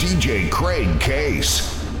with DJ Craig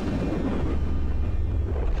Case.